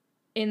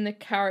 in the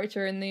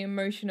character and the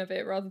emotion of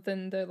it rather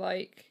than the,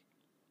 like,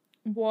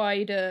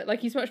 wider... Like,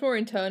 he's much more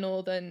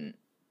internal than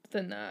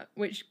that,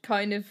 which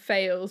kind of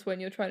fails when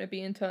you're trying to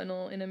be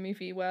internal in a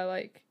movie where,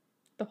 like,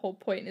 the whole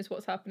point is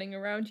what's happening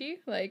around you,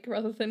 like,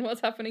 rather than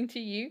what's happening to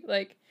you.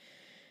 Like,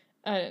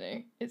 I don't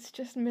know. It's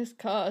just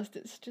miscast.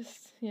 It's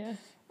just, yeah.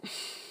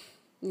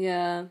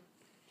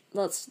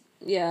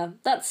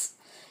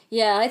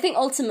 I think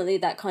ultimately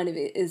that kind of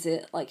is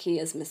it, like, he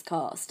is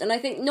miscast. And I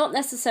think not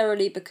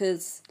necessarily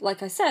because,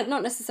 like I said,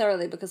 not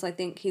necessarily because I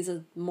think he's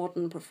a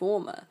modern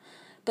performer,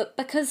 but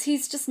because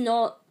he's just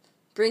not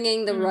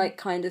bringing the right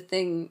kind of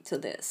thing to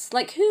this.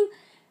 Like,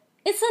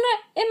 it's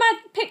in my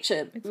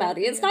picture,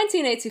 Maddie, it's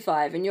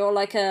 1985, and you're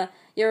like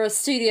you're a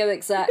studio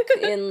exec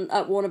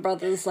at Warner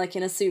Brothers, like,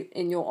 in a suit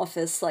in your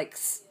office, like,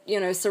 you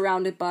know,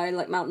 surrounded by,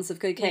 like, mountains of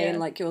cocaine,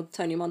 like you're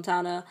Tony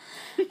Montana.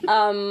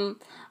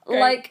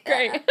 Great.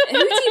 Who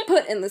do you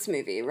put in this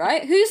movie,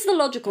 right? Who's the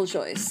logical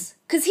choice?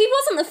 Because he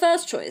wasn't the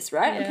first choice,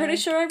 right? I'm pretty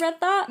sure I read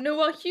that. No,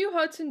 well, Hugh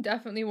Hudson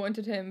definitely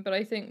wanted him, but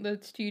I think the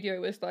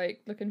studio was,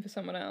 like, looking for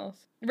someone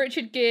else.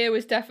 Richard Gere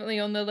was definitely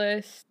on the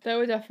list. There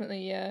were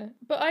definitely, yeah.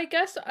 But I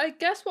guess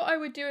what I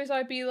would do is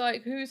I'd be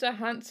like, who's a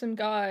handsome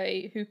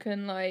guy who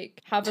can,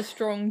 like, have a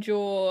strong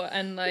jaw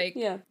and, like,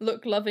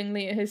 look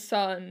lovingly at his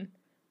son,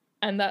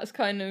 and that's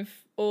kind of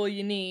all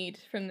you need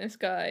from this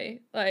guy.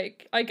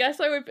 Like, I guess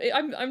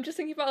I'm just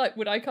thinking about, like,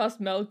 would I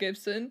cast Mel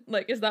Gibson?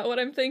 Like, is that what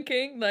I'm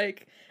thinking?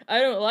 Like, I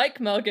don't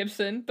like Mel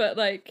Gibson, but,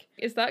 like,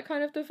 is that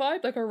kind of the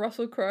vibe? Like a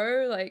Russell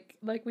Crowe, like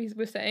we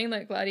were saying,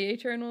 like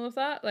Gladiator and all of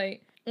that?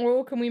 Like,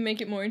 or can we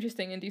make it more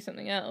interesting and do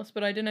something else?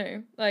 But I don't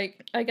know.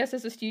 Like, I guess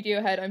as a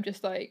studio head, I'm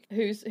just like,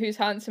 who's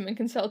handsome and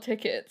can sell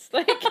tickets?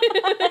 Like,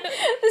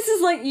 this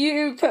is like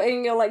you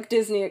putting your, like,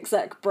 Disney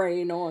exec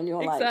brain on.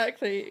 You're like,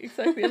 exactly.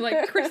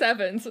 Like Chris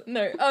Evans.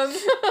 No,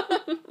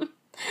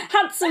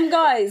 handsome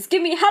guys.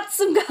 Give me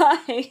handsome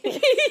guys.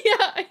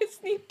 Yeah, I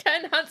just need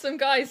 10 handsome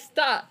guys.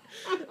 Stat.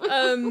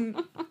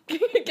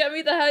 Get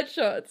me the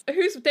headshots.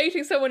 Who's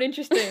dating someone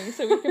interesting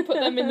so we can put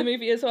them in the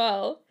movie as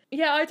well?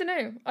 Yeah, I don't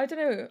know.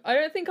 I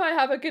don't think I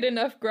have a good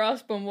enough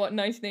grasp on what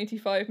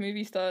 1985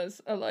 movie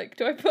stars are like.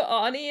 Do I put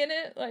Arnie in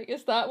it? Like,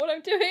 is that what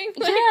I'm doing?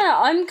 Like,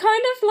 yeah, I'm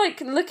kind of,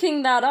 like,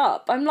 looking that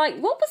up. I'm like,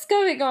 what was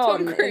going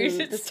on in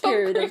this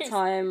period of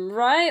time,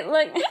 right?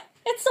 Like,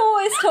 it's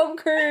always Tom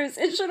Cruise.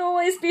 It should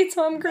always be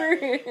Tom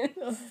Cruise.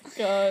 Oh,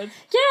 God.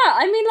 Yeah,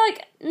 I mean,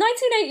 like,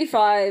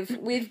 1985,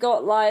 we've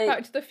got, like...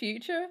 Back to the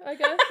Future, I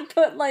guess.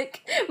 Put,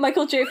 like,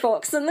 Michael J.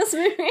 Fox in this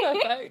movie.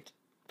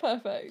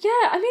 Perfect.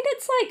 Yeah, I mean,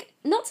 it's, like,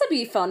 not to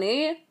be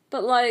funny,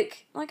 but,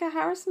 like a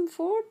Harrison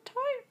Ford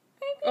type,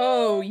 maybe?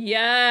 Oh,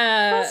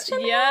 yeah.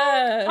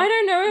 I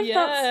don't know if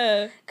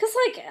that's... Because,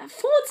 like,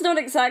 Ford's not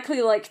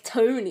exactly, like,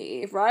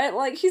 Tony, right?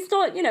 Like, he's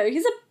not, you know,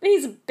 he's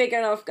a big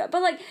enough guy.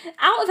 But, like,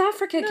 Out of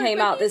Africa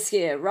came out this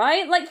year,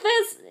 right? Like,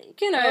 there's,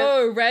 you know...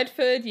 Oh,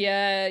 Redford,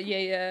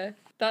 yeah.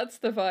 That's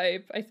the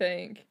vibe, I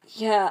think.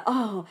 Yeah,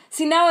 oh.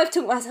 See, now I've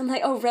talked about it, I'm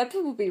like, oh,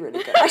 Redford would be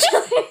really good, actually.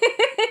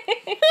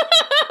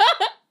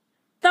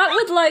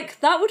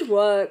 That would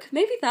work.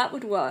 Maybe that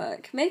would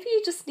work. Maybe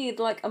you just need,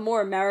 like, a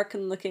more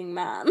American-looking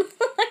man.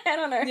 I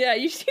don't know. Yeah,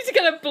 you just need to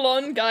get a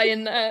blonde guy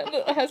in there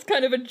that has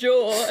kind of a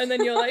jaw, and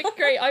then you're like,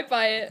 great, I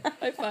buy it.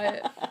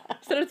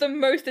 Instead of the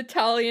most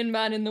Italian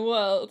man in the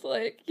world,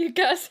 like, you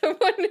get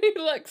someone who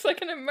looks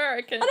like an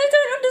American. And I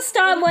don't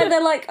understand why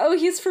they're like, oh,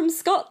 he's from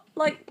Scotland.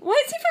 Like,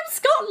 why is he from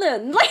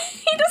Scotland? Like,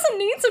 he doesn't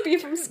need to be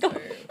from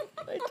Scotland.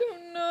 I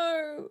don't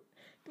know.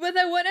 But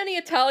there weren't any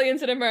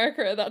Italians in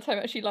America at that time,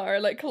 actually, Lara.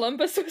 Like,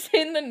 Columbus was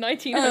in the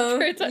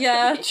 1900s.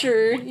 Yeah,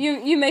 true.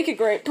 You make a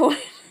great point.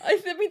 I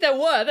mean, there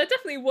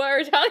definitely were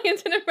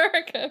Italians in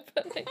America,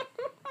 but like,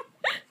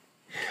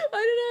 I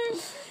don't know.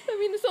 I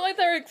mean, it's not like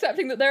they're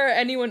accepting that there are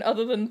anyone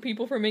other than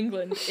people from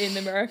England in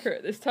America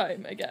at this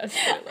time, I guess.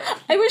 But, like,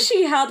 I wish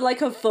he had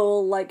like a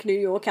full like New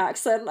York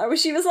accent. I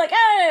wish he was like,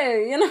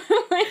 hey, you know,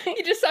 like...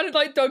 He just sounded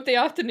like Dog Day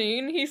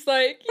Afternoon. He's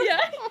like, yeah,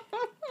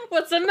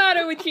 what's the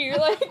matter with you?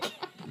 Like,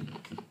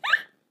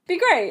 be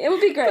great. It would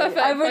be great.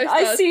 Perfect,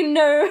 I see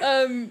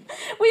no.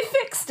 We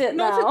fixed it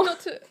now.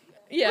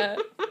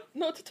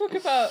 Not to talk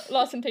about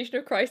Last Temptation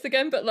of Christ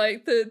again, but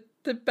like the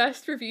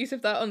best reviews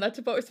of that on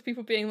Letterboxd are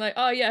people being like,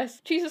 oh yes,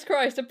 Jesus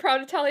Christ, a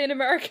proud Italian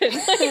American.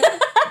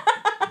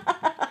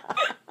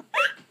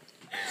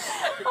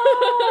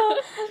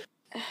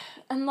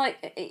 And like,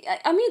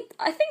 I mean,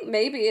 I think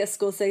maybe a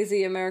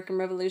Scorsese American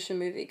Revolution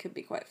movie could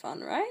be quite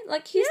fun, right?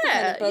 Like, he's the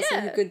kind of person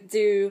who could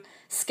do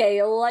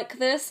scale like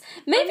this.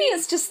 Maybe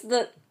it's just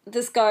that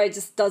this guy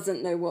just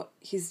doesn't know what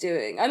he's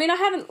doing. I mean, I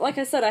haven't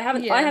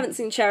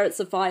seen Chariots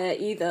of Fire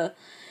either.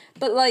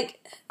 But like,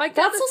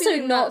 that's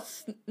also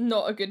that's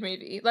not a good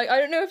movie. Like, I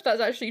don't know if that's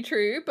actually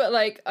true, but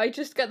like, I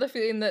just get the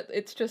feeling that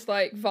it's just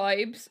like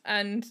vibes,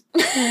 and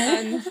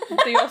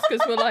the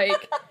Oscars were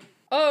like,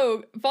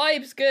 oh,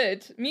 vibes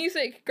good,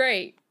 music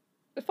great,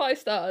 5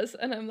 stars,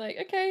 and I'm like,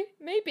 okay,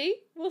 maybe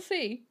we'll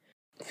see.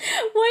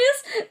 Why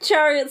is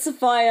Chariots of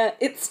Fire?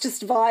 It's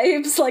just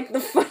vibes, like the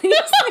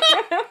funniest thing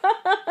I've ever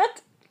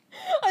heard.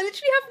 I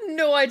literally have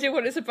no idea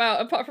what it's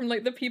about, apart from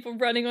like the people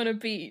running on a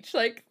beach.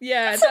 Like,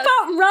 yeah, it's about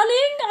running.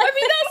 I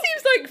mean, that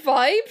seems like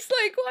vibes.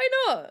 Like, why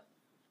not?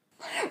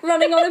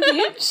 Running on a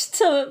beach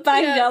to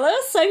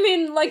Vangelis. I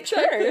mean, like,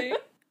 exactly. true.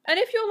 And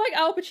if you're like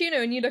Al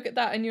Pacino and you look at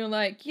that and you're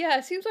like, yeah,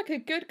 it seems like a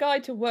good guy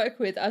to work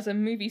with as a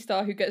movie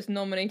star who gets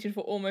nominated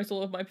for almost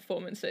all of my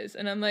performances,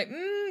 and I'm like,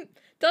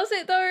 does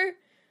it though?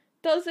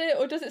 Does it,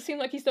 or does it seem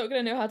like he's not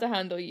going to know how to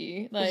handle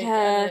you? Like, yeah,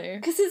 I don't know.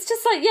 because it's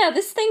just like,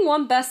 this thing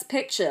won Best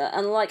Picture,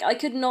 and like, I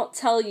could not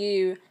tell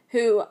you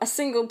who a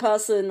single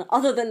person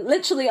other than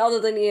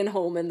Ian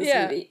Holm in this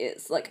movie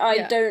is. Like,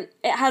 it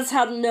has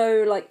had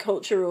no like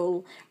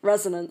cultural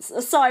resonance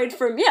aside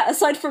from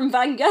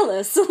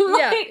Vangelis.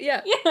 Like, you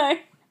know.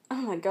 Oh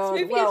my god.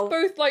 This movie is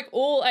both like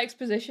all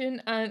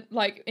exposition and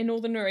like in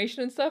all the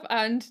narration and stuff,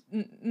 and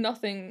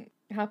nothing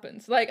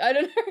happens. Like, I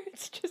don't know.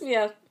 It's just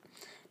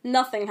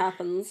nothing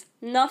happens.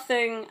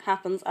 Nothing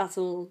happens at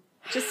all.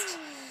 Just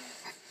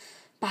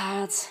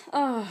bad.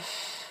 Oh,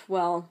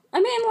 well.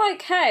 I mean,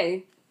 like,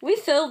 hey, we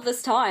filled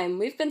this time.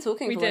 We've been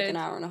talking for like an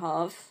hour and a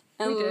half.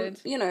 And, we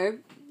did. You know,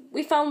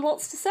 we found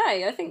lots to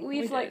say. I think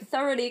we've like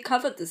thoroughly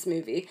covered this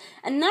movie.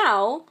 And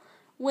now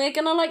we're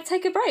gonna like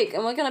take a break,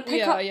 and we're gonna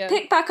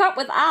pick back up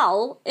with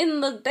Al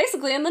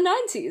basically in the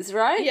 90s,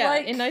 right? Yeah,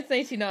 like, in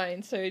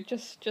 1989. So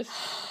just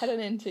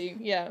heading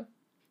into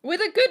with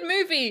a good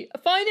movie.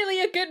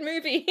 Finally, a good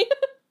movie.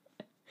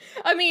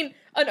 I mean,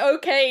 an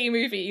okay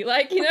movie,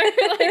 like, you know,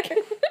 like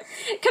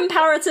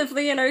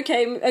comparatively a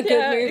good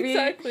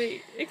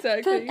movie.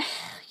 Exactly. But,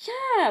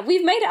 yeah,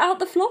 we've made it out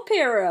the flop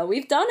era.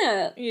 We've done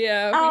it.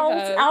 Yeah,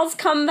 Al's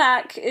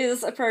comeback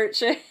is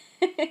approaching.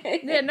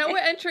 Yeah, now we're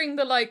entering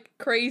the like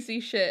crazy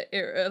shit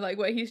era, like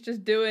where he's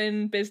just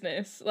doing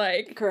business.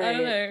 Like, great, I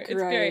don't know, it's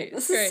great.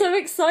 This is so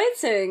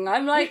exciting.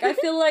 I'm like, I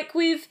feel like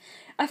we've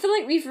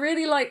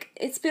really like,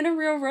 it's been a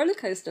real roller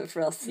coaster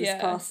for us this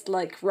past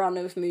like run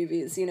of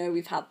movies. You know,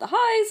 we've had the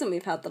highs and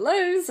we've had the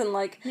lows, and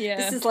like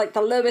this is like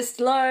the lowest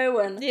low,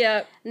 and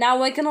now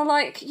we're gonna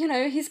like, you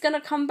know, he's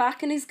gonna come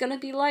back and he's gonna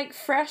be like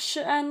fresh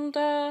and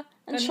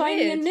shiny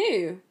weird. And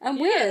new and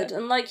weird,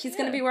 and like he's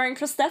gonna be wearing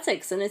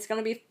prosthetics and it's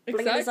gonna be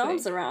flinging his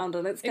arms around,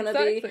 and it's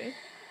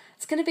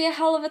gonna be a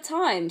hell of a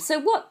time. So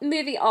what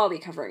movie are we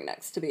covering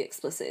next, to be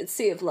explicit? It's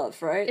Sea of Love,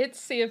 right? It's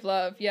Sea of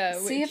Love, yeah.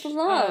 Sea of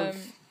Love.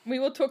 We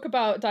will talk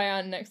about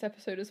Diane next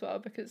episode as well,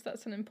 because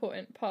that's an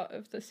important part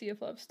of the Sea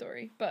of Love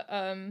story. But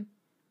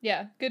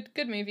yeah,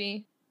 good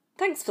movie.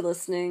 Thanks for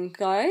listening,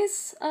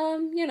 guys.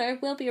 You know,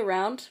 we'll be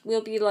around.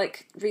 We'll be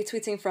like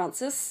retweeting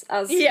Francis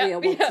as we are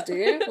wont to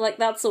do. Like,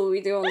 that's all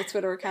we do on the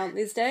Twitter account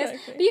these days.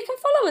 Exactly. But you can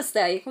follow us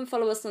there. You can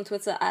follow us on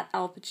Twitter at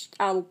Al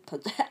Pacino.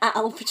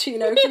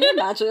 Can you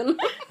imagine?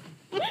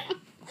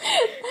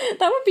 That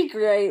would be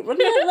great,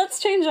 wouldn't it? Let's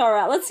change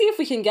our Let's see if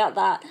we can get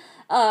that.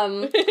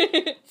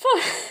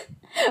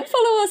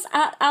 Follow us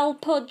at Al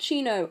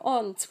Podcino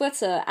on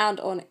Twitter and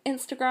on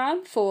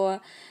Instagram for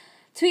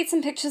tweets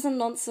and pictures and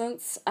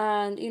nonsense,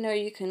 and you know,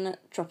 you can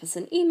drop us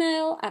an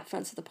email at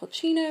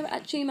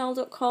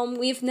friendswiththepodchino@gmail.com.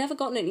 We've never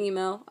gotten an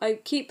email. I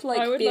keep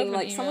like being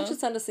like, someone should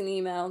send us an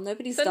email.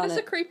 Nobody's done it. Send us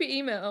a creepy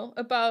email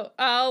about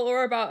Al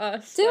or about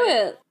us. Do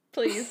it.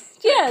 please.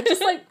 Yeah,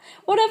 just like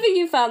whatever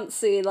you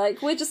fancy.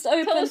 Like, we're just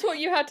open. Tell us what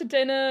you had to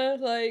dinner,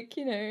 like,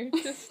 you know,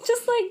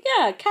 just like,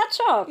 yeah, catch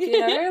up, you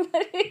know?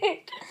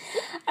 Like,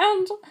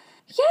 and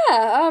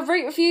yeah,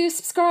 rate, review,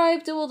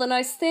 subscribe, do all the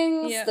nice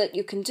things that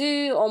you can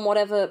do on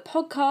whatever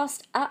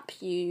podcast app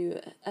you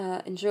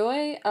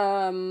enjoy.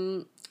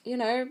 You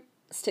know,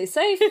 stay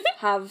safe,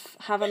 have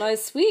a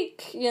nice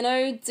week, you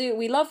know,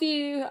 we love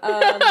you.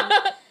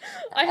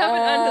 I haven't,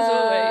 and as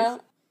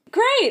always.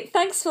 Great,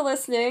 thanks for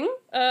listening.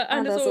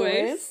 And as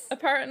always,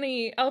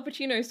 apparently Al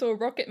Pacino saw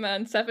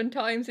Rocketman 7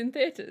 times in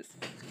theatres.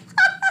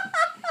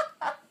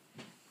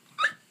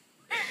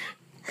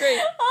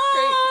 Great.